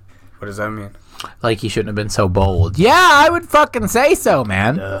 What does that mean? Like he shouldn't have been so bold. Yeah, I would fucking say so,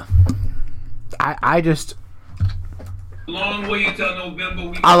 man. I just... Long way until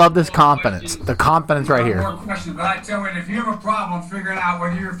November. I love this confidence. The confidence right here. More questions, but I tell you, if you have a problem figuring out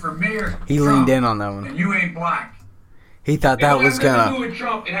whether you're for me or He leaned in on that one. and you ain't black. He thought that was gonna...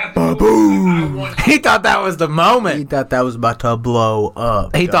 Boom! He thought that was the moment. He thought that was about to blow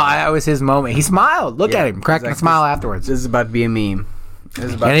up. He thought that was his moment. He smiled. Look at him, cracking a smile afterwards. This is about to be a meme.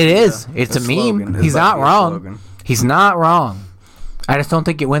 And it is. It's a meme. He's not wrong. He's not wrong. I just don't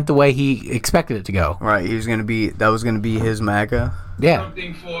think it went the way he expected it to go. Right, he was gonna be. That was gonna be his MAGA. Yeah.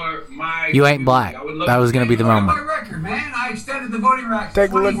 You ain't black. That was gonna be the moment. My record, man. I extended the voting rights.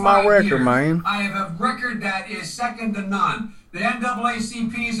 Take a look at my 25 record, years. man. I have a record that is second to none. The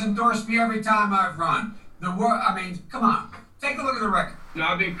NAACP's endorsed me every time I've run. I mean, come on. Take a look at the record. No,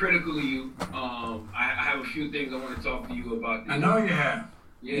 I've been critical of you. I have a few things I want to talk to you about. I know you have.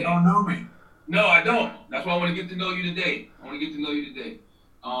 Yeah. You don't know me. No, I don't. That's why I want to get to know you today. I want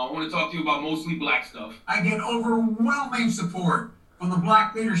to talk to you about mostly black stuff. I get overwhelming support from the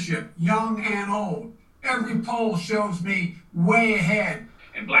black leadership, young and old. Every poll shows me way ahead.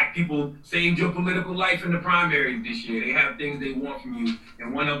 And black people saved your political life in the primaries this year. They have things they want from you,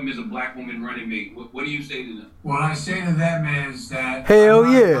 and one of them is a black woman running mate. What do you say to them? What I say to them is that hell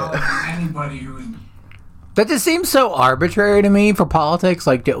I'm not yeah. anybody who's That just seems so arbitrary to me for politics.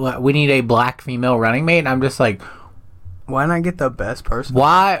 Like, we need a black female running mate. And I'm just like, why not get the best person?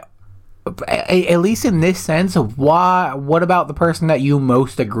 Why? At least in this sense, why? What about the person that you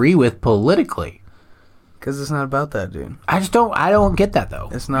most agree with politically? Because it's not about that, dude. I don't get that, though.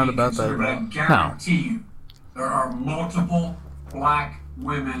 It's not about that. I guarantee you, there are multiple black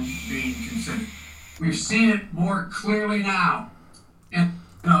women being considered. We've seen it more clearly now. In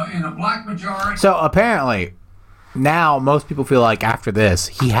a black majority. So apparently, now most people feel like after this,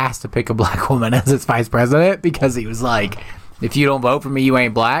 he has to pick a black woman as his vice president because he was like, if you don't vote for me, you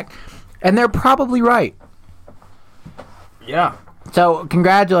ain't black. And they're probably right. Yeah. So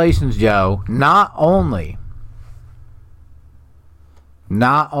congratulations, Joe. Not only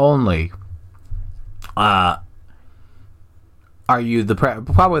are you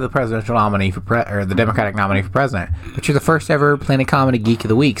probably the presidential nominee or the Democratic nominee for president, but you're the first ever Planet Comedy Geek of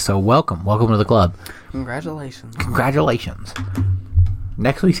the Week. So welcome to the club. Congratulations.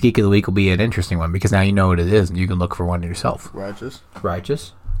 Next week's Geek of the Week will be an interesting one because now you know what it is and you can look for one yourself.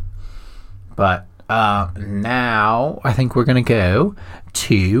 Righteous. But now I think we're gonna go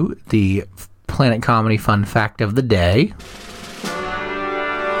to the Planet Comedy Fun Fact of the Day.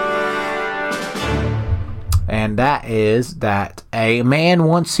 And that is that a man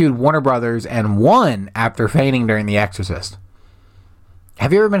once sued Warner Brothers and won after fainting during The Exorcist.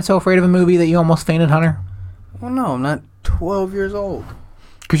 Have you ever been so afraid of a movie that you almost fainted, Hunter? Well, no, I'm not 12 years old.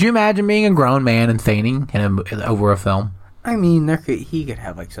 Could you imagine being a grown man and fainting over a film? I mean, he could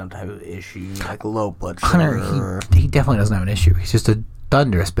have like some type of issue, like low blood sugar. Hunter, he definitely doesn't have an issue. He's just a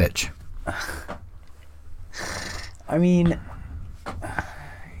thunderous bitch. I mean,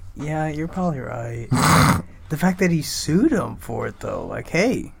 yeah, you're probably right. The fact that he sued him for it, though, like,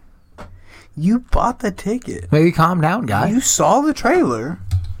 hey, you bought the ticket. Maybe calm down, guy. You saw the trailer.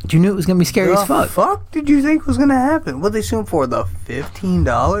 You knew it was going to be scary as fuck. The fuck did you think was going to happen? What they sue him for? The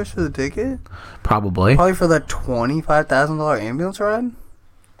 $15 for the ticket? Probably for the $25,000 ambulance ride?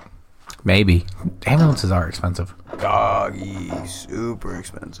 Maybe. Ambulances are expensive. Doggy. Super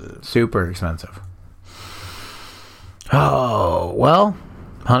expensive. Oh, well,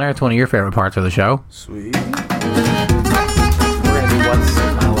 Hunter, it's one of your favorite parts of the show. Sweet. We're going to do What's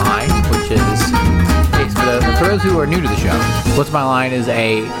My Line, which is, for those who are new to the show, What's My Line is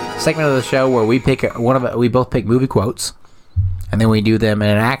a segment of the show where we both pick movie quotes, and then we do them in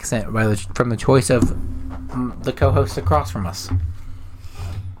an accent from the choice of the co-hosts across from us.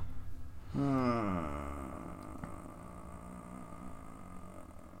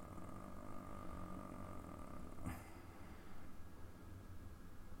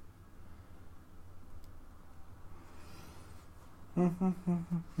 All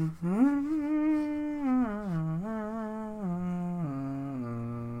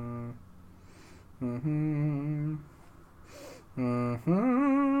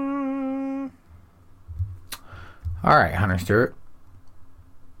right, Hunter Stewart.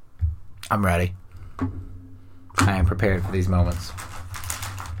 I'm ready. I am prepared for these moments.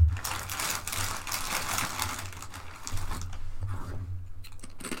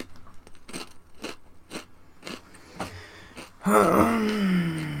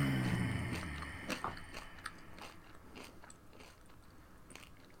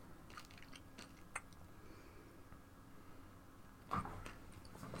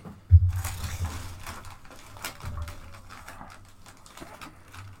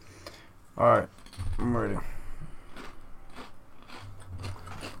 Alright, I'm ready.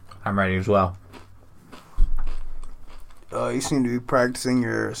 I'm ready as well. You seem to be practicing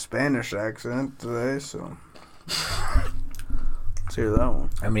your Spanish accent today, so let's hear that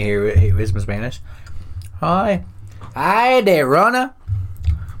one. Let me hear some Spanish. Hi. Hi there, Rona.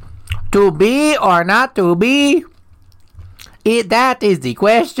 To be or not to be? That is the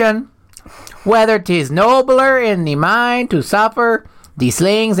question. Whether 'tis nobler in the mind to suffer the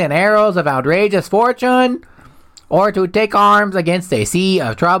slings and arrows of outrageous fortune, or to take arms against a sea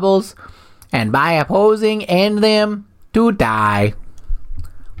of troubles, and by opposing end them, to die.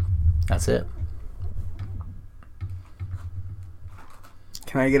 That's it.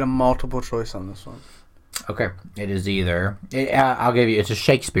 Can I get a multiple choice on this one? Okay. It is either... I'll give you... It's a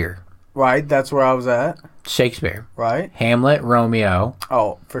Shakespeare. Right, that's where I was at. Shakespeare. Right. Hamlet, Romeo.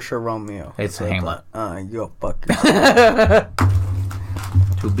 Oh, for sure Romeo. It's Hamlet. Yo, fuck.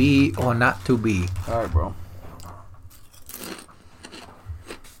 To be or not to be. Alright, bro.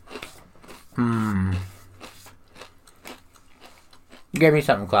 You gave me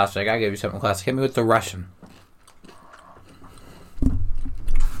something classic. I gave you something classic. Hit me with the Russian.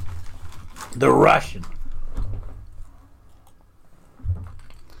 The Russian.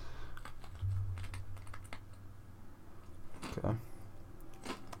 Okay.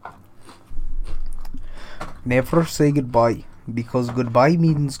 Never say goodbye, because goodbye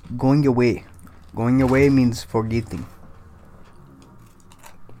means going away. Going away means forgetting.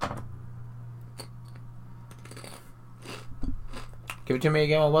 Give it to me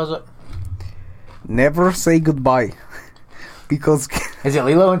again. What was it? Never say goodbye, because is it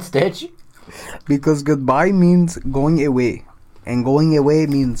Lilo and Stitch? Because goodbye means going away, and going away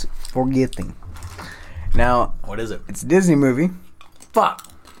means forgetting. Now, what is it? It's a Disney movie. Fuck.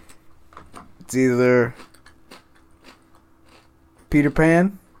 It's either Peter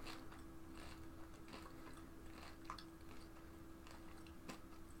Pan,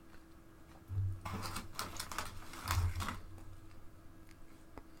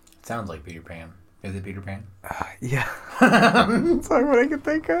 Sounds like Peter Pan. Is it Peter Pan? Yeah. That's like what I can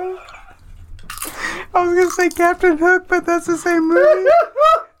think of. I was gonna say Captain Hook, but that's the same movie.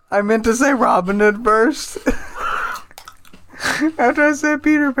 I meant to say Robin Hood first. After I said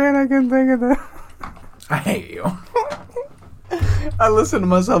Peter Pan, I couldn't think of that. I hate you. I listened to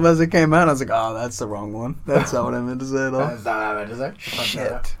myself as it came out. I was like, "Oh, that's the wrong one. That's not what I meant to say at all." That's not what I meant to say.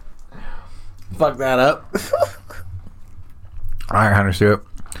 Shit. Fuck that up. All right, Hunter Stewart.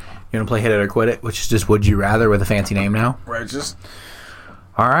 You want to play Hit It or Quit It, which is just Would You Rather with a fancy name now? Right, just...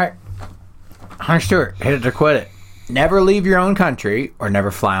 All right. Hunter Stewart, Hit It or Quit It. Never leave your own country or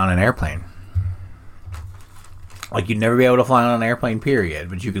never fly on an airplane. Like, you'd never be able to fly on an airplane, period,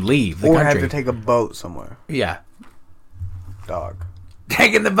 but you could leave the or country. have to take a boat somewhere. Yeah. Dog.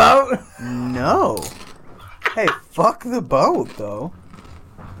 Taking the boat? No. Hey, fuck the boat, though.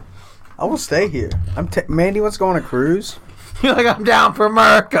 I will stay here. Mandy wants to go on a cruise. You're like, I'm down for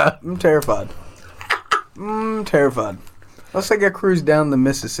America. I'm terrified. Terrified. Let's take a cruise down the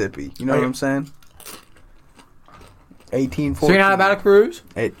Mississippi. You know what I'm saying? 1814. So you're not about a cruise?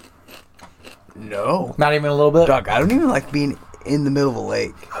 No. Not even a little bit? Dog, I don't even like being in the middle of a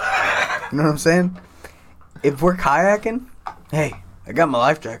lake. You know what I'm saying? If we're kayaking, hey, I got my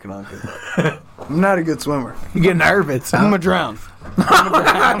life jacket on. I'm not a good swimmer. You get nervous. I'm gonna drown.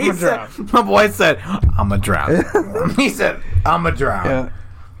 My boy said, I'm gonna drown. He said, I'm gonna drown. Yeah.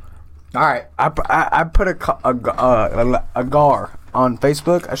 All right. I put a gar on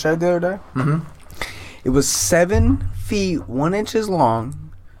Facebook. I showed the other day. Mm-hmm. It was 7 feet 1 inch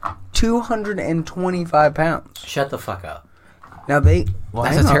long, 225 pounds. Shut the fuck up. Now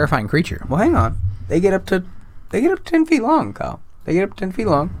that's a terrifying creature. Well, hang on. They get up to 10 feet long, Kyle. They get up to 10 feet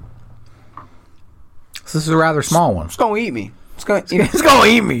long. So this is a rather small one. It's gonna eat me. It's gonna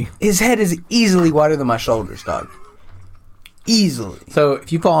eat me. His head is easily wider than my shoulders, dog. Easily. So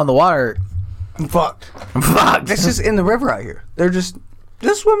if you fall in the water, I'm fucked. I'm fucked. That's just in the river out here. They're just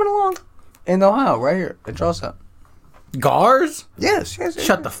swimming along in Ohio, right here at Charlestown. Gars? Yes.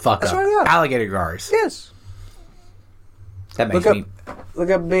 Shut the fuck That's up. what I got. Alligator gars. Yes. That makes Look me. Look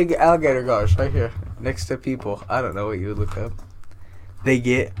up big alligator gars right here next to people. I don't know what you would look up. They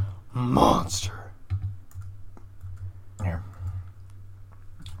get monster. Here.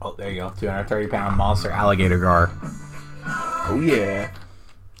 Oh, there you go. 230-pound monster alligator gar. Oh yeah.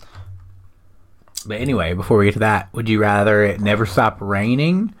 But anyway, before we get to that, would you rather it never stop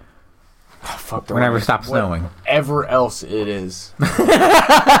raining or never stop snowing? Whatever else it is.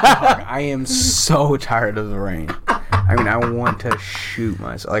 I am so tired of the rain. I mean, I want to shoot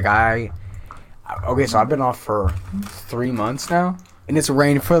myself. Okay, so I've been off for 3 months now, and it's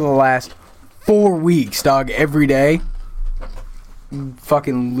rained for the last 4 weeks, dog, every day.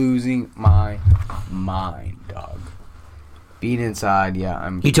 Fucking losing my mind, dog. Being inside, yeah,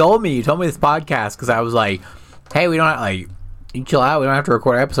 I'm... You told me this podcast because I was like, hey, we don't have, you chill out. We don't have to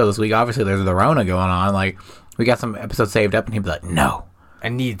record an episode this week. Obviously, there's the Rona going on. We got some episodes saved up, and he'd be like, no. I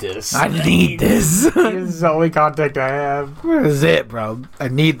need this. I need this. This is the only contact I have. Where is it, bro? I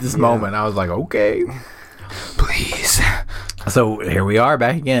need this moment. I was like, okay. Please. So, here we are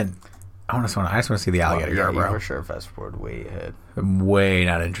back again. I just want to see the alligator gar, bro. For sure, fast forward way ahead. I'm way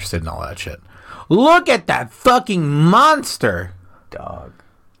not interested in all that shit. Look at that fucking monster. Dog.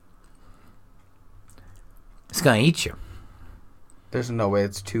 It's gonna eat you. There's no way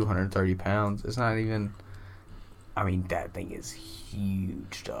it's 230 pounds. It's not even... I mean, that thing is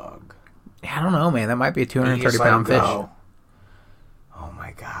huge, dog. I don't know, man. That might be a 230-pound fish. Oh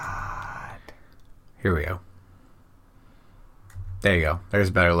my god. Here we go. There you go. There's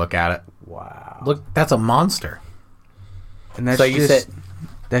a better look at it. Wow. Look, that's a monster. And that's so you said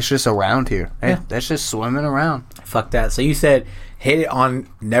that's just around here. Yeah. That's just swimming around. Fuck that. So you said hit it on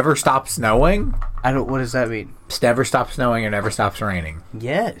never stop snowing? What does that mean? Never stop snowing or never stops raining.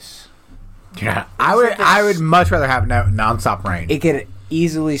 Yes. Yeah. I would much rather have non-stop rain. It could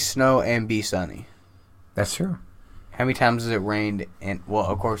easily snow and be sunny. That's true. How many times has it rained? And well,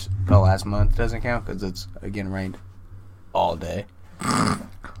 of course, the last month doesn't count because it's again rained all day.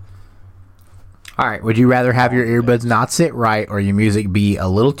 All right. Would you rather have your earbuds not sit right or your music be a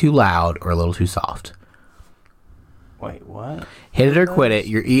little too loud or a little too soft? Wait, what? Hit it or quit it.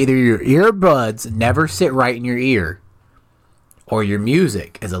 Either your earbuds never sit right in your ear, or your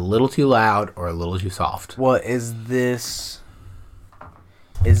music is a little too loud or a little too soft. What is this?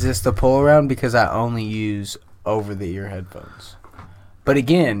 Is this the pull around? Because I only use over the ear headphones. But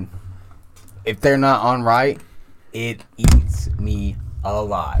again, if they're not on right, it eats me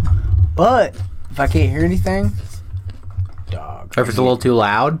alive. But if I can't hear anything, dog. Or if it's a little too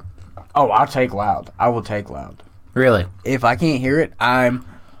loud? Oh, I'll take loud. I will take loud. Really? If I can't hear it, I'm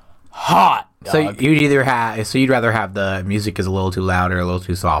hot. Dog. So you'd rather have the music is a little too loud or a little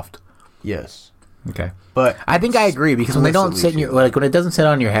too soft? Yes. Okay. But I think I agree because when they don't sit in your when it doesn't sit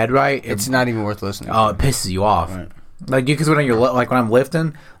on your head right, it's not even worth listening. Oh, it pisses you off. Right. Because when I'm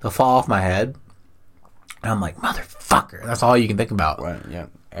lifting, they'll fall off my head, and I'm like, motherfucker. That's all you can think about. Right. Yeah.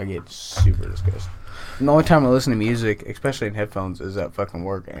 I get super disgusted. And the only time I listen to music, especially in headphones, is at fucking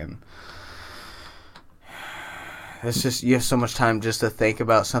work, and it's just you have so much time just to think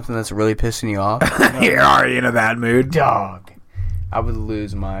about something that's really pissing you off. You're already in a bad mood, dog. I would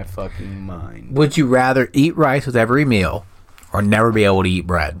lose my fucking mind. Would you rather eat rice with every meal or never be able to eat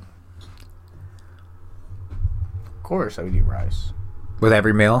bread? Of course, I would eat rice with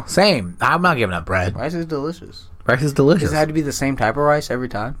every meal. Same. I'm not giving up bread. Rice is delicious. Rice is delicious. Does it have to be the same type of rice every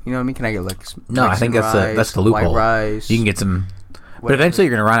time? You know what I mean? Can I get No, I think that's the loophole. White rice. You can get some, but eventually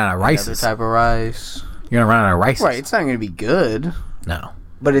you're gonna run out of rices. Other type of rice. You're gonna run out of rices. Right. It's not gonna be good. No.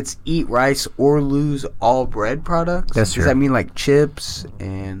 But it's eat rice or lose all bread products. That's true. Does that mean like chips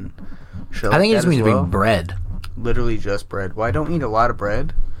and shit? I think it just means well? being bread. Literally just bread. Well, I don't eat a lot of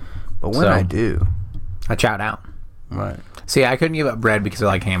bread, but when I do, I chow down. Right. See, I couldn't give up bread because I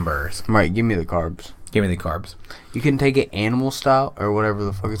like hamburgers. Right. Give me the carbs. Give me the carbs. You can take it animal style or whatever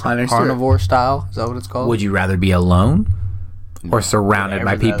the fuck it's called. Carnivore style. Is that what it's called? Would you rather be alone or surrounded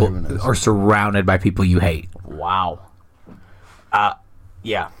by people you hate? Wow.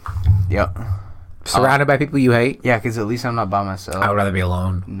 Yeah. Yep. Surrounded by people you hate? Yeah, because at least I'm not by myself. I would rather be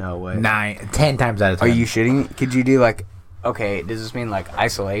alone. No way. 10 times out of 10. Are you shitting? Could you do okay, does this mean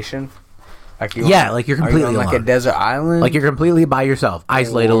isolation? Like you're completely alone. Like a desert island? Like you're completely by yourself,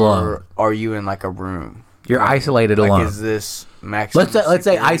 isolated alone. Are you in a room? You're isolated alone. Is this maximum Let's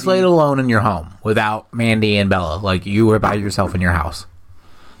say isolated alone in your home without Mandy and Bella. Like you were by yourself in your house.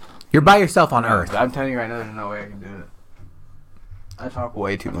 You're by yourself on Earth. I'm telling you right now, there's no way I can do it. I talk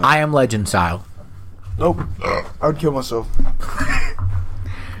way too much. I Am Legend style. Nope. I would kill myself.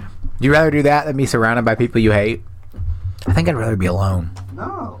 Do you rather do that than be surrounded by people you hate? I think I'd rather be alone.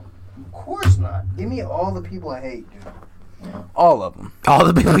 No, of course not. Give me all the people I hate, dude. All of them. All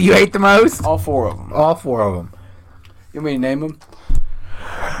the people you hate the most? All 4 of them. All 4 of them. You want me to name them?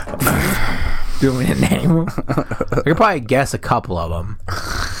 Do you want me to name them? I could probably guess a couple of them.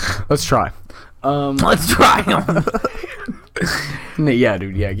 Let's try. Let's try them. Yeah,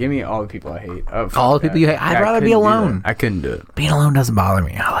 dude. Yeah, give me all the people I hate. Oh, All the people you hate. I'd rather be alone. I couldn't do it. Being alone doesn't bother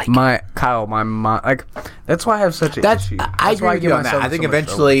me. I like my mind. Like that's why I have such an issue. I agree with you on that. I think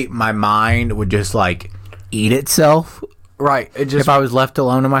eventually my mind would just like eat itself. Right. It just if I was left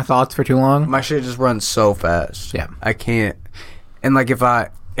alone in my thoughts for too long, my shit just runs so fast. Yeah, I can't. And like if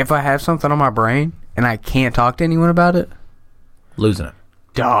I have something on my brain and I can't talk to anyone about it, losing it.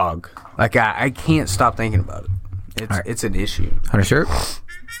 Dog. Like I can't stop thinking about it. It's an issue. Undershirt.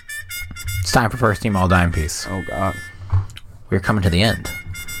 It's time for First Team All Dime Piece. Oh God, we're coming to the end.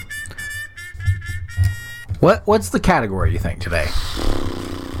 What's the category you think today?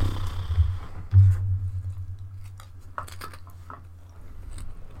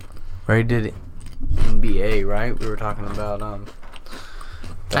 Right, did it NBA, right? We were talking about I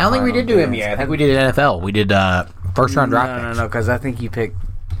don't think we did do NBA. I think we did NFL. We did first round draft. No, because I think you picked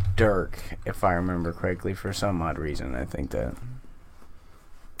Dirk, if I remember correctly, for some odd reason. I think that.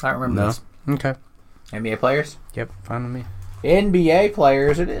 I don't remember this. Okay. NBA players? Yep, fine with me. NBA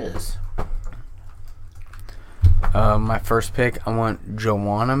players it is. My first pick, I want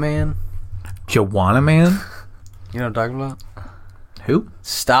Joanna Man. Joanna Man? You know what I'm talking about? Who?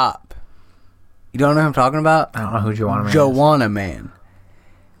 Stop. You don't know who I'm talking about? I don't know who Joanna Man is. Joanna Man.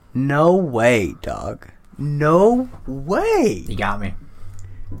 No way, dog. No way. You got me.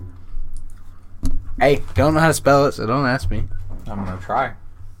 Hey, don't know how to spell it, so don't ask me. I'm gonna try.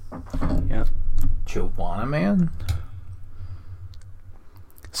 Yeah. Joanna Man?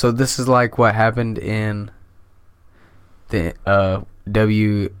 So this is like what happened in the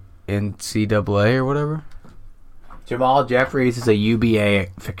WNCAA or whatever? Jamal Jeffries is a UBA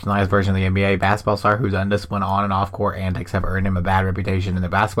fictionalized version of the NBA basketball star whose undisciplined on and off court antics have earned him a bad reputation in the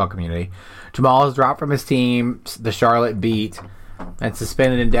basketball community. Jamal is dropped from his team, the Charlotte Beat, and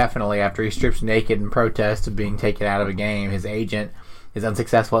suspended indefinitely after he strips naked in protest of being taken out of a game. His agent is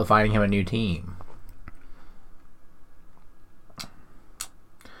unsuccessful at finding him a new team.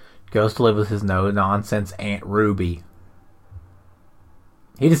 Goes to live with his no-nonsense Aunt Ruby.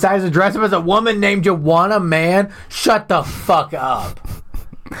 He decides to dress up as a woman named Joanna Man. Shut the fuck up.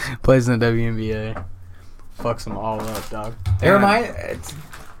 Plays in the WNBA. Fucks them all up, dog. I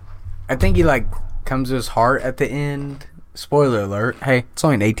think he like comes to his heart at the end. Spoiler alert. Hey, it's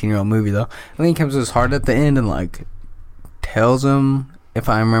only an 18-year-old movie though. I think he comes to his heart at the end and like tells him, if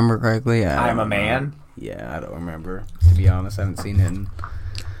I remember correctly. I'm a man. Yeah, I don't remember. To be honest, I haven't seen it.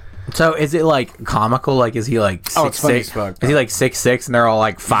 So is it like comical? Like is he like 6'6"? Is he like 6'6" and they're all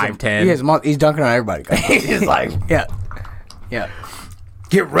like 5'10"? He's dunking on everybody. He's just like yeah.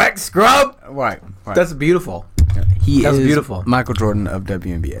 Get wrecked, scrub. Right. That's beautiful. That's beautiful. Michael Jordan of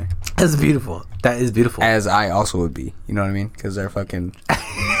WNBA. That's beautiful. That is beautiful. As I also would be. You know what I mean? Because they're fucking.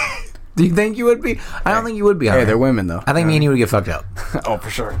 Do you think you would be? I don't think you would be. Hey, they're women though. I think me and you would get fucked up. Oh, for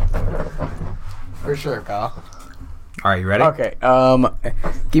sure. For sure, Kyle. All right, you ready? Okay.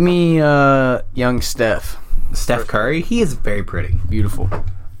 Give me young Steph. Steph Curry. He is very pretty. Beautiful.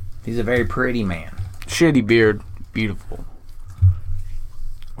 He's a very pretty man. Shitty beard. Beautiful.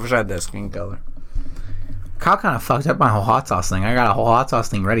 Wish I had that skin color. Kyle kind of fucked up my whole hot sauce thing. I got a whole hot sauce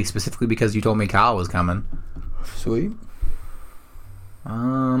thing ready specifically because you told me Kyle was coming. Sweet.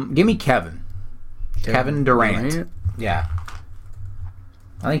 Give me Kevin Durant. Yeah.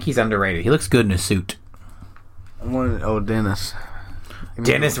 I think he's underrated. He looks good in a suit. Dennis.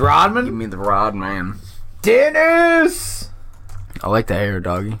 Dennis Rodman? Give me the Rodman. Dennis! I like the hair,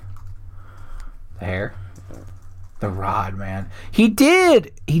 doggy. The hair? The Rod, man. He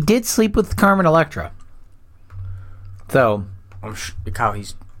did sleep with Carmen Electra. So, Kyle,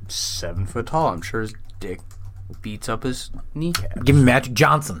 he's 7 foot tall. I'm sure his dick beats up his kneecap. Give me Magic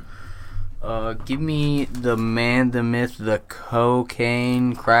Johnson. Give me the man, the myth, the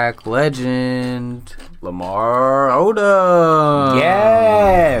cocaine crack legend, Lamar Odom.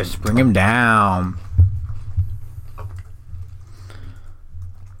 Yes, bring him down.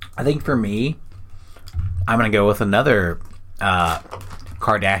 I think for me, I'm gonna go with another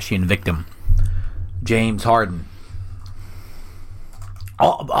Kardashian victim, James Harden.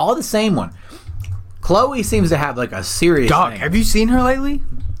 All the same one. Khloe seems to have like a serious dog. Thing. Have you seen her lately?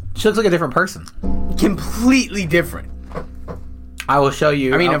 She looks like a different person. Completely different. I will show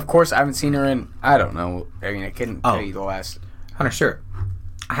you. I mean, of course, I haven't seen her in. I don't know. I mean, I couldn't tell you the last. Hunter, sure.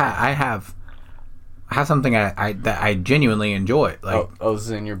 I have something that I genuinely enjoy. Like, this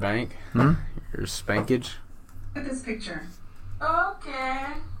is in your bank. Hmm? Your spankage. Look at this picture. Okay.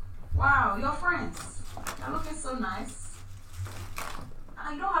 Wow, you're friends. You're looking so nice.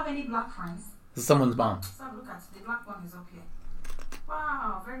 You don't have any black friends. This is someone's mom. So look at the black one is up here.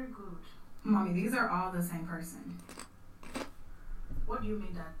 Wow, very good. Mommy, these are all the same person. What do you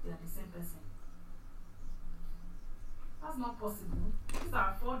mean that they're the same person? That's not possible. These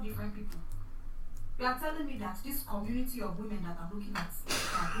are 4 different people. You are telling me that this community of women that I'm looking at, this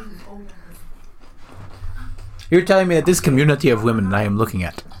is all one person. You're telling me that this community of women that I am looking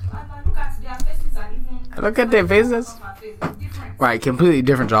at. Look at their faces are even. Look at their faces. Right, completely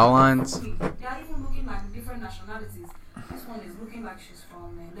different jawlines. They are even looking like different nationalities. This one is looking like she's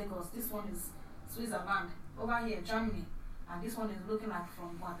from Lagos. This one is Switzerland. Over here, Germany. And this one is looking like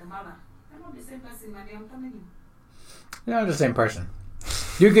from Guatemala. They're not the same person, my dear. I'm telling you. They're not the same person.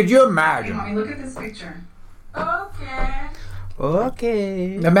 Could you imagine? Hey, mommy, look at this picture.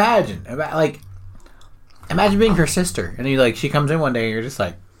 Okay. Imagine being her sister, and she comes in one day, and you're just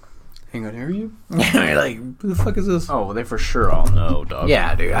like, "Hang on, are you?" You're like, "Who the fuck is this?" Oh, well, they for sure all know, dog.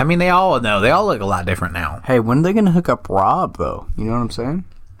 Yeah, dude. I mean, they all know. They all look a lot different now. Hey, when are they gonna hook up Rob though? You know what I'm saying?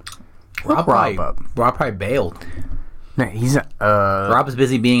 Rob probably bailed. No, he's Rob is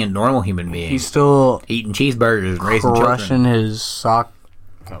busy being a normal human being. He's still eating cheeseburgers and raising children. Crushing his sock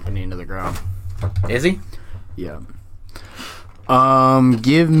company into the ground. Is he? Yeah.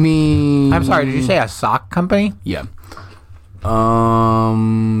 Give me. I'm sorry. Did you say a sock company? Yeah.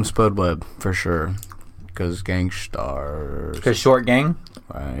 Spudweb for sure. Because Gangstars. Because Short Gang.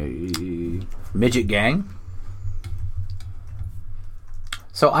 Right. Midget Gang.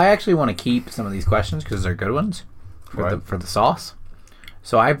 So I actually want to keep some of these questions because they're good ones for the sauce.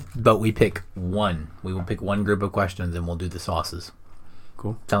 So but we pick one. We will pick one group of questions and we'll do the sauces.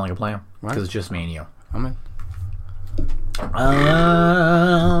 Cool. Sound like a plan? Right. Because it's just me and you. I'm in.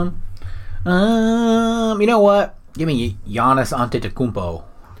 You know what? Give me Giannis Antetokounmpo.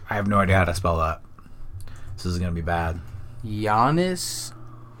 I have no idea how to spell that. This is gonna be bad. Giannis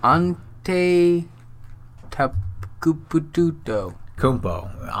Antetokounmpo.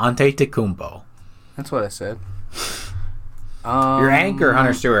 Antetokounmpo. That's what I said. Your anchor,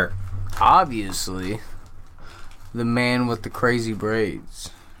 Hunter Stewart. Obviously, the man with the crazy braids.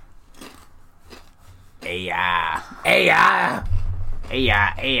 AI.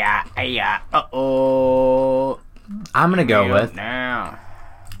 Uh-oh. I'm gonna go with now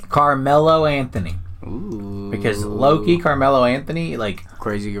Carmelo Anthony. Ooh. Because low-key Carmelo Anthony,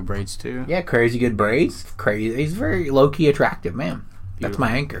 crazy good braids too. Yeah, crazy good braids. Crazy. He's very low-key attractive, man. That's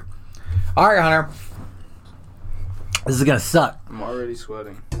my anchor. All right, Hunter. This is gonna suck. I'm already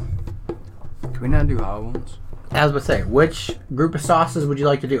sweating. Can we not do hot ones? I was about to say, which group of sauces would you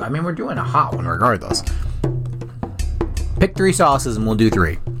like to do? I mean, we're doing a hot one regardless. Pick 3 sauces and we'll do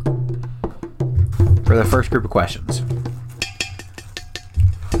 3 for the first group of questions.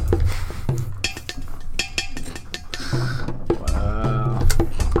 Wow.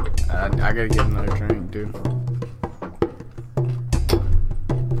 I gotta get another drink, dude.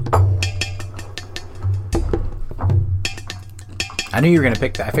 I knew you were gonna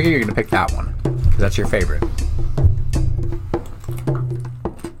pick that. I figured you were gonna pick that one because that's your favorite.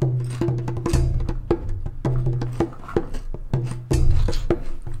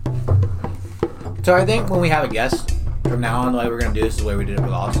 So I think when we have a guest from now on, the way we're gonna do this is the way we did it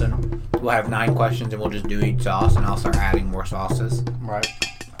with Austin. We'll have 9 questions and we'll just do each sauce, and I'll start adding more sauces. Right.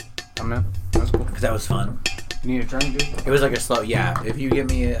 I'm in. That's cool. Because that was fun. You need a drink, dude? It was like a slow. Yeah. If you give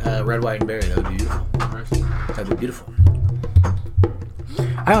me a red, white, and berry, that would be beautiful. That'd be beautiful.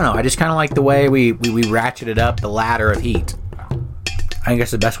 I don't know. I just kind of like the way we ratcheted up the ladder of heat. I think that's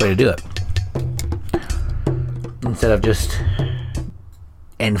the best way to do it. Instead of just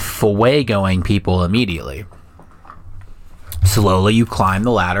enfuegoing people immediately. Slowly you climb the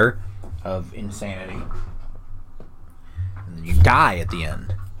ladder of insanity. And then you die at the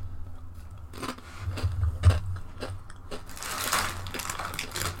end.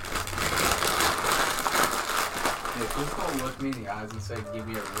 Hey, please don't look me in the eyes and say, give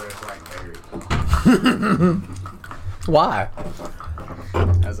me a red, white, berry. Why?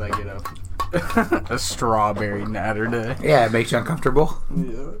 As I get a strawberry natter day. Yeah, it makes you uncomfortable.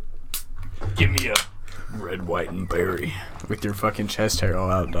 Yeah. Give me a red, white, and berry. With your fucking chest hair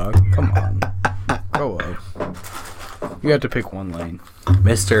all out, dog. Come on. Grow up. You have to pick one lane.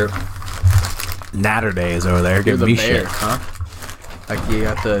 Mr. Natter Day is over there giving me shit. Huh? Like you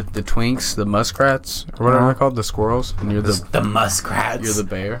got the twinks, the muskrats, or whatever they're called, the squirrels, and you're the muskrats. You're the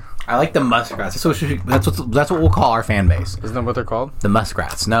bear. I like the muskrats. That's what we'll call our fan base. Isn't that what they're called? The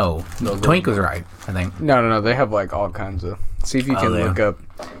muskrats. No, Twink was right. I think. No. They have like all kinds of. See if you can look up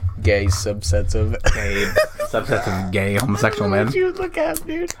gay subsets of gay homosexual men. What you look at,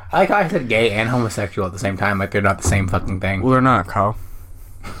 dude? I like how I said gay and homosexual at the same time. Like they're not the same fucking thing. Well, they're not, Kyle.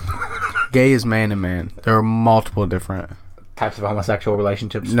 Gay is man and man. There are multiple different types of homosexual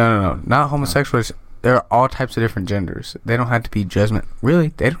relationships. No, not homosexual. There are all types of different genders. They don't have to be judgment. Really,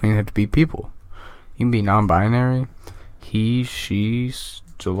 they don't even have to be people. You can be non-binary. He, she,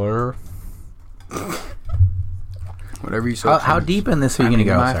 slur. Whatever you say. How deep in this are you gonna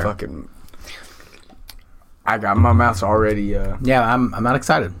go, my sir? Fucking. I got my mouth's already. Yeah, I'm not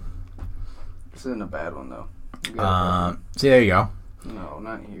excited. This isn't a bad one though. See, there you go. No,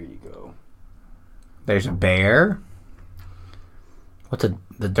 not here. You go. There's a bear. What's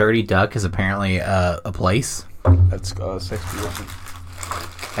the Dirty Duck is apparently a place. That's sex position.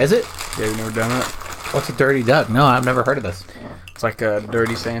 Is it? Yeah, you've never done it? What's a Dirty Duck? No, I've never heard of this. It's like a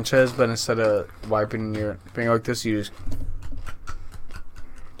Dirty Sanchez, but instead of wiping your finger like this, you just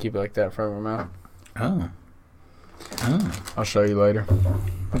keep it like that in front of your mouth. Oh. I'll show you later.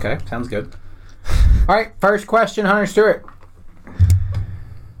 Okay, sounds good. All right, first question, Hunter Stewart.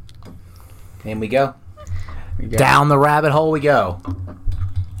 In we go. Down the rabbit hole we go.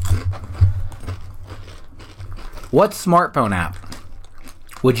 What smartphone app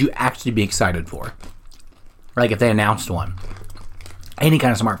would you actually be excited for? Like if they announced one. Any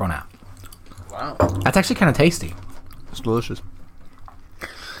kind of smartphone app. Wow. That's actually kind of tasty. It's delicious.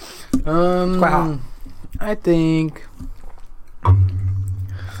 Wow. I think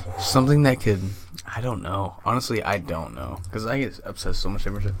something that could... I don't know. Honestly, I don't know. Because I get obsessed with so much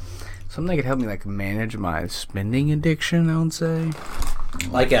different shit. Something that could help me like manage my spending addiction, I would say.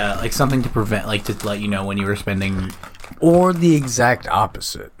 Like something to prevent, like to let you know when you were spending... Or the exact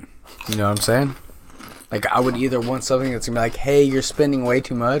opposite. You know what I'm saying? Like, I would either want something that's going to be like, hey, you're spending way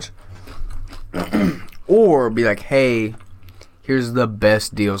too much. Or be like, hey, here's the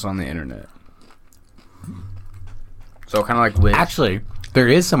best deals on the internet. So, kind of like Wish. Actually, there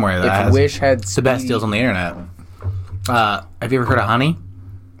is somewhere that has Wish had the best deals on the internet. Have you ever heard of Honey?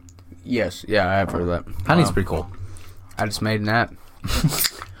 Yes. Yeah, I have heard of that. Honey's pretty cool. I just made an app.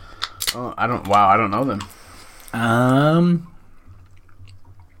 I don't know them.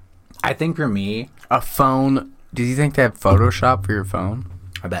 I think for me, a phone. Do you think they have Photoshop for your phone?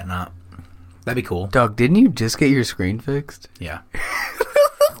 I bet not. That'd be cool. Doug, didn't you just get your screen fixed? Yeah.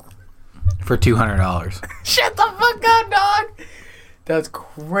 For $200. Shut the fuck up, dog. That's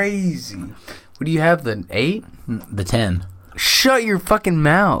crazy. What do you have? The 8? The 10. Shut your fucking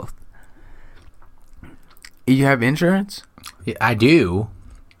mouth. You have insurance? Yeah, I do.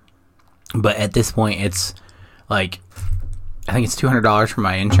 But at this point, it's like, I think it's $200 for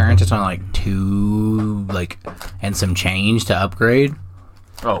my insurance. It's only like $2 and some change to upgrade.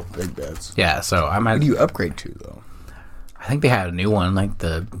 Oh, big bets. Yeah, so I might. What do you upgrade to though? I think they had a new one, like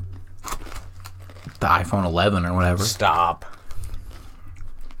the iPhone 11 or whatever. Stop.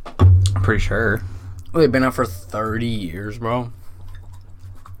 I'm pretty sure. Well, they've been out for 30 years, bro.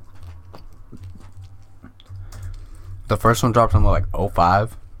 The first one dropped in like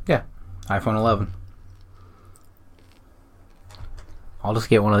 05. Yeah, iPhone 11. I'll just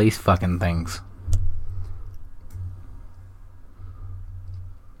get one of these fucking things.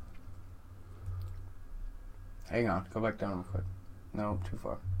 Hang on, go back down real quick. No, too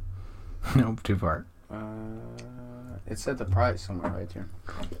far. Nope, too far. It said the price somewhere right here.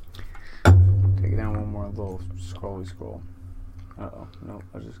 Take it down one more little scroll. Uh-oh. No,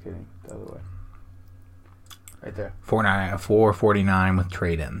 I was just kidding. The other way. Right there. $449 with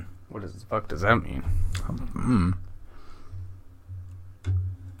trade-in. What the fuck does that mean?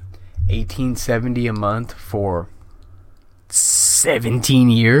 $1,870 a month for 17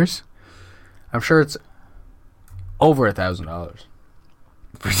 years? I'm sure it's over $1,000.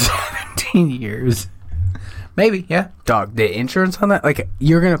 For 17 years. Maybe, yeah. Dog, the insurance on that? Like,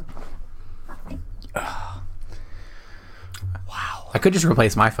 you're gonna... Wow. I could just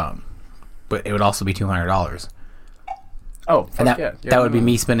replace my phone. But it would also be $200. Oh, and that would be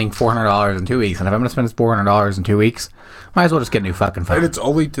me spending $400 in 2 weeks. And if I'm going to spend $400 in 2 weeks, might as well just get a new fucking phone. And it's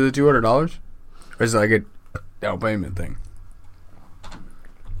only to the $200? Or is it like a down payment thing?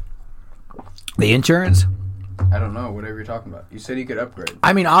 The insurance? I don't know. Whatever you're talking about. You said you could upgrade.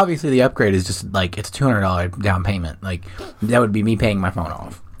 I mean, obviously the upgrade is just like, it's a $200 down payment. Like, that would be me paying my phone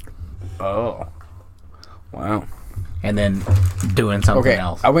off. Oh. Wow. And then doing something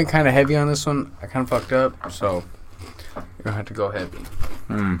else. I went kind of heavy on this one. I kind of fucked up. So, You're gonna have to go heavy.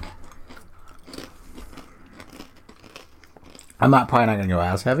 I'm probably not gonna go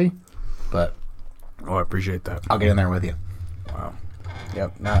as heavy, but I appreciate that. I'll get in there with you. Wow.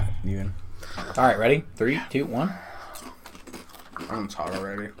 Yep, not even. All right, ready? 3, 2, 1. I'm hot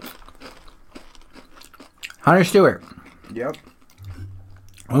already. Hunter Stewart. Yep.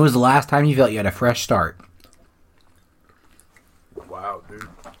 When was the last time you felt you had a fresh start? Wow, dude.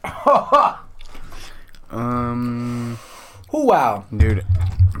 Oh, wow. Dude,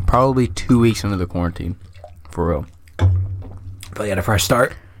 probably 2 weeks into the quarantine. For real. Felt you had a fresh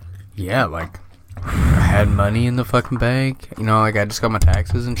start? Yeah, like, I had money in the fucking bank. You know, like, I just got my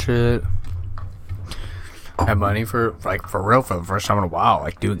taxes and shit. Had money for real for the first time in a while.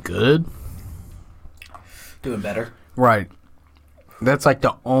 Like, doing good. Doing better. Right. That's, like,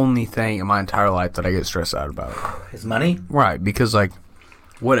 the only thing in my entire life that I get stressed out about. Is money? Right, because, like,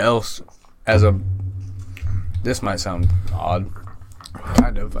 what else as a... This might sound odd.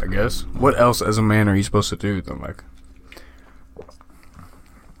 Kind of, I guess. What else as a man are you supposed to do than, like...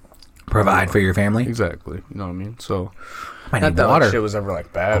 Provide for your family? Exactly. You know what I mean? So, I not need that water. Like, shit was ever,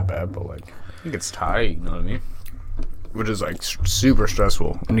 like, bad, but, like, it gets tight, you know what I mean? Which is, like, super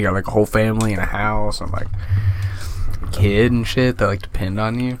stressful. And you got, like, a whole family and a house and, like, a kid and shit that, like, depend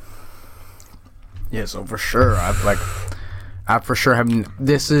on you. Yeah, so for sure, I for sure have...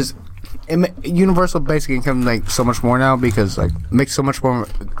 This is... Universal basic income, like, so much more now because, like, it makes so much more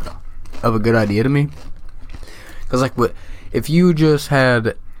of a good idea to me. Because, like, what if you just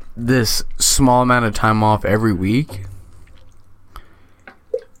had this small amount of time off every week?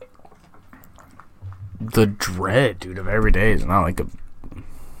 The dread, dude, of every day is not like a...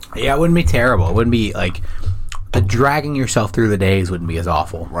 Yeah, it wouldn't be terrible. It wouldn't be, like... The dragging yourself through the days wouldn't be as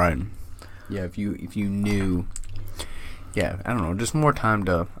awful. Right. Yeah, if you knew... Yeah, I don't know, just more time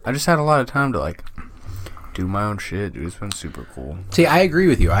to... I just had a lot of time to, like, do my own shit, dude. It's been super cool. See, I agree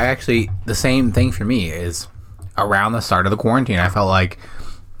with you. I actually... The same thing for me is... Around the start of the quarantine, I felt like...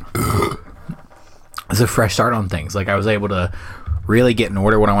 It's a fresh start on things. Like, I was able to really get in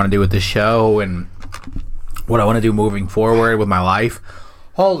order what I want to do with this show and what I want to do moving forward with my life.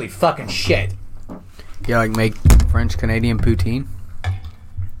 Holy fucking shit. Yeah, like make French Canadian poutine.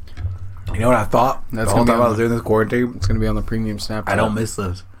 You know what I thought? That's the whole gonna be time I was doing this quarantine. It's gonna be on the premium Snapchat. I don't miss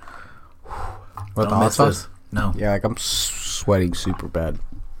this. What, I the don't hot miss sauce? this. No. Yeah, like I'm sweating super bad.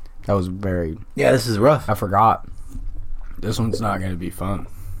 That was very... Yeah, this is rough. I forgot. This one's not gonna be fun.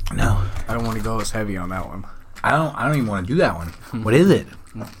 No. I don't want to go as heavy on that one. I don't even want to do that one. What is it?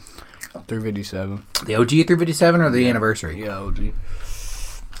 357. The OG 357 or the anniversary? Yeah, OG.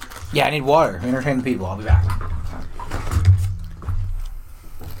 Yeah, I need water. Entertain the people. I'll be back.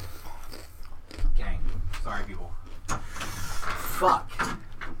 Gang. Sorry, people. Fuck.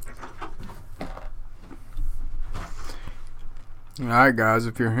 Alright, guys,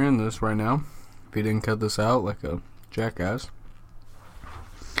 if you're hearing this right now, if you didn't cut this out like a jackass,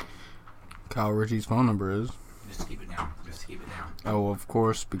 Kyle Ritchie's phone number is... Just keep it down. Just keep it down. Oh, of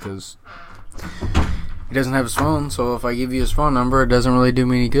course, because he doesn't have his phone, so if I give you his phone number, it doesn't really do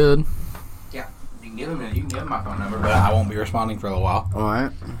me any good. Yeah, you can give him my phone number, but I won't be responding for a little while.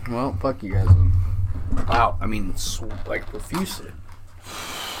 Alright, well, fuck you guys then. Wow, I mean, like, profusely.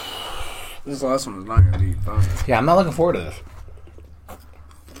 This last one is not going to be fun. Yeah, I'm not looking forward to this.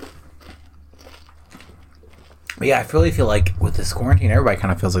 But yeah, I really feel like with this quarantine, everybody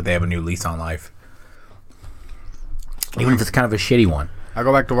kind of feels like they have a new lease on life. Even if it's kind of a shitty one. I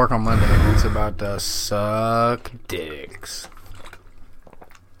go back to work on Monday, and it's about to suck dicks.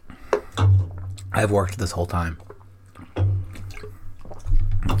 I've worked this whole time.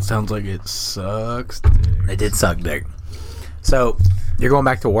 Sounds like it sucks dick. It did suck dick. So, you're going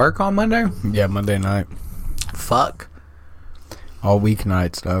back to work on Monday? Yeah, Monday night. Fuck. All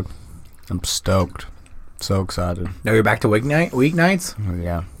weeknights, dog. I'm stoked. So excited. No, you're back to weeknights?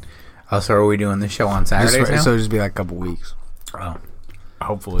 Yeah. Oh, so are we doing this show on Saturdays now? So it'll just be like a couple weeks. Oh.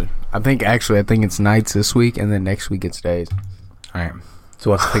 Hopefully. I think it's nights this week, and then next week it's days. Alright.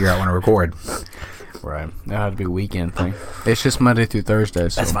 So we'll have to figure out when to record. Right. That'll have to be a weekend thing. It's just Monday through Thursday.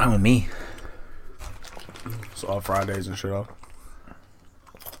 So. That's fine with me. So all Fridays and shit off.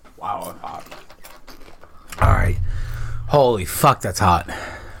 Wow, that's hot. Alright. Holy fuck, that's hot.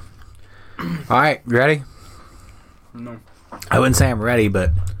 Alright, you ready? No. I wouldn't say I'm ready,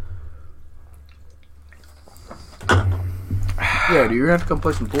 but... Yeah, dude, you're gonna have to come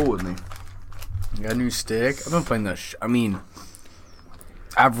play some pool with me. You got a new stick? I've been playing this. I mean,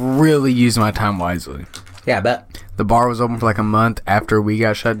 I've really used my time wisely. Yeah, I bet. The bar was open for like a month after we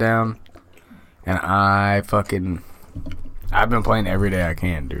got shut down, and I've been playing every day I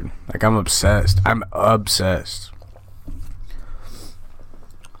can, dude. Like, I'm obsessed.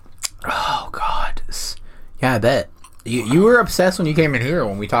 Yeah, I bet. You were obsessed when you came in here,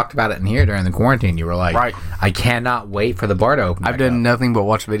 when we talked about it in here during the quarantine. You were like, right. I cannot wait for the bar to open. I've done nothing but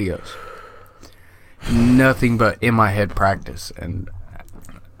watch videos. Nothing but in my head practice. And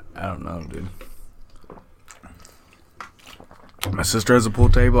I don't know, dude. My sister has a pool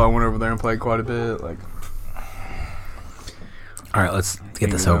table. I went over there and played quite a bit. Like, all right, let's get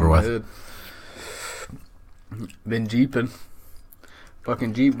this over with. Been jeeping.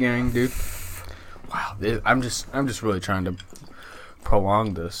 Fucking Jeep gang, dude. Wow, I'm just really trying to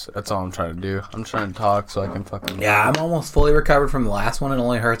prolong this. That's all I'm trying to do. I'm trying to talk so I can fucking... Yeah, I'm almost fully recovered from the last one. It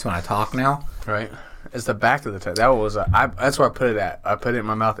only hurts when I talk now. Right. It's the back of the tail. That was... that's where I put it at. I put it in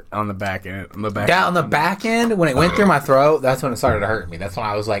my mouth on the back end. On the back yeah, on the back end, when it went through my throat, that's when it started to hurt me. That's when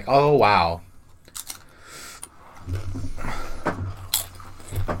I was like, oh, wow.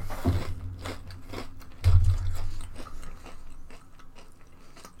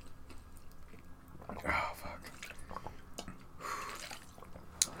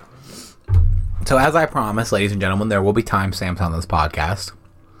 So as I promised, ladies and gentlemen, there will be timestamps on this podcast.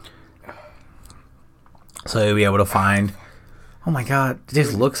 So you'll be able to find... Oh my god, it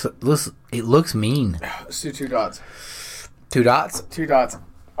just looks mean. Let's do 2 dots. 2 dots? 2 dots.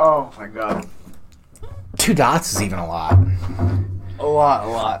 Oh my god. 2 dots is even a lot. A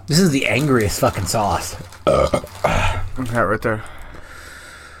lot. This is the angriest fucking sauce. Okay, right there.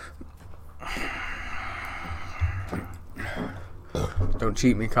 Don't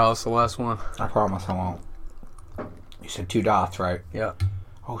cheat me, Kyle. It's the last one. I promise I won't. You said 2 dots, right? Yeah.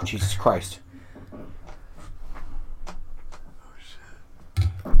 Oh, Jesus Christ.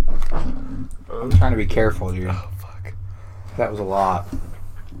 I'm trying to be careful, dude. Oh, fuck. That was a lot.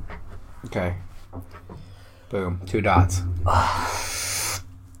 Okay. Boom. 2 dots. I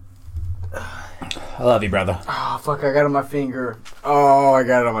love you, brother. Oh, fuck. I got it on my finger. Oh, I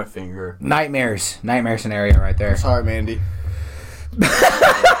got it on my finger. Nightmares. Nightmare scenario right there. Sorry, Mandy.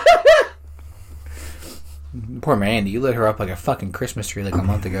 Poor Mandy. You lit her up like a fucking Christmas tree like a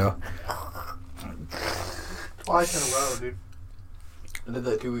month ago. Twice in a row, dude. I did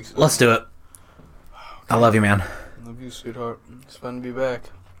that 2 weeks ago. Let's do it. I love you, man. Love you, sweetheart. It's fun to be back.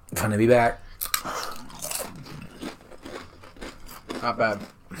 Fun to be back. Not bad.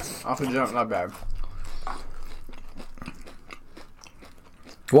 Off the jump, not bad.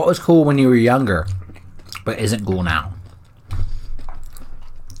 What was cool when you were younger, but isn't cool now?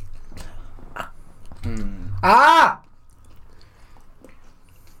 Ah!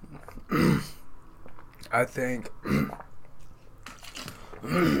 I think...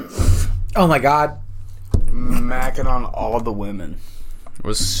 Oh my god. Macking on all the women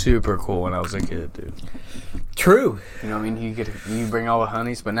was super cool when I was a kid, dude. True. You know what I mean? You bring all the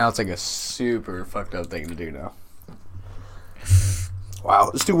honeys, but now it's like a super fucked up thing to do now. Wow,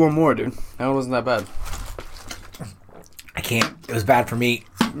 let's do one more, dude. That wasn't that bad. I can't. It was bad for me.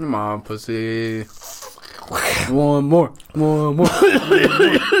 Come on, pussy. One more.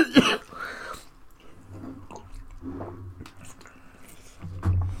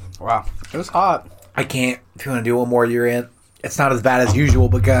 Wow, it was hot. I can't. If you want to do one more, you're in. It's not as bad as usual,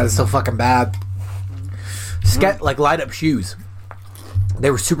 but God, it's so fucking bad. Like light up shoes.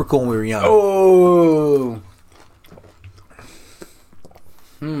 They were super cool when we were young. Oh.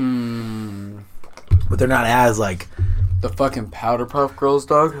 But they're not as like the fucking Powder Puff Girls,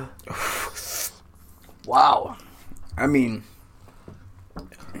 dog. Wow. I mean,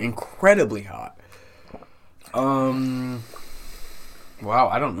 incredibly hot. Wow,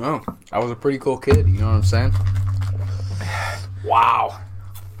 I don't know. I was a pretty cool kid, you know what I'm saying? Wow.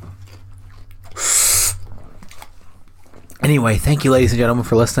 Anyway, thank you, ladies and gentlemen,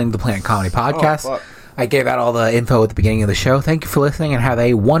 for listening to the Planet Comedy Podcast. Oh, fuck. I gave out all the info at the beginning of the show. Thank you for listening and have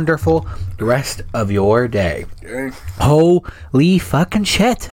a wonderful rest of your day. Okay. Holy fucking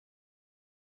shit.